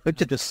of it. I'm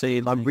just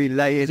saying. I'm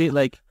relaying.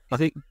 I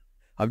think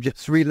I'm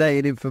just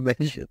relaying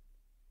information.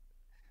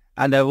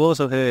 And I've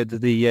also heard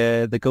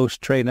the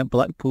ghost train at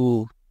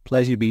Blackpool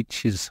Pleasure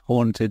Beach is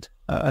haunted.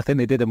 I think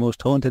they did a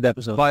most haunted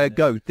episode by a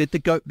ghost. Did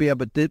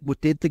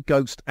the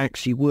ghost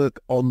actually work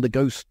on the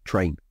ghost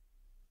train?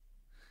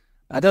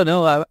 I don't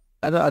know.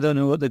 I don't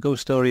know what the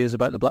ghost story is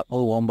about the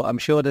Blackpool one, but I'm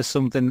sure there's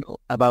something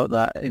about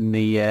that in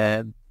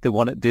the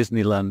one at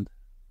Disneyland.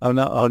 I'm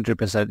not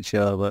 100%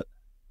 sure, but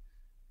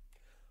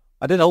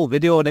I did a whole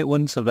video on it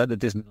once about the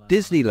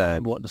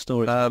Disneyland. What the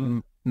story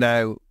is.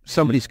 Now,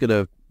 somebody's going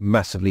to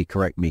massively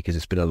correct me because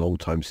it's been a long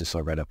time since I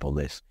read up on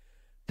this.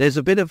 There's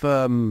a bit of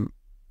a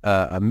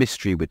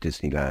mystery with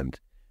Disneyland.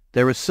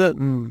 There are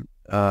certain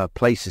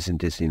places in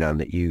Disneyland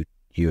that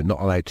you're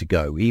not allowed to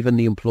go. Even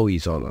the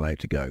employees aren't allowed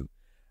to go.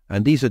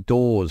 And these are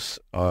doors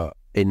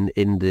in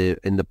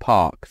the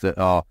park that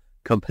are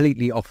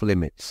completely off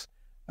limits,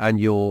 and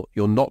you're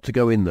not to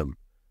go in them.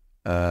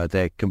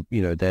 They're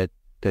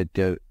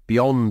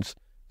beyond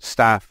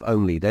staff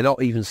only. They're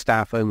not even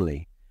staff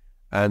only.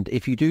 And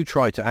if you do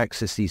try to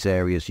access these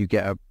areas, you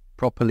get a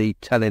properly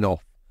telling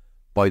off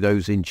by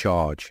those in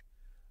charge.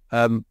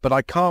 But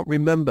I can't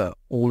remember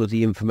all of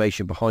the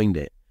information behind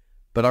it.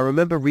 But I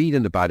remember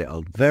reading about it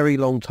a very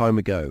long time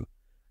ago.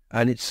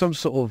 And it's some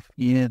sort of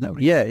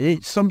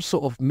it's some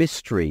sort of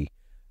mystery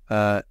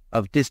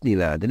of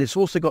Disneyland, and it's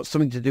also got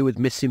something to do with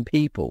missing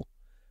people.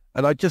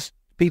 And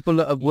people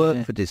that have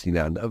worked for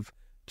Disneyland have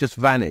just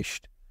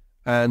vanished,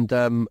 and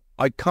I'll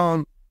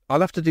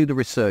have to do the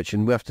research,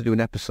 and we'll have to do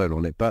an episode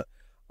on it. But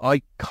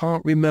I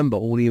can't remember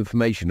all the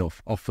information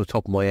off the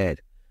top of my head.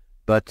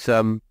 But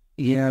I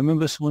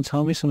remember someone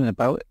telling me something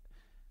about it,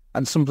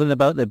 and something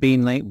about there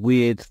being like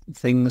weird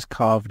things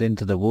carved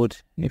into the wood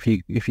if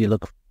you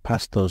look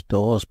past those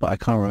doors, but I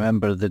can't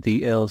remember the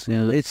details.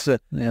 It's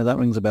that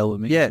rings a bell with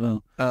me. Yeah, as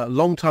well. A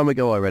long time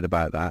ago I read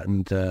about that,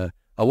 and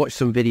I watched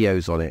some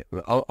videos on it.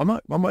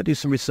 I might do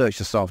some research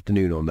this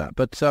afternoon on that.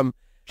 But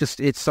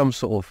it's some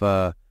sort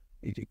of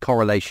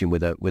correlation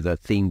with a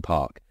theme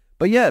park.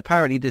 But yeah,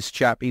 apparently this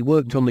chap, he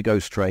worked on the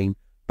ghost train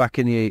back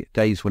in the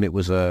days when it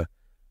was a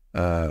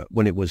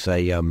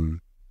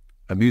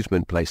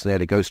amusement place. And they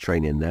had a ghost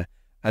train in there,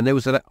 and there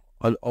was an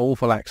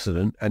awful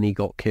accident, and he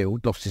got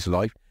killed, lost his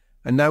life,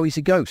 and now he's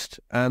a ghost.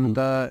 And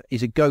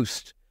he's a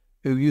ghost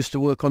who used to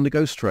work on the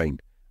ghost train,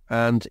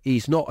 and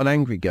he's not an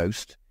angry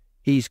ghost.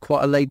 He's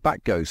quite a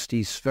laid-back ghost.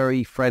 He's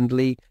very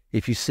friendly.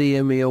 If you see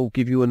him, he'll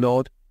give you a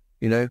nod.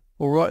 You know,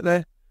 all right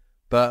there.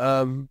 But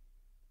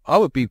I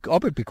would be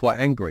quite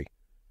angry,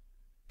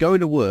 going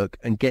to work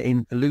and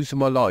losing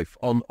my life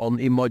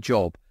in my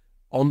job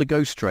on the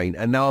ghost train,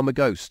 and now I'm a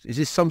ghost. Is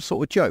this some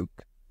sort of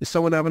joke? Is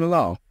someone having a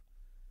laugh?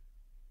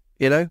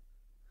 You know?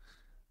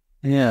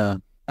 Yeah.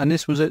 And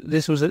this was at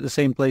the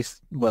same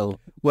place. Well,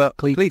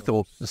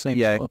 Cleethorpes, the same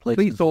yeah. sort of place.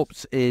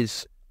 Cleethorpes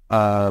is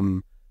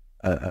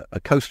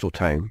a coastal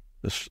town,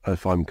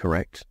 if I'm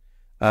correct,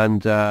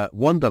 and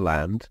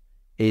Wonderland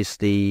is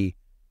the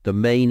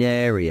main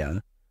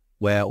area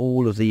where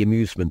all of the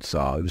amusements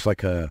are. It was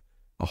like a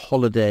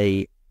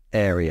holiday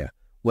area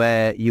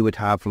where you would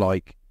have,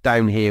 like,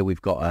 down here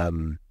we've got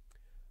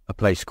a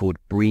place called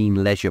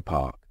Breen Leisure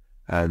Park,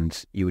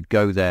 and you would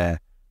go there,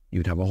 you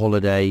would have a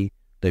holiday.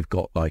 They've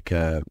got like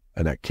an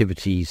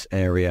activities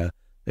area,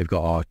 they've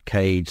got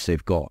arcades, they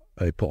put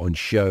on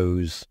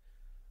shows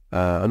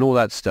and all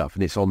that stuff,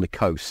 and it's on the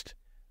coast.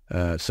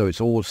 So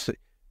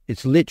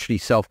it's literally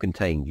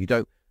self-contained. You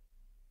don't.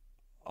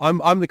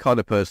 I'm the kind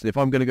of person, if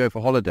I'm going to go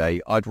for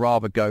holiday, I'd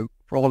rather go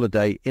for a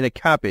holiday in a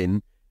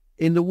cabin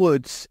in the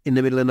woods in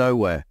the middle of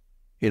nowhere.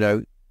 You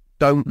know,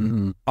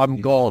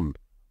 I'm gone.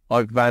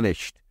 I've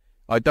vanished.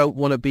 I don't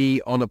want to be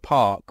on a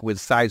park with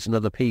 1,000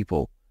 other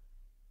people.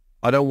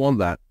 I don't want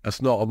that. That's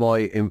not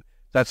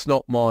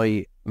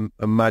my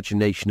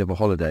imagination of a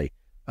holiday.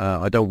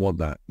 I don't want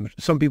that.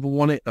 Some people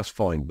want it, that's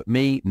fine. But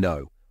me,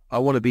 no. I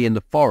want to be in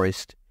the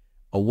forest,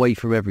 away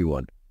from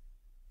everyone.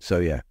 So,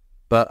 yeah.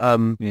 But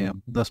yeah,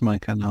 that's my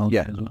kind of holiday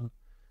as well.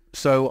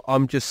 So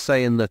I'm just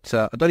saying that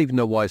I don't even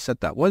know why I said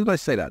that. Why did I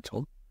say that,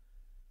 Tom?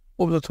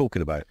 What was I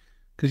talking about?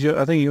 Because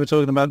I think you were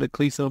talking about the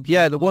Cleethorpes.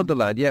 Yeah, the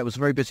Wonderland. Yeah, it was a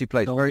very busy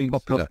place, very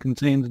popular.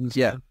 Contained and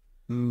stuff.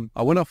 Yeah.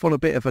 I went off on a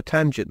bit of a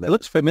tangent there. It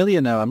looks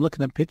familiar now. I'm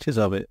looking at pictures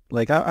of it.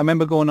 Like I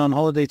remember going on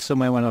holiday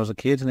somewhere when I was a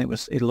kid, and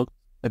it looked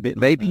a bit.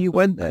 Maybe you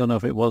went there. I don't know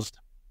if it was.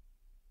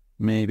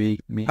 Maybe.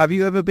 Have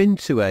you ever been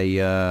to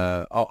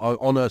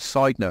on a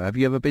side note? Have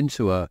you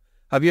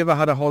ever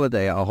had a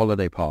holiday at a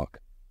holiday park?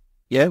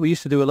 Yeah, we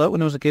used to do a lot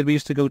when I was a kid. We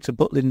used to go to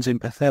Butlins in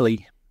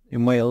Pwllheli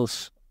in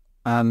Wales,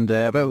 and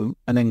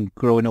then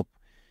growing up,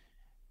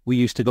 we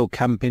used to go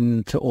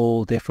camping to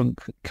all different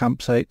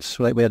campsites.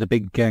 Like we had a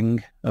big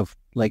gang of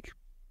like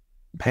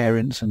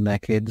parents and their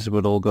kids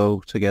would all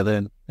go together,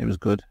 and it was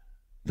good.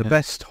 The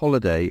best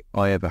holiday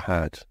I ever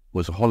had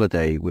was a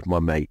holiday with my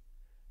mate,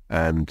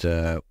 and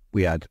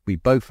we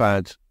both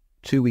had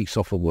 2 weeks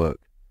off of work,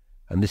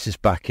 and this is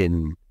back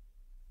in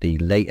the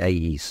late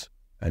 80s,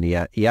 and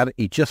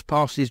he just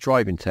passed his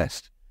driving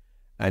test,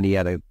 and he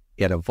had a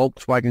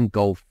Volkswagen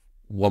Golf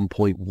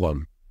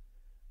 1.1,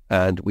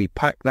 and we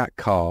packed that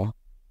car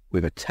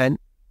with a tent,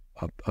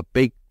 a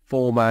big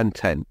 4-man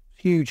tent,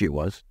 huge it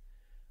was,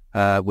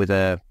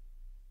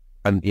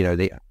 and you know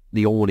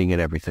the awning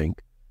and everything.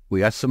 We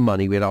had some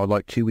money. We had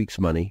like 2 weeks'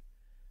 money,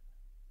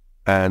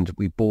 and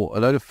we bought a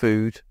load of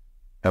food,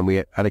 and we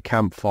had a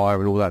campfire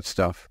and all that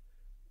stuff.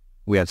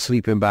 We had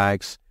sleeping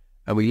bags,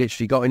 and we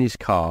literally got in his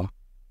car,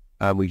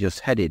 and we just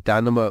headed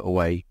down the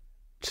motorway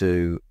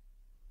to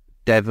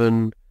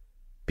Devon,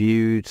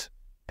 Bude,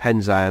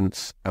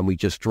 Penzance, and we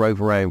just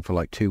drove around for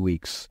like 2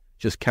 weeks,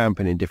 just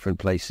camping in different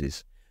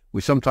places.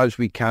 Sometimes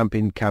we camp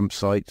in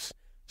campsites,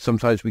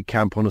 sometimes we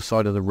camp on the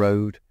side of the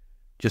road,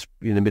 just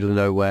in the middle of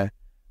nowhere.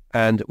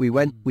 And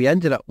we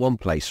ended up one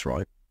place,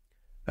 right?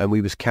 And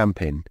we was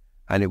camping,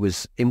 and it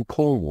was in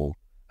Cornwall.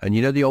 And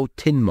you know the old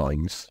tin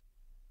mines?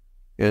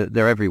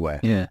 They're everywhere.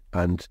 Yeah.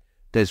 And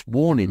there's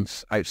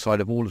warnings outside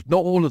of not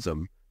all of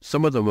them.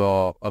 Some of them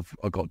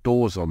have got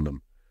doors on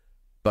them,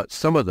 but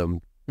some of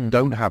them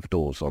don't have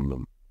doors on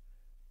them.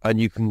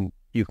 And you can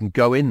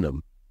go in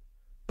them,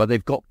 but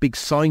they've got big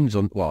signs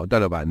on. Well, I don't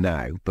know about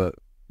now, but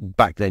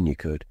back then you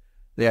could.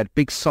 They had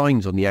big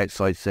signs on the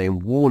outside saying,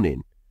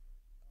 "Warning,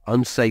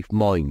 unsafe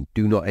mine,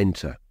 do not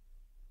enter."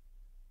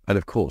 And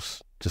of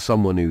course, to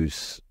someone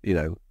who's,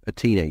 a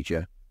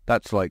teenager,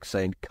 that's like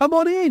saying, "Come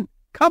on in,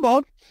 come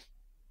on."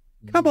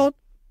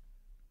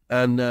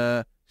 And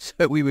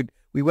so we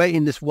went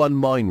in this one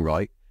mine,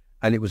 right?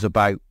 And it was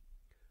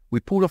we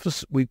pulled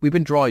off we've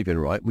been driving,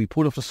 right? We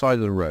pulled off the side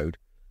of the road,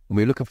 and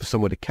we were looking for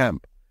somewhere to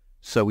camp.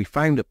 So we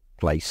found a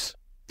place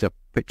to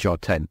pitch our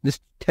tent. This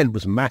tent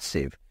was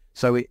massive.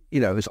 So it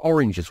was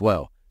orange as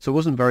well. So it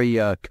wasn't very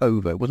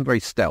covert. It wasn't very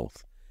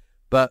stealth.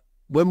 But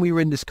when we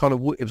were in this kind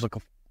of it was like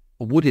a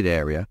wooded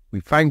area, we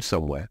found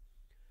somewhere,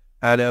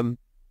 and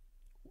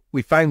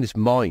we found this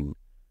mine.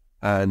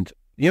 And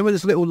you know where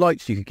there's little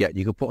lights you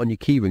could put on your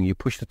keyring, you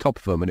push the top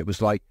of them, and it was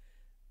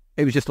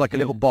just like a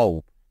little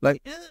bulb,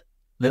 like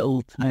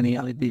little tiny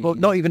LED. Well,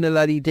 not even an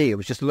LED. It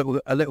was just a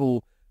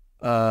little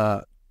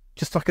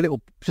just like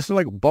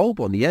a bulb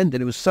on the end,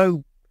 and it was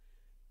so,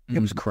 it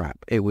was crap.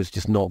 It was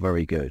just not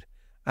very good.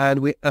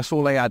 And that's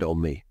all they had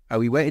on me. And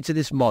we went into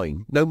this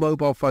mine. No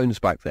mobile phones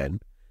back then,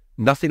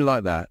 nothing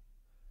like that.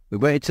 We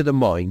went into the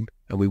mine,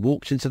 and we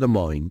walked into the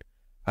mine,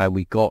 and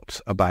we got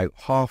about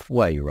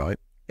halfway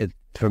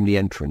from the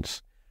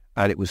entrance,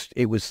 and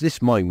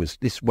this mine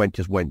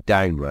just went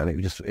down,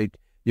 man.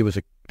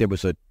 There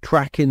was a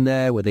track in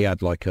there where they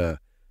had like a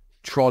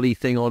trolley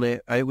thing on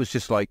it, and it was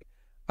just like,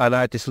 and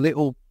I had this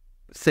little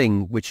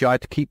thing which I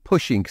had to keep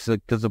pushing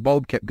because the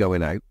bulb kept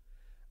going out,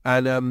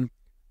 and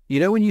you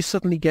know when you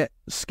suddenly get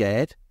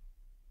scared,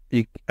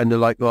 and they're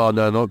like, oh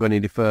no, not going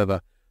any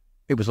further.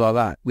 It was like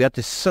that. We had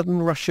this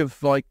sudden rush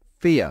of like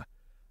fear,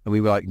 and we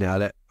were like,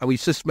 and we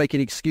was just making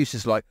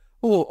excuses like,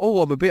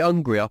 oh, I'm a bit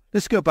hungry.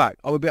 Let's go back.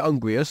 I'm a bit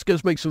hungry. Let's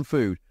make some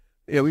food.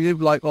 We were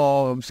like,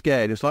 oh, I'm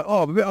scared. It's like,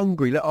 oh, I'm a bit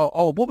hungry.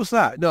 Oh, what was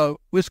that? No,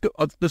 let's go.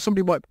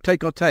 Somebody might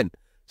take our tent.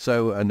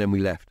 So, and then we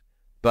left.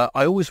 But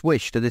I always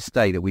wish to this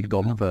day that we'd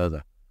gone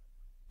further,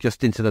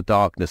 just into the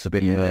darkness a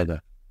bit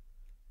further.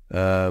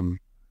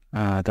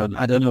 I don't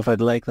know if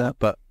I'd like that,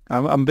 but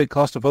I'm a bit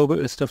claustrophobic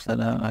with stuff like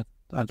that.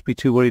 I'd be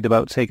too worried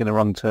about taking a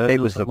wrong turn.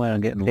 It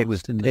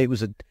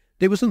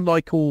wasn't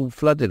like all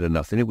flooded or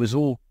nothing. It was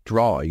all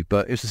dry,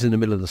 but it was just in the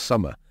middle of the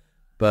summer.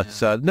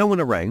 But no one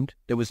around.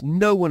 There was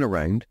no one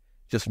around,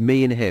 just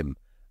me and him.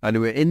 And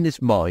we were in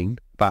this mine,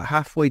 about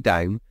halfway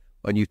down.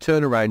 When you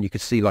turn around, you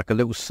could see like a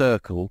little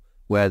circle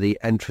where the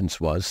entrance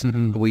was.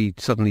 Mm-hmm. We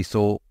suddenly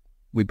thought,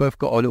 we both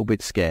got a little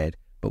bit scared,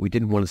 but we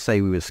didn't want to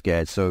say we were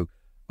scared. So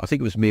I think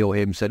it was me or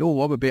him said,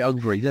 oh, I'm a bit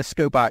hungry. Let's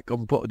go back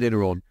and put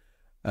dinner on.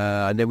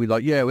 And then we're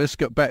like, yeah, let's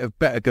go better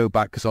go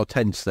back because our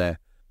tent's there.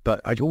 But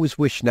I always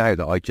wish now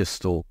that I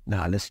just thought,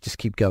 let's just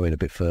keep going a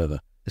bit further.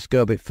 Let's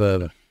go a bit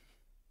further.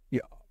 Yeah,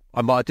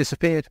 I might have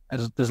disappeared.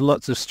 There's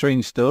lots of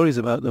strange stories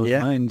about those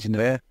mines, you know.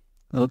 Yeah.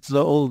 Lots of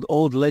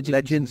old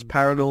legends,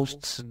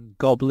 paranormals, and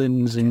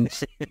goblins, and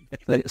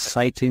like,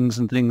 sightings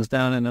and things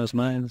down in those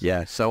mines.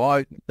 Yeah,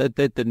 so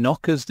the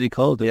knockers, they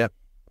called it. Yeah,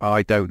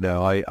 I don't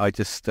know. I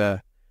just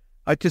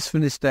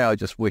from this day, I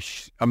just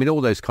wish. I mean,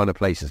 all those kind of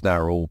places now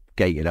are all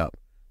gated up.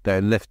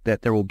 They're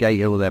all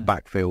gated, or they're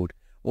backfilled,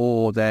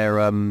 or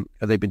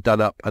they've been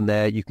done up,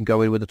 and you can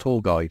go in with a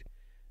tour guide.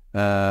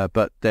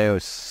 But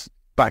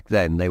back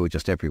then they were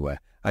just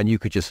everywhere, and you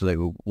could just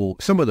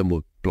walk. Some of them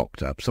were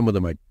blocked up, some of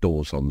them had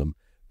doors on them,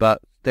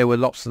 but there were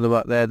lots of them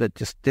up there that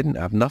just didn't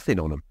have nothing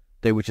on them.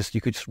 They were just, you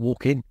could just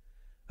walk in,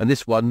 and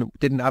this one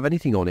didn't have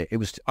anything on it. It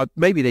was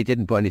maybe they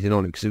didn't put anything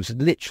on it because it was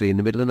literally in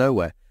the middle of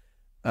nowhere.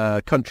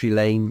 Country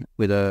lane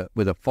with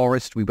a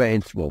forest. We went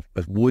into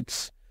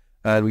woods,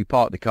 and we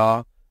parked the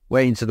car,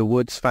 went into the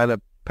woods, found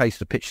a place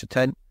to pitch the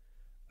tent,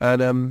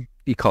 and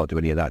you can't do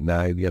any of that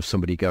now. You have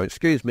somebody go,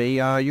 excuse me,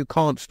 you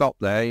can't stop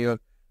there.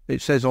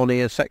 It says on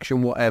here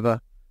section whatever.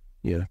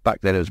 Yeah,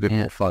 back then it was a bit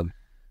more fun.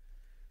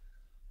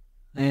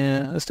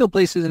 Yeah, there's still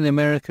places in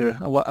America.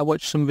 I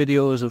watched some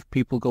videos of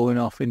people going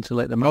off into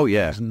like the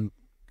mountains and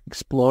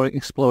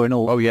exploring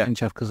all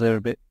because they're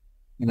a bit,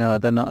 they're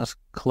not as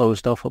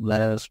closed off up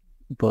there.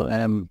 But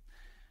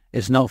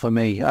it's not for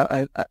me.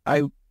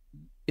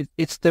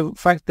 It's the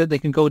fact that they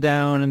can go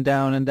down and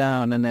down and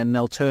down, and then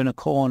they'll turn a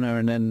corner,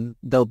 and then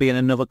they'll be in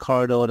another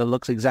corridor that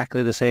looks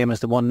exactly the same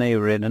as the one they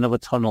were in, another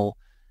tunnel,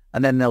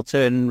 and then they'll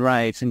turn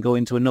right and go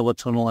into another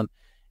tunnel, and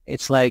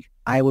it's like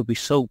I would be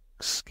so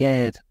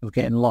scared of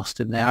getting lost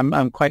in there.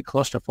 I'm quite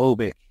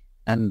claustrophobic,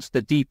 and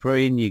the deeper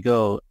in you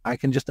go, I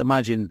can just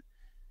imagine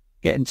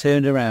getting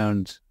turned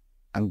around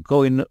and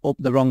going up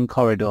the wrong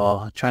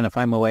corridor, trying to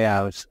find my way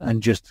out,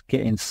 and just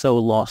getting so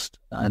lost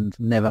and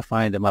never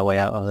finding my way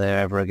out of there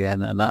ever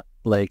again. And that,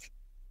 I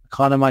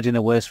can't imagine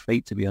a worse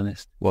fate, to be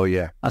honest. Well,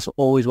 yeah, that's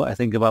always what I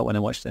think about when I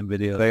watch them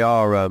videos. They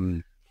are.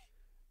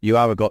 You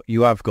have got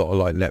to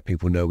let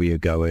people know where you're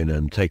going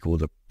and take all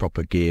the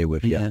proper gear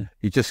with you.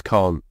 You just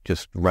can't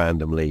just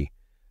randomly,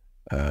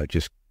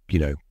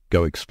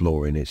 go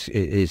exploring. It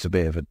is a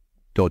bit of a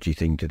dodgy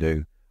thing to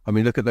do. I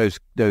mean, look at those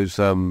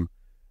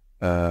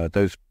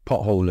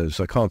potholers.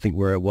 I can't think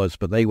where it was,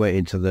 but they went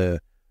into the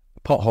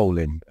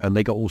potholing and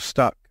they got all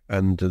stuck,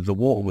 and the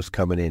water was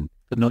coming in.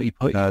 The naughty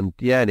putty. And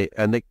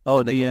they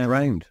got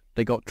drowned.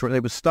 They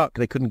were stuck.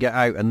 They couldn't get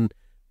out, and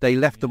they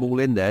left them all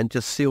in there and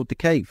just sealed the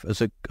cave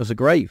as a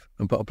grave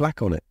and put a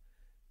plaque on it.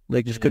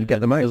 They just couldn't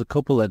get them out. There's a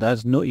couple of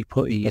there's nutty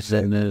putties,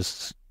 and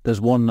there's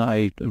one that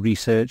I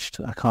researched.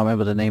 I can't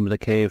remember the name of the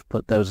cave,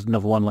 but there was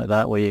another one like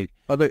that where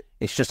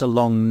it's just a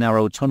long,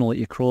 narrow tunnel that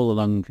you crawl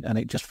along, and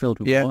it just filled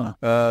with water.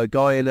 A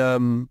guy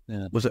in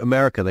was it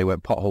America? They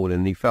went potholing,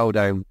 and he fell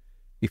down.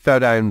 He fell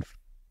down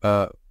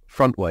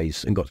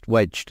frontways and got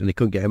wedged, and they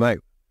couldn't get him out.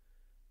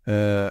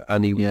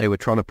 And they were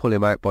trying to pull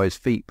him out by his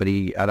feet, but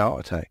he had a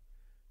heart attack.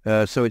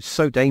 So it's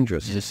so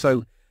dangerous.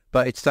 Yeah.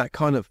 But it's that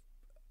kind of,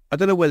 I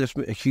don't know whether it's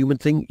a human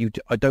thing.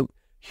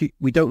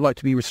 We don't like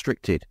to be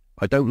restricted.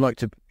 I don't like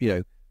to,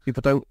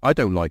 I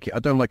don't like it. I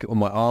don't like it when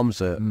my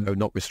arms are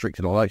not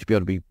restricted. I like to be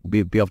able to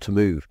be able to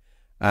move.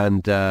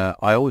 And I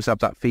always have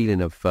that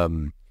feeling of,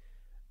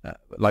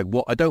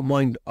 I don't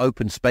mind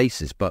open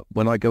spaces, but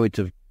when I go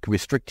into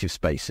restrictive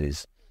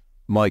spaces,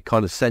 my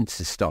kind of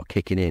senses start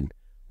kicking in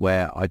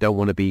where I don't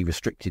want to be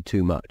restricted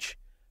too much.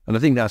 And I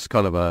think that's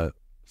kind of a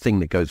thing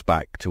that goes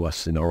back to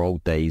us in our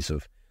old days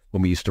of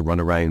when we used to run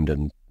around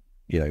and,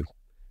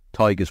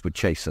 tigers would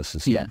chase us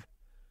and stuff.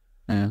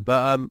 Yeah.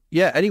 But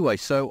anyway,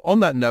 so on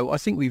that note, I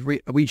think we've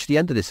reached the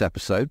end of this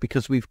episode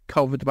because we've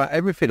covered about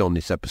everything on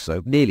this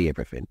episode, nearly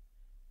everything.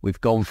 We've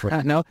gone for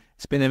I know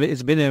it's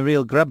been a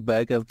real grab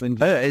bag.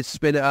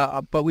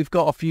 but we've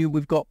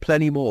got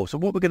plenty more. So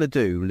what we're going to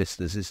do,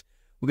 listeners, is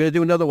we're going to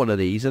do another one of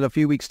these in a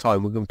few weeks'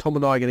 time. Tom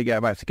and I are going to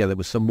get back together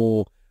with some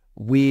more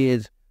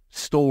weird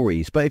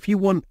stories. But if you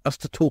want us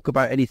to talk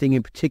about anything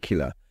in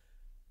particular,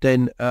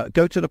 then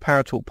go to the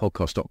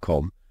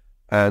paratalkpodcast.com.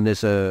 And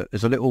there's a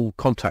little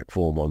contact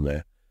form on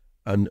there,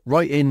 and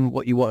write in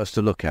what you want us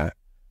to look at,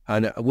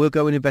 and we'll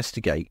go and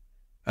investigate,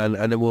 and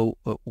then we'll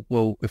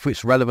if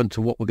it's relevant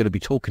to what we're going to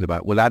be talking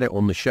about, we'll add it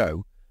on the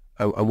show,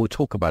 and we'll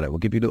talk about it. We'll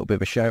give you a little bit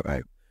of a shout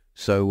out.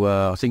 So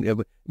I think it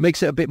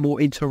makes it a bit more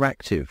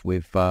interactive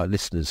with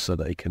listeners, so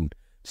that they can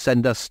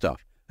send us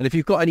stuff. And if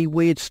you've got any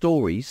weird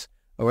stories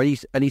or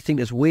anything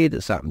that's weird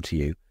that's happened to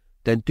you,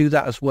 then do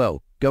that as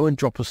well. Go and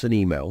drop us an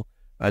email,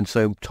 and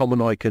so Tom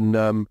and I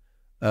can.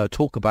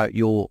 Talk about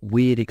your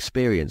weird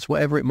experience,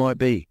 whatever it might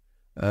be.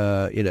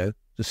 The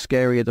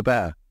scarier the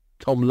better.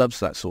 Tom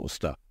loves that sort of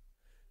stuff.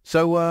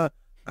 So,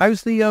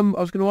 how's the? I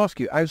was going to ask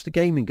you, how's the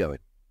gaming going?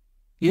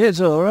 Yeah, it's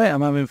all right.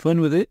 I'm having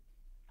fun with it.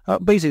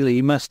 Basically,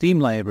 in my Steam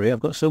library, I've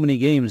got so many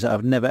games that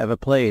I've never ever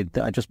played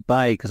that I just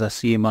buy because I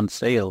see them on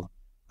sale.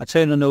 I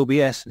turn on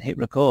OBS and hit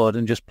record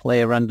and just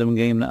play a random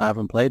game that I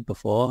haven't played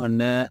before,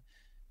 and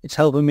it's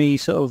helping me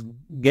sort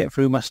of get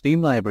through my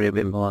Steam library a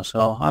bit more.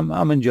 So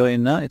I'm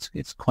enjoying that.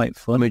 It's quite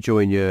fun. I'm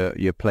enjoying your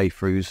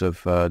playthroughs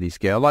of these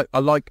games. I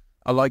like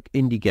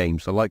indie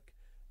games. I like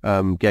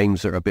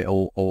games that are a bit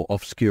all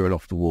obscure and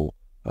off the wall.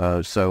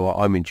 So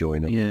I'm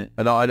enjoying it. Yeah.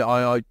 And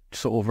I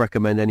sort of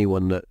recommend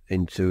anyone that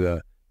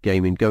into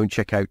gaming, go and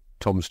check out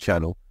Tom's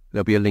channel.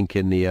 There'll be a link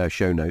in the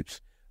show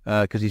notes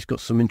because he's got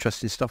some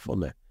interesting stuff on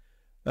there.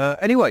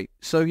 Anyway,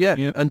 so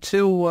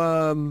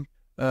until.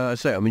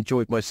 I'm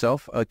enjoyed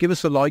myself. Give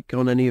us a like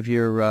on any of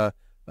your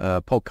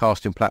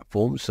podcasting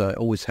platforms. It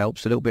always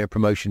helps. A little bit of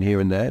promotion here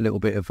and there, a little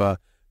bit of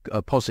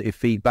positive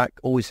feedback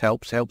always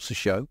helps the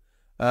show.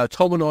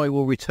 Tom and I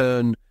will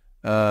return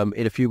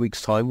in a few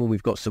weeks' time when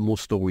we've got some more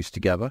stories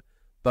together.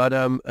 But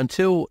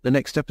until the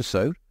next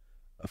episode,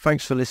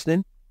 thanks for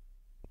listening.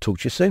 Talk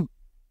to you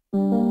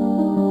soon.